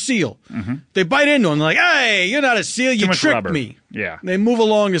delicious seal. Mm-hmm. They bite into him. They're like, hey, you're not a seal. You tricked me. Yeah. They move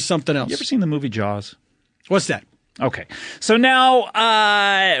along to something else. You ever seen the movie Jaws? What's that? Okay. So now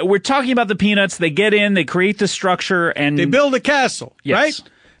we're talking about the peanuts. They get in, they create the structure, and they build a castle, yes. right?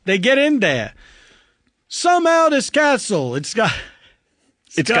 They get in there. Somehow this castle, it's got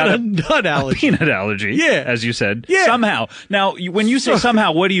a nut allergy. A peanut allergy. Yeah. As you said. Yeah. Somehow. Now, when you say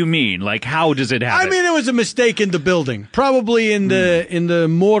somehow, what do you mean? Like, how does it happen? I mean, it was a mistake in the building. Probably in the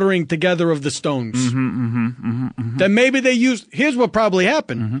mortaring together of the stones. Then maybe they used, here's what probably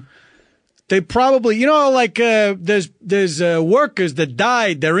happened. They probably, like there's workers that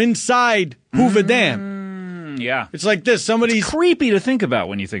died. They're inside Hoover Dam. Yeah. It's like this. It's creepy to think about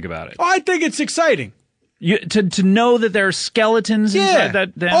when you think about it. Oh, I think it's exciting. To know that there are skeletons inside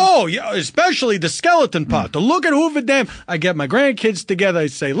that dam? Oh, yeah, especially the skeleton part. To look at Hoover Dam. I get my grandkids together. I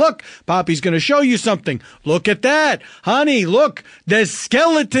say, look, Poppy's going to show you something. Look at that. Honey, look, there's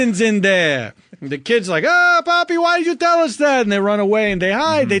skeletons in there. And the kid's like, Poppy, why did you tell us that? And they run away and they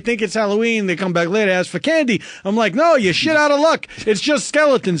hide. They think it's Halloween. They come back later, ask for candy. I'm like, no, you're shit out of luck. It's just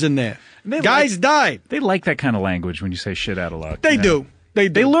skeletons in there. Guys died. They like that kind of language when you say shit out of luck. They do.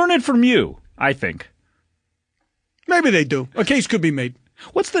 They learn it from you, I think. Maybe they do. A case could be made.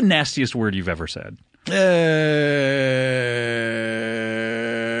 What's the nastiest word you've ever said?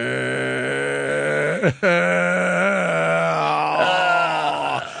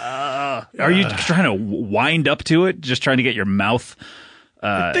 Are you trying to wind up to it? Just trying to get your mouth?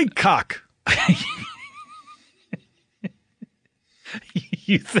 I think cock.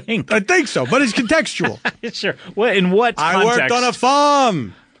 You think? I think so, but it's contextual. Sure. Well, in what context? I worked on a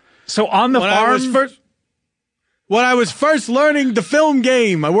farm. So on the farm? When I was first learning the film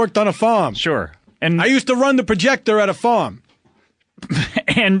game, I worked on a farm. Sure. And I used to run the projector at a farm.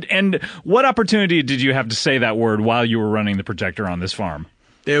 And what opportunity did you have to say that word while you were running the projector on this farm?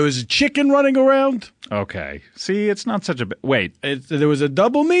 There was a chicken running around. Okay. See, it's not such a... Wait. There was a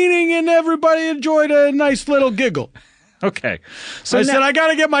double meaning and everybody enjoyed a nice little giggle. Okay. So I said, I got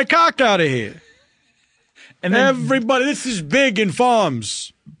to get my cock out of here. And then, everybody, this is big in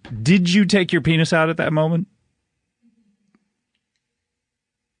farms. Did you take your penis out at that moment?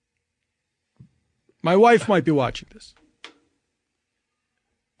 My wife might be watching this.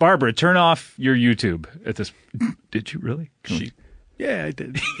 Barbara, turn off your YouTube at this. Did you really? Yeah, I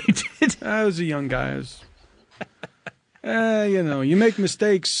did. I was a young guy. You make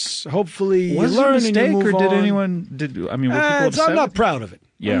mistakes. Hopefully, you learn and you move on. Did anyone? Were people upset? I'm not proud of it.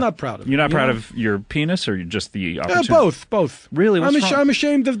 Yeah. I'm not proud of it. You're not proud of your penis, or just the opportunity? Both. Really? I'm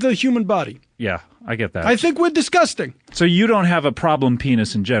ashamed of the human body. Yeah, I get that. I think we're disgusting. So you don't have a problem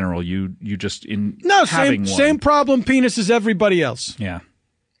penis in general. You just same problem penis as everybody else. Yeah.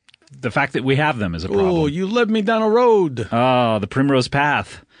 The fact that we have them is a problem. Oh, you led me down a road. Oh, the primrose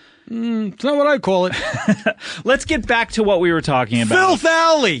path. It's not what I call it. Let's get back to what we were talking about. Filth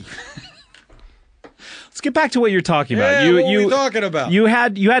Alley. Let's get back to what you're talking about. Yeah, what were we talking about? You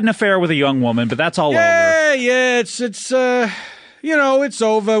had an affair with a young woman, but that's all over. Yeah, it's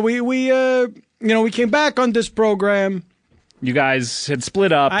over. We came back on this program. You guys had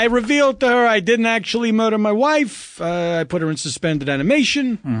split up. I revealed to her I didn't actually murder my wife. I put her in suspended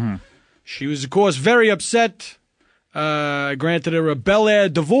animation. Mm-hmm. She was, of course, very upset. I granted her a Bel Air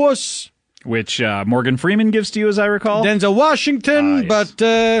divorce. Which Morgan Freeman gives to you, as I recall. Denzel Washington, yes.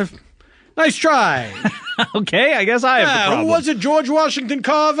 But nice try. Okay, I guess I have the problem. Who was it? George Washington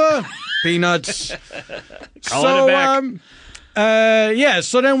Carver? Peanuts. Calling it back.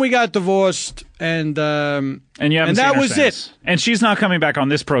 So then we got divorced, and you haven't and that seen her was since. it. And she's not coming back on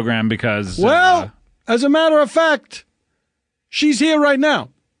this program because as a matter of fact, She's here right now.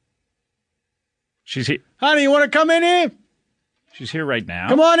 She's here. Honey, you want to come in here? She's here right now.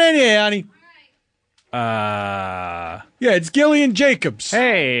 Come on in here, honey. Yeah, it's Gillian Jacobs.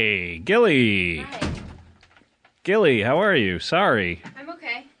 Hey, Gilly. Hi. Gilly, how are you? Sorry. I'm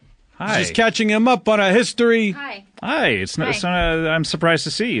okay. Hi. Just catching him up on a history. Hi. Hi. I'm surprised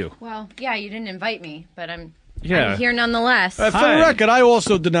to see you. Well, yeah, you didn't invite me, but I'm here nonetheless. For the record, I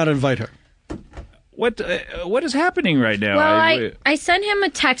also did not invite her. What is happening right now? Well, I sent him a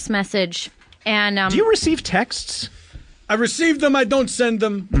text message, and do you receive texts? I receive them. I don't send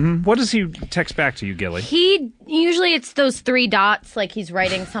them. Mm-hmm. What does he text back to you, Gilly? He usually it's those 3 dots, like he's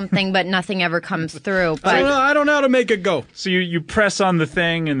writing something, but nothing ever comes through. But I don't know how to make it go. So you press on the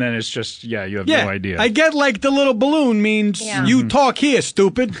thing, and then it's just you have no idea. I get like the little balloon means you talk here,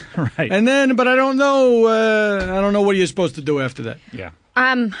 stupid. Right. And then, but I don't know. I don't know what you're supposed to do after that. Yeah.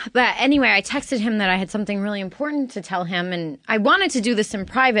 But anyway, I texted him that I had something really important to tell him, and I wanted to do this in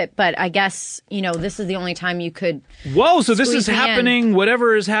private, but I guess, this is the only time you could. Whoa, so this is squeeze me in. happening.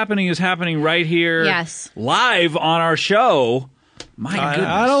 Whatever is happening right here. Yes. Live on our show. My goodness.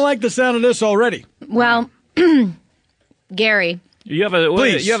 I don't like the sound of this already. Well, Gary. You have a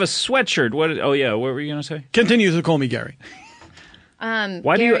Please. You have a sweatshirt. What were you going to say? Continue to call me Gary.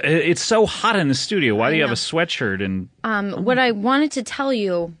 Why do you? It's so hot in the studio. Why do you have a sweatshirt? And what I wanted to tell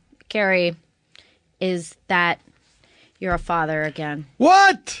you, Gary, is that you're a father again.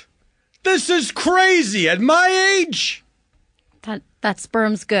 What? This is crazy. At my age? That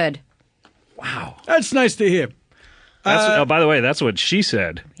sperm's good. Wow. That's nice to hear. By the way, that's what she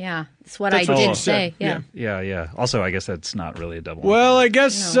said. Yeah, that's what I did say. Yeah. Yeah. Also, I guess that's not really a double. Well, I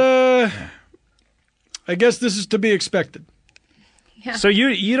guess this is to be expected. Yeah. So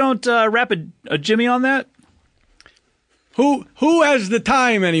you don't wrap a Jimmy on that? Who has the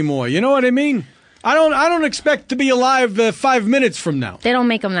time anymore? You know what I mean? I don't expect to be alive 5 minutes from now. They don't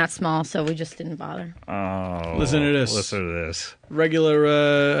make them that small, so we just didn't bother. Oh, Listen to this. Listen to this.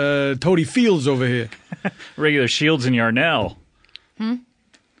 Regular Toady Fields over here. Regular Shields and Yarnell.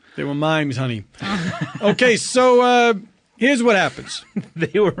 They were mimes, honey. Okay, so here's what happens.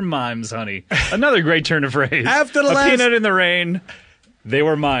 They were mimes, honey. Another great turn of phrase. After the a last peanut in the rain. They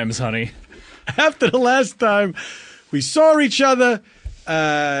were mimes, honey. After the last time we saw each other,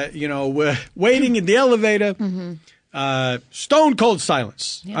 we're waiting in the elevator. Stone cold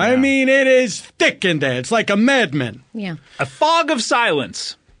silence. Yeah. I mean, it is thick in there. It's like a madman. Yeah. A fog of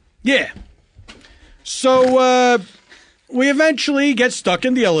silence. Yeah. So we eventually get stuck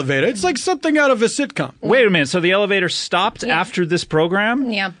in the elevator. It's like something out of a sitcom. Wait a minute. So the elevator stopped after this program?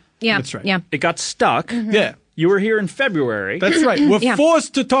 Yeah. That's right. Yeah. It got stuck. Yeah. You were here in February. That's right. We're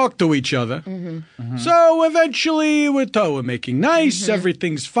forced to talk to each other. So eventually we're making nice.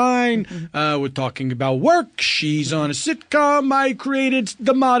 Everything's fine. We're talking about work. She's on a sitcom. I created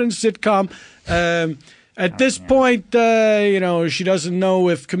the modern sitcom. At this point, she doesn't know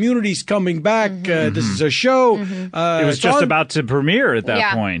if Community's coming back. This is a show. It was just about to premiere at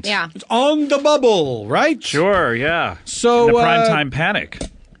that point. Yeah. It's on the bubble, right? Sure, yeah. So the primetime panic.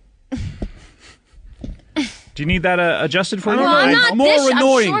 Do you need that adjusted for you? Well, I'm not more this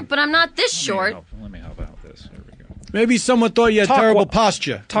annoying. I'm short, but I'm not this short. Let me help out this. There we go. Maybe someone thought you had terrible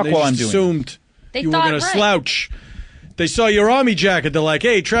posture. Talk They while I'm just doing assumed They you were thought, going to right. slouch. They saw your army jacket. They're like,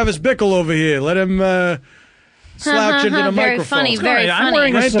 hey, Travis Bickle over here. Let him slouch into the Very microphone. funny, very I'm funny.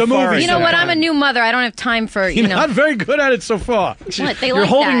 wearing a Right, the safari movie You know what? suit. I'm a new mother. I don't have time for, You're not very good at it so far. What? They You're like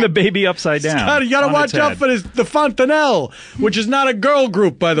holding that. the baby upside down. You got to on watch its out head. for the Fontanelle, which is not a girl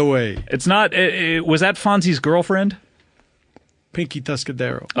group, by the way. It's not. Was that Fonzie's girlfriend? Pinky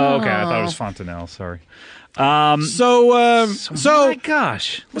Tuscadero. Oh, okay. I thought it was Fontanelle. Sorry. So my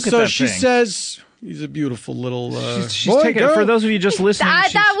gosh. Look at so that she thing. says he's a beautiful little She's boy, taking, girl. for those of you just listening.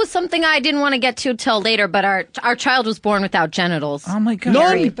 That was something I didn't want to get to till later, but our child was born without genitals. Oh my god!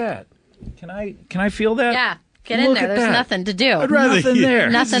 None? Look at that. Can I feel that? Yeah, get in Look there. at There's that. nothing to do. I'd rather Nothing there.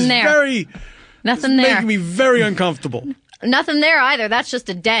 This Nothing is there. Nothing there. making me very uncomfortable. Nothing there either. That's just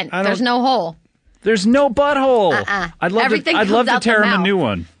a dent. There's no hole. There's no butthole. I'd love Everything to. I'd love comes to out tear the him a mouth. new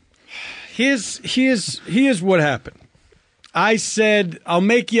one. Here's what happened. I said, I'll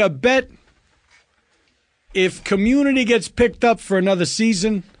make you a bet. If Community gets picked up for another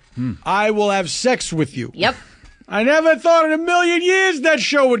season, I will have sex with you. Yep. I never thought in a million years that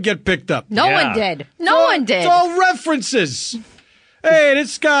show would get picked up. No one did. No one did. It's all references. Hey,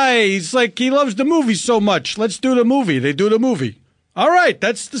 this guy, he's like, he loves the movie so much. Let's do the movie. They do the movie. All right,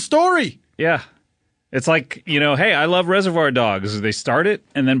 that's the story. Yeah. It's like, hey, I love Reservoir Dogs. They start it,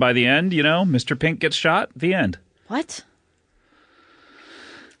 and then by the end, Mr. Pink gets shot. The end. What?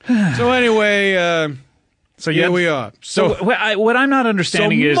 So anyway, So here we are. So what I'm not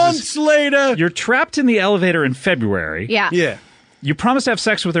understanding is months later, you're trapped in the elevator in February. Yeah. You promised to have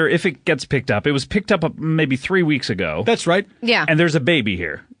sex with her if it gets picked up. It was picked up maybe 3 weeks ago. That's right. Yeah. And there's a baby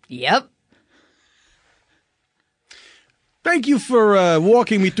here. Yep. Thank you for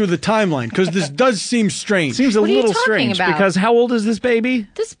walking me through the timeline, because this does seem strange. Seems a What are you little talking strange about? because how old is this baby?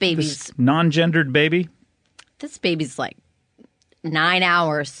 This baby's Non-gendered baby? like 9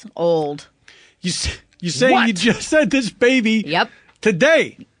 hours old. You say What? you just said this baby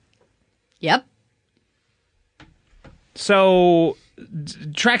today. Yep. So,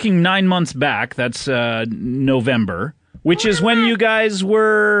 tracking 9 months back, that's November, which is when you guys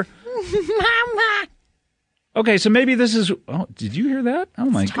were... Mama. Okay, so maybe this is... Oh, did you hear that? Oh,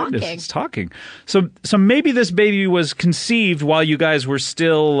 my goodness, talking. it's talking. So maybe this baby was conceived while you guys were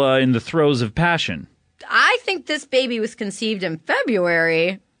still in the throes of passion. I think this baby was conceived in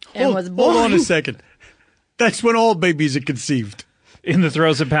February and was born. Hold on a second. That's when all babies are conceived. In the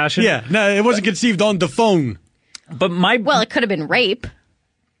throes of passion? Yeah, no, it wasn't conceived on the phone. But Well, it could have been rape.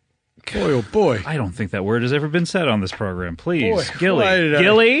 Boy, oh boy. I don't think that word has ever been said on this program. Please, Boy, Gilly. why did I-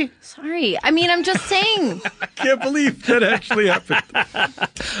 Gilly? Sorry. I mean, I'm just saying. I can't believe that actually happened.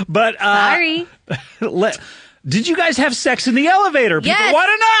 But, Sorry. did you guys have sex in the elevator? People Yes. want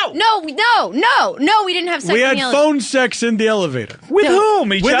to know. No, we didn't have sex We in had the elevator. phone sex in the elevator. With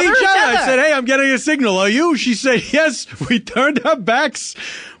whom? Each With other? each other. I other. said, hey, I'm getting a signal. Are you? She said, yes. We turned our backs.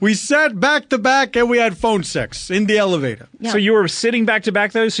 We sat back to back and we had phone sex in the elevator. So you were sitting back to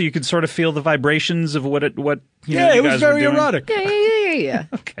back though, so you could sort of feel the vibrations of what you know, Yeah, you it was guys were very doing? erotic. Yeah.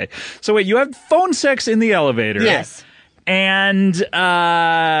 Okay, so wait, you had phone sex in the elevator. Yes. And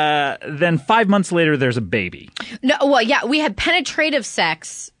then 5 months later, there's a baby. No, well, yeah, we had penetrative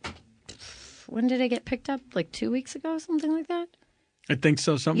sex. When did it get picked up? Like 2 weeks ago, something like that? I think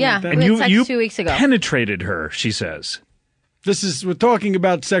so, something Yeah, like that. we had sex 2 weeks ago. Penetrated her, she says. We're talking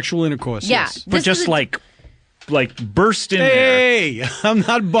about sexual intercourse. Yeah, Yes. But just like burst in there. Hey, I'm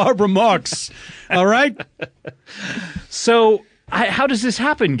not Barbara Marx. All right? So how does this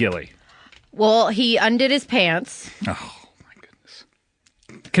happen, Gilly? Well, he undid his pants, Oh, my goodness.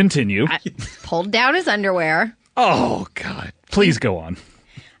 Continue. pulled down his underwear. Oh, God. Please go on.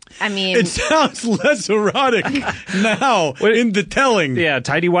 I mean, It sounds less erotic now in the telling. Yeah,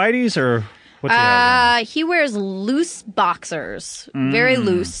 tidy whities or what's he have? he wears loose boxers, very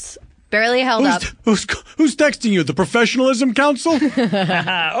loose, barely held up. Who's texting you? The Professionalism Council? Oh,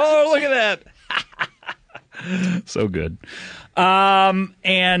 look at that. So good.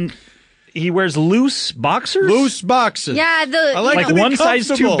 And he wears loose boxers? Loose boxers. Yeah, like one size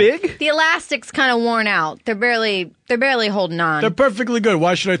too big? The elastic's kind of worn out. They're barely holding on. They're perfectly good.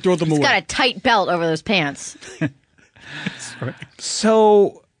 Why should I throw them He's away? got a tight belt over those pants.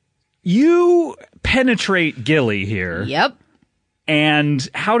 So you penetrate Gilly here. Yep. And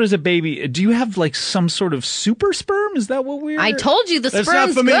how does a baby? Do you have like some sort of super sperm? Is that what we're? I told you the That's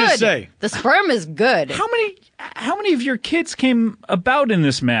sperm's not for me good. to say. The sperm is good. How many of your kids came about in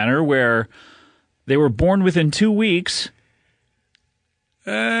this manner where they were born within 2 weeks?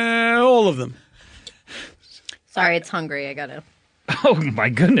 All of them. Sorry, it's hungry. I gotta. Oh my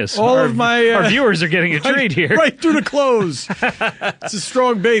goodness! All our, of my our viewers are getting a right, treat here. right through the clothes. It's a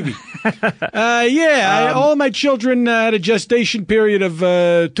strong baby. All of my children had a gestation period of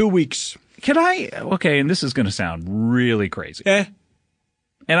 2 weeks. Can I? Okay, and this is going to sound really crazy. And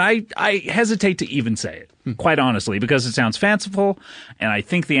I hesitate to even say it, quite honestly, because it sounds fanciful, and I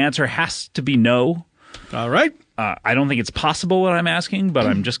think the answer has to be no. All right. I don't think it's possible what I'm asking, but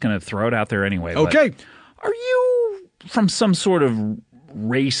I'm just going to throw it out there anyway. Okay. But are you from some sort of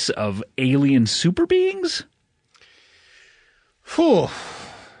race of alien super beings? Whew.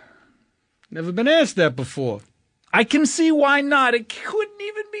 Never been asked that before. I can see why not. It couldn't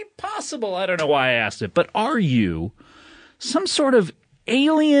even be possible. I don't know why I asked it, but are you some sort of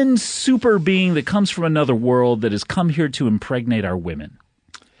alien super being that comes from another world that has come here to impregnate our women,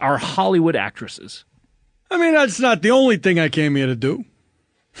 our Hollywood actresses? I mean, that's not the only thing I came here to do.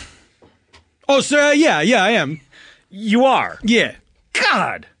 Oh, sir, yeah, I am. You are? Yeah.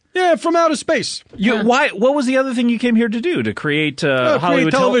 God. Yeah, from outer space. Why? What was the other thing you came here to do? To create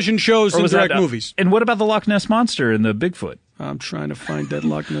Hollywood television shows or and was direct that, movies. And what about the Loch Ness Monster and the Bigfoot? I'm trying to find that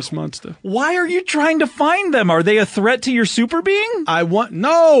Loch Ness Monster. Why are you trying to find them? Are they a threat to your super being? I want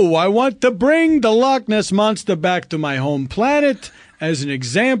to bring the Loch Ness Monster back to my home planet as an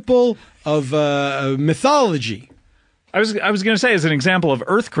example of mythology. I was going to say, as an example of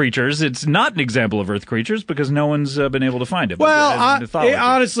Earth creatures, it's not an example of Earth creatures because no one's been able to find it. Well, it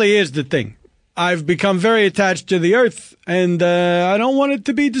honestly is the thing. I've become very attached to the Earth, and I don't want it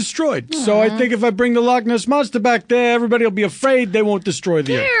to be destroyed. So I think if I bring the Loch Ness Monster back there, everybody will be afraid they won't destroy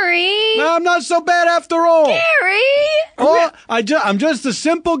the Earth. Gary! No, I'm not so bad after all. Gary! Oh, I'm just a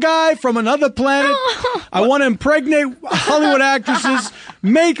simple guy from another planet. I want to impregnate Hollywood actresses,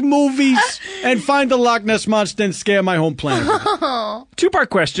 make movies, and find the Loch Ness Monster and scare my home planet. Two-part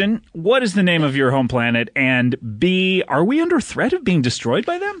question. What is the name of your home planet? And B, are we under threat of being destroyed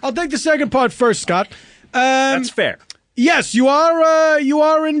by them? I'll take the second part first, Scott. That's fair. Yes, you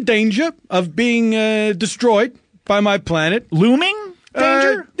are in danger of being destroyed by my planet. Looming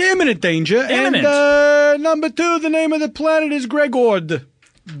danger? Imminent danger. Imminent. And number 2, the name of the planet is Gregord.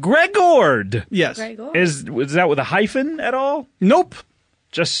 Gregord? Yes. Is that with a hyphen at all? Nope.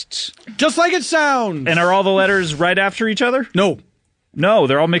 Just like it sounds. And are all the letters right after each other? No. No,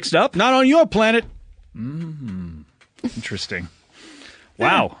 they're all mixed up? Not on your planet. Interesting.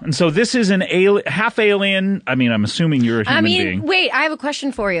 Wow. And so this is an half alien. I mean, I'm assuming you're a human being. Wait, I have a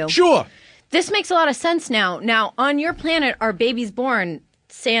question for you. Sure. This makes a lot of sense now. Now, on your planet, are babies born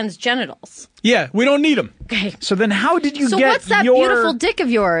sans genitals? Yeah, we don't need them. Okay. So then how did you So get what's that beautiful dick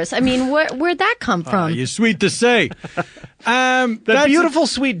of yours? I mean, where'd that come from? You're sweet to say. That beautiful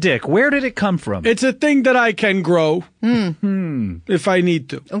sweet dick, where did it come from? It's a thing that I can grow if I need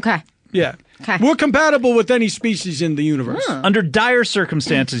to. Okay. Yeah. Okay. We're compatible with any species in the universe. Under dire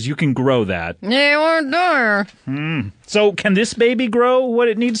circumstances, you can grow that. They weren't there. So can this baby grow what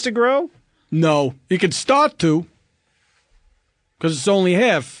it needs to grow? No. It can start to. Because it's only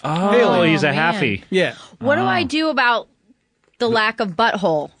half. Oh, he's a man. halfie. Yeah. What do I do about the lack of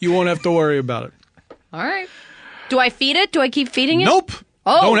butthole? You won't have to worry about it. All right. Do I feed it? Do I keep feeding it? Nope.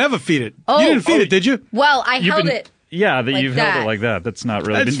 Oh. Don't ever feed it. Oh. You didn't feed it, did you? Well, I held it. Yeah, Like you've held that. it like that. That's not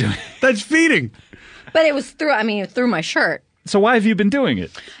really been doing. That's feeding. But it was through my shirt. So why have you been doing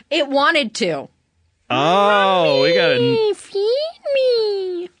it? It wanted to. Oh, we got it. Mommy, feed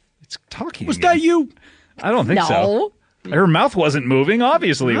me. It's talking. Was that you? I don't think so. Her mouth wasn't moving.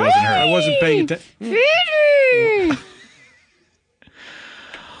 Obviously, it wasn't her. I wasn't paying attention. Feed me.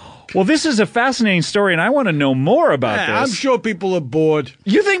 Well, this is a fascinating story, and I want to know more about this. I'm sure people are bored.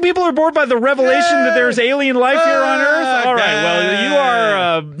 You think people are bored by the revelation that there's alien life here on Earth? All right.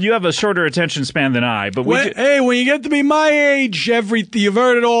 Well, you have a shorter attention span than I, but Hey, when you get to be my age, you've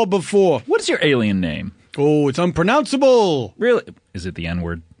heard it all before. What's your alien name? Oh, it's unpronounceable. Really? Is it the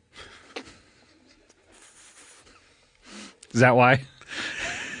N-word? Is that why?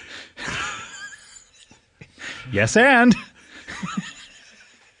 Yes, and.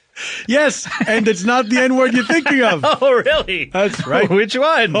 Yes, and it's not the N-word you're thinking of. Oh, really? That's right. Which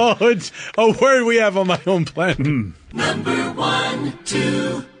one? Oh, it's a word we have on my own planet. Number 1,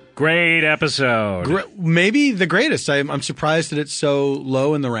 2. Great episode. Maybe the greatest. I'm surprised that it's so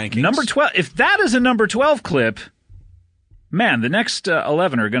low in the rankings. Number 12. If that is a number 12 clip, man, the next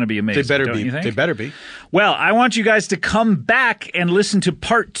 11 are going to be amazing. They better don't be. You think? They better be. Well, I want you guys to come back and listen to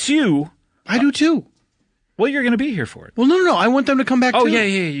part 2. I do too. Well, you're going to be here for it. Well, no. I want them to come back Oh, too. yeah,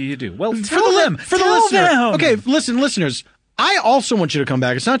 you do. Well, For tell them. For the Tell listener. them. Okay, listen, listeners. I also want you to come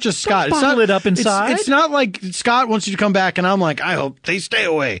back. It's not just Scott. It's not bottle it up inside. It's not like Scott wants you to come back, and I'm like, I hope they stay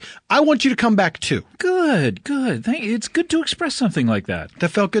away. I want you to come back too. Good. It's good to express something like that. That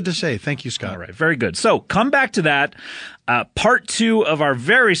felt good to say. Thank you, Scott. All right, very good. So come back to that. Part 2 of our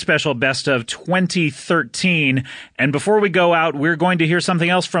very special Best of 2013. And before we go out, we're going to hear something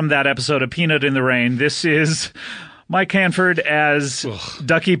else from that episode of Peanut in the Rain. This is Mike Hanford as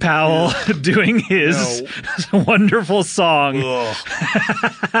Ducky Powell doing his wonderful song.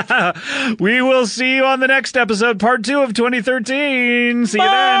 We will see you on the next episode, part 2 of 2013. See you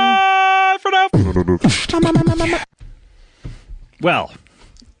then. For now. Well,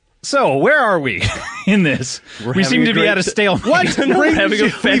 so where are we in this? We seem to be at a stalemate. What brings you?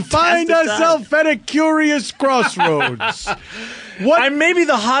 We find time. ourselves at a curious crossroads. I'm maybe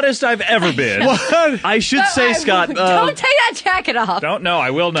the hottest I've ever been. What? I should say, Scott. Don't take that jacket off. Don't know. I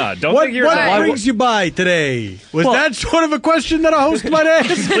will not. Don't What think you're brings you by today? Was Well- that sort of a question that a host might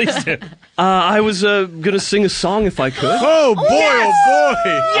ask? Please do. I was going to sing a song if I could. Oh boy! Oh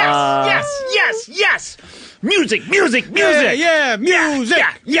boy! Yes. Music. Yeah, music.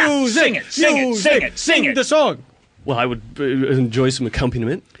 Yeah. Music. Sing the song. Well, I would enjoy some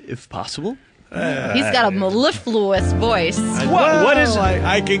accompaniment if possible. He's got a mellifluous voice. What is?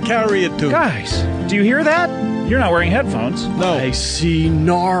 I can carry it too. Guys, do you hear that? You're not wearing headphones. No. I see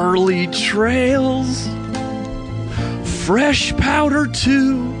gnarly trails, fresh powder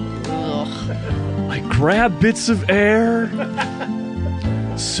too. I grab bits of air,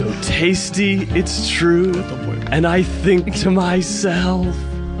 so tasty it's true, and I think to myself,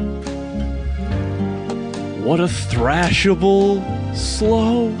 What a thrashable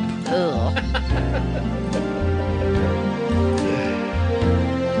slope.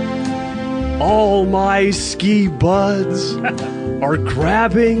 All my ski buds are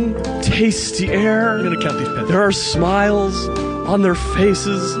grabbing tasty air. I'm going to count these pets. There are smiles on their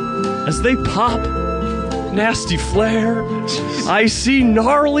faces as they pop nasty flare. I see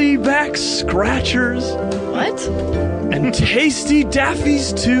gnarly back scratchers. What? And tasty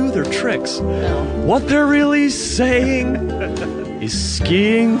daffies too. They're tricks. What they're really saying is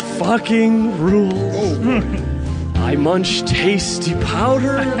skiing fucking rules. I munch tasty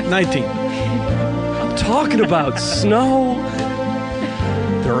powder. 19. I'm talking about snow.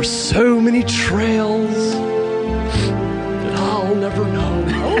 There are so many trails that I'll never know.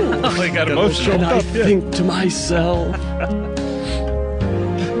 I got emotional. And I think to myself,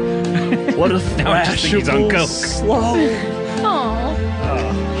 what a Now I just think he's on thrashable coke. slope.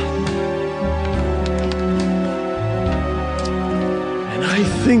 And I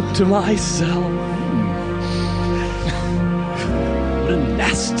think to myself, what a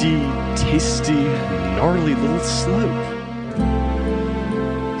nasty, tasty, gnarly little slope.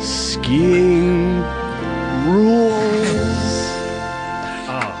 Skiing rules.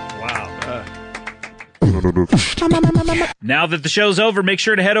 Now that the show's over, make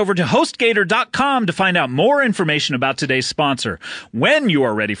sure to head over to HostGator.com to find out more information about today's sponsor. When you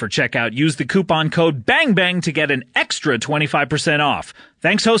are ready for checkout, use the coupon code BANGBANG to get an extra 25% off.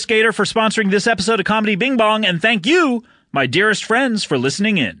 Thanks, HostGator, for sponsoring this episode of Comedy Bing Bong, and thank you, my dearest friends, for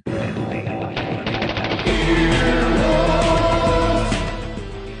listening in.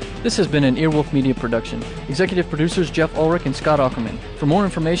 This has been an Earwolf Media production. Executive producers Jeff Ulrich and Scott Ackerman. For more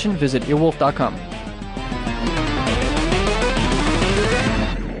information, visit earwolf.com.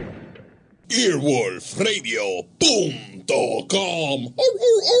 EarwolfRadio.com.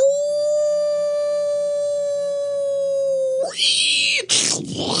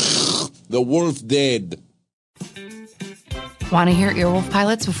 The wolf dead. Want to hear Earwolf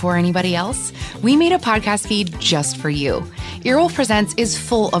pilots before anybody else? We made a podcast feed just for you. Earwolf Presents is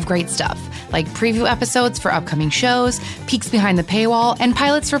full of great stuff, like preview episodes for upcoming shows, peeks behind the paywall, and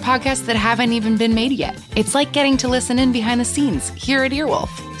pilots for podcasts that haven't even been made yet. It's like getting to listen in behind the scenes here at Earwolf.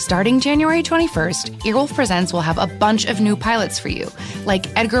 Starting January 21st, Earwolf Presents will have a bunch of new pilots for you, like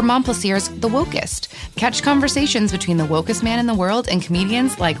Edgar Montplaisir's The Wokest. Catch conversations between the wokest man in the world and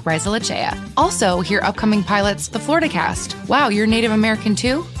comedians like Reza Lachea. Also, hear upcoming pilots The Florida Cast. Wow, you're Native American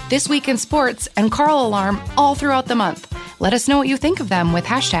too? This Week in Sports and Carl Alarm all throughout the month. Let us know what you think of them with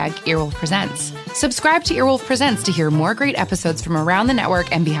hashtag Earwolf Presents. Subscribe to Earwolf Presents to hear more great episodes from around the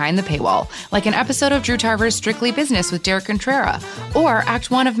network and behind the paywall, like an episode of Drew Tarver's Strictly Business with Derek Contrera, or Act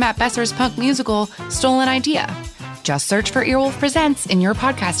 1 of Matt Besser's punk musical Stolen Idea. Just search for Earwolf Presents in your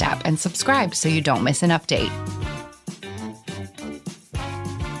podcast app and subscribe so you don't miss an update.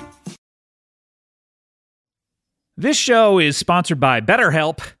 This show is sponsored by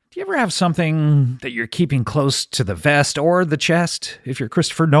BetterHelp. Do you ever have something that you're keeping close to the vest or the chest? If you're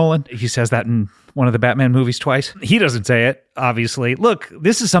Christopher Nolan, he says that in one of the Batman movies twice. He doesn't say it, obviously. Look,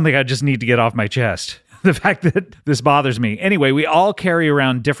 this is something I just need to get off my chest. The fact that this bothers me. Anyway, we all carry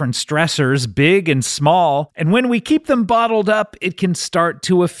around different stressors, big and small, and when we keep them bottled up, it can start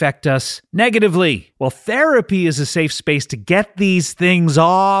to affect us negatively. Well, therapy is a safe space to get these things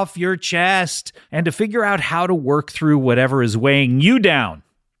off your chest and to figure out how to work through whatever is weighing you down.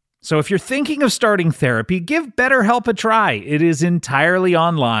 So if you're thinking of starting therapy, give BetterHelp a try. It is entirely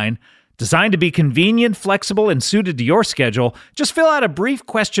online, designed to be convenient, flexible, and suited to your schedule. Just fill out a brief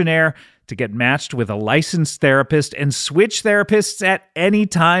questionnaire to get matched with a licensed therapist and switch therapists at any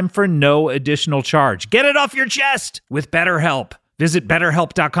time for no additional charge. Get it off your chest with BetterHelp. Visit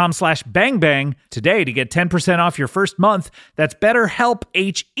BetterHelp.com/bangbang today to get 10% off your first month. That's BetterHelp,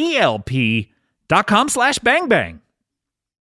 HELP.com/bangbang.